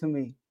difference to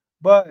me.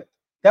 But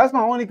that's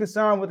my only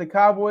concern with the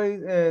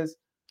Cowboys is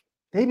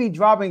they be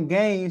dropping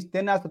games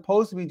they're not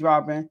supposed to be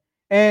dropping.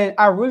 And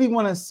I really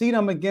want to see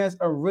them against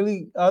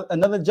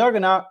another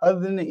juggernaut other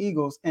than the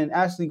Eagles and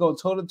actually go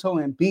toe-to-toe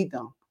and beat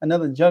them.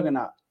 Another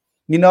juggernaut,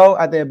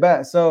 at their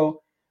best.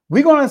 So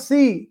we're going to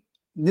see,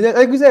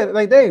 like you said,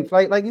 like Dave,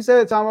 like you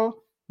said, Tomo,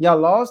 y'all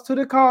lost to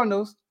the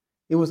Cardinals.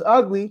 It was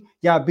ugly.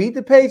 Y'all beat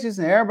the Patriots,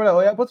 and everybody, oh,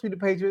 y'all supposed to beat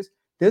the Patriots.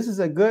 This is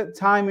a good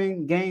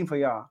timing game for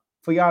y'all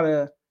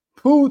to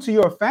prove to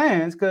your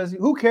fans, because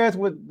who cares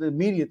what the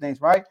media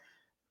thinks, right?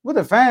 What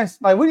the fans,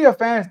 like, what do your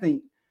fans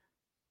think?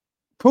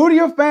 Prove to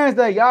your fans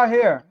that y'all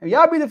here. If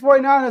y'all beat the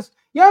 49ers,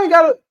 y'all ain't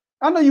got to,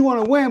 I know you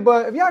want to win,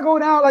 but if y'all go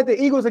down like the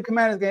Eagles and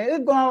Commanders game,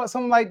 it's going on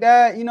something like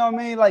that, you know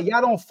what I mean? Like,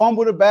 y'all don't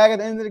fumble the bag at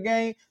the end of the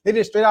game. They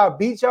just straight out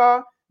beat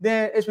y'all,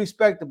 then it's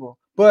respectable.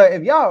 But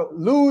if y'all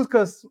lose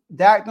because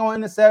Dak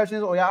throwing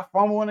interceptions or y'all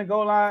fumble on the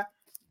goal line,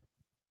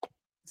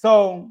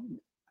 so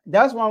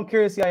that's why I'm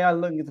curious to see how y'all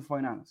looking at the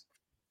 49ers.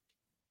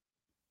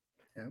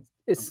 Yeah,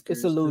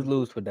 It's a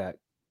lose-lose for Dak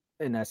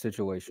in that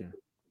situation.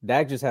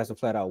 Dak just has to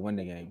flat out win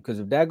the game. Because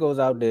if Dak goes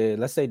out there,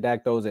 let's say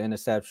Dak throws an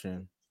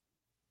interception,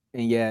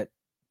 and yet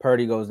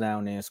Purdy goes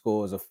down there and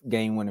scores a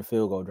game-winning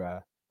field goal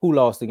drive. Who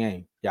lost the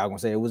game? Y'all gonna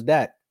say it was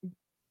Dak?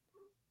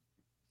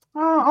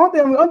 I don't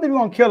think we're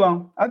gonna kill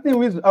him. I think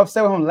we was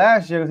upset with him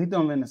last year because he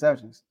threw him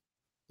interceptions.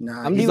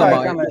 Nah, He's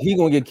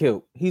gonna get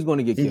killed. He's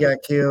gonna get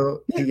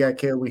killed. He got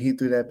killed when he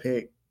threw that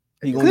pick.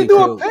 He He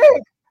threw a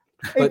pick.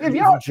 But if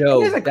y'all,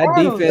 Joe, that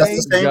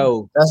defense,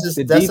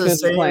 the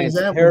defense was playing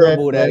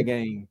terrible that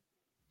game.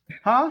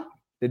 Huh?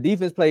 The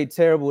defense played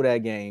terrible that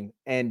game,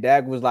 and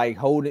Dak was like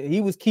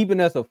he was keeping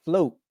us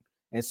afloat.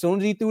 And as soon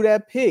as he threw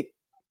that pick,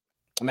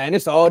 man,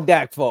 it's all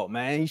Dak's fault,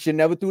 man. He should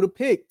never threw the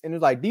pick. And it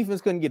was like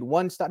defense couldn't get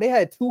one stop. They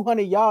had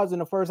 200 yards in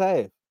the first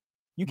half.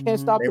 You can't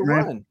stop the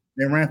run.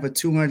 They ran for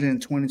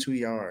 222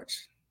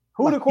 yards.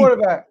 Who the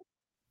quarterback?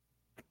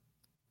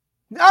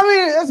 I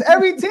mean, that's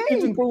every team.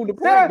 You just proved the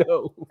point,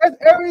 though. That's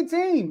every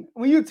team.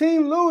 When your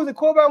team lose, the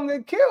quarterback will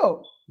get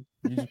killed.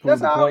 You just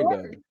proved the point,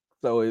 though.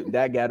 So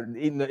that got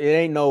it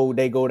ain't no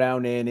they go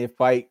down there and they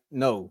fight.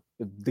 No,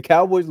 if the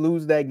Cowboys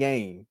lose that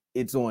game,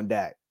 it's on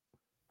Dak.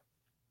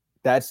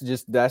 That's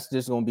just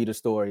gonna be the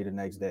story the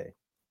next day.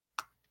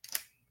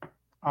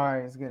 All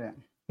right, let's get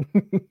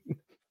it.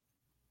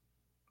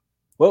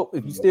 Well,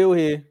 if you're still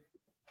here,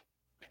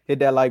 hit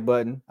that like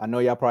button. I know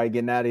y'all probably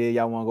getting out of here.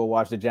 Y'all want to go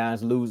watch the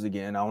Giants lose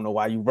again. I don't know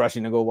why you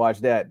rushing to go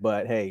watch that,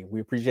 but hey, we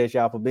appreciate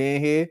y'all for being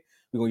here.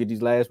 We're gonna get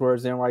these last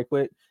words in right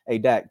quick. Hey,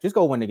 Dak, just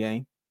go win the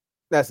game.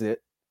 That's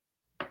it.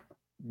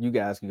 You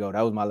guys can go.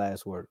 That was my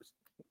last words.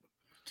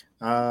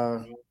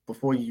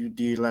 Before you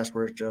do your last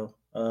words, Joe,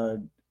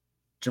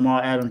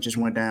 Jamal Adams just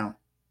went down.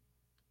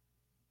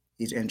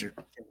 He's injured.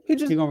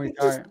 He's gonna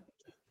retire.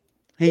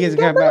 He gets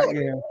to come back.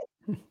 Yeah.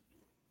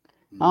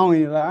 I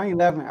ain't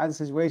laughing at the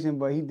situation,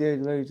 but he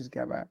did literally just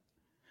get back.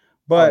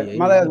 But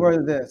my last word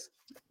is this.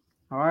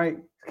 All right,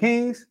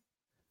 Kings,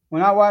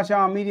 when I watch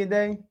y'all on media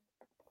day,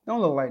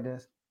 don't look like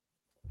this.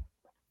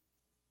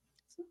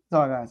 That's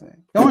all I gotta say.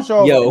 Don't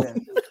show up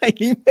like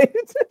this.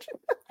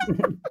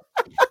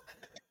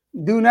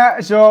 Do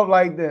not show up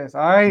like this.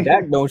 All right.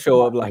 Dak don't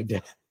show up like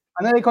that.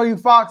 I know they call you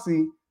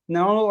Foxy.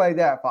 No, don't look like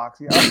that,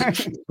 Foxy. All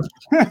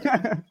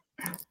right.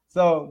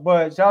 So,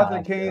 but shout out to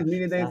the Kings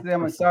media day today.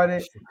 I'm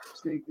excited.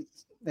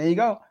 There you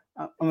go.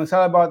 I'm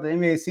excited about the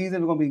NBA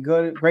season. We're gonna be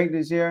good, great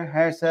this year.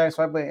 Hashtag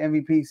Swipe Play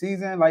MVP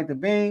season, like the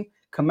bean.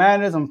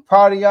 Commanders, I'm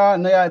proud of y'all. I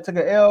know y'all took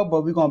an L,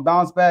 but we're gonna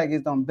bounce back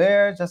against them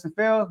Bears. Justin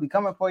Fields, we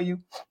coming for you.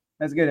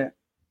 Let's get it.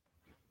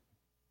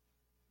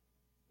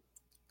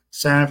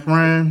 San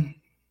Fran,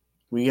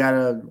 we got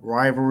a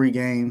rivalry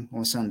game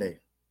on Sunday.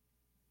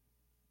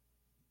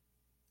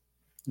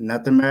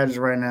 Nothing matters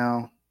right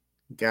now.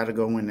 Got to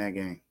go win that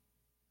game.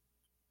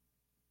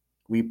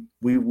 We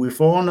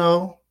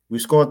 4-0. We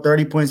scored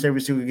 30 points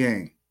every single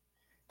game.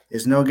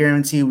 There's no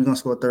guarantee we're gonna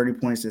score 30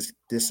 points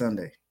this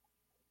Sunday.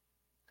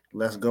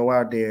 Let's go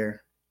out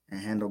there and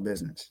handle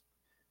business.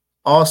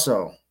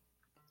 Also,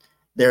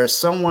 there is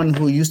someone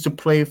who used to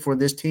play for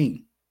this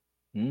team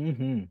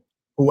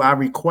who I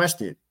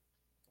requested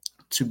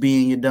to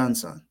be in your done,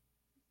 son.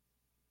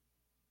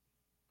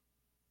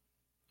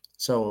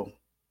 So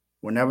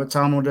whenever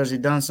Tomo does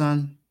your done,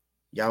 son,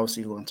 y'all will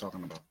see who I'm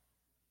talking about.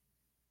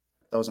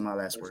 Those are my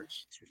last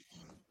words.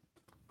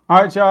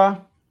 All right,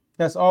 y'all.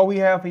 That's all we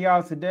have for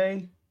y'all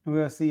today. And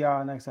we'll see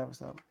y'all next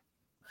episode.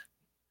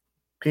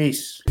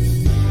 Peace.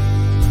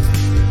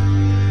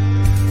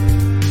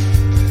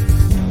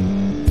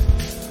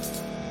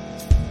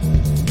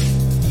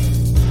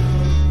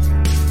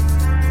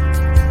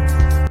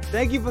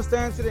 Thank you for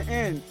staying to the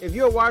end. If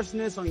you're watching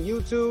this on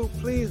YouTube,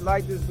 please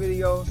like this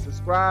video,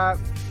 subscribe,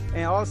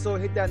 and also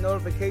hit that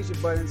notification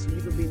button so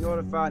you can be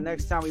notified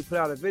next time we put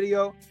out a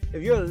video.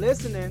 If you're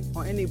listening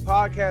on any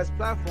podcast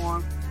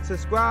platform,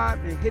 subscribe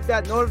and hit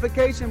that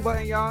notification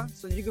button, y'all,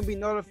 so you can be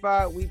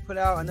notified we put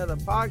out another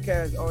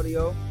podcast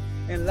audio.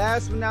 And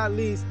last but not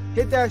least,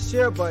 hit that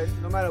share button.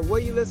 No matter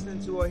what you're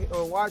listening to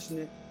or watching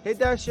it, hit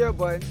that share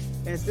button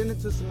and send it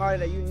to somebody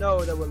that you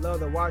know that would love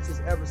to watch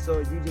this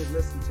episode you just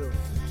listened to.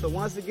 So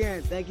once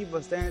again, thank you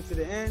for staying to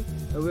the end,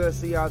 and we'll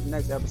see y'all at the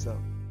next episode.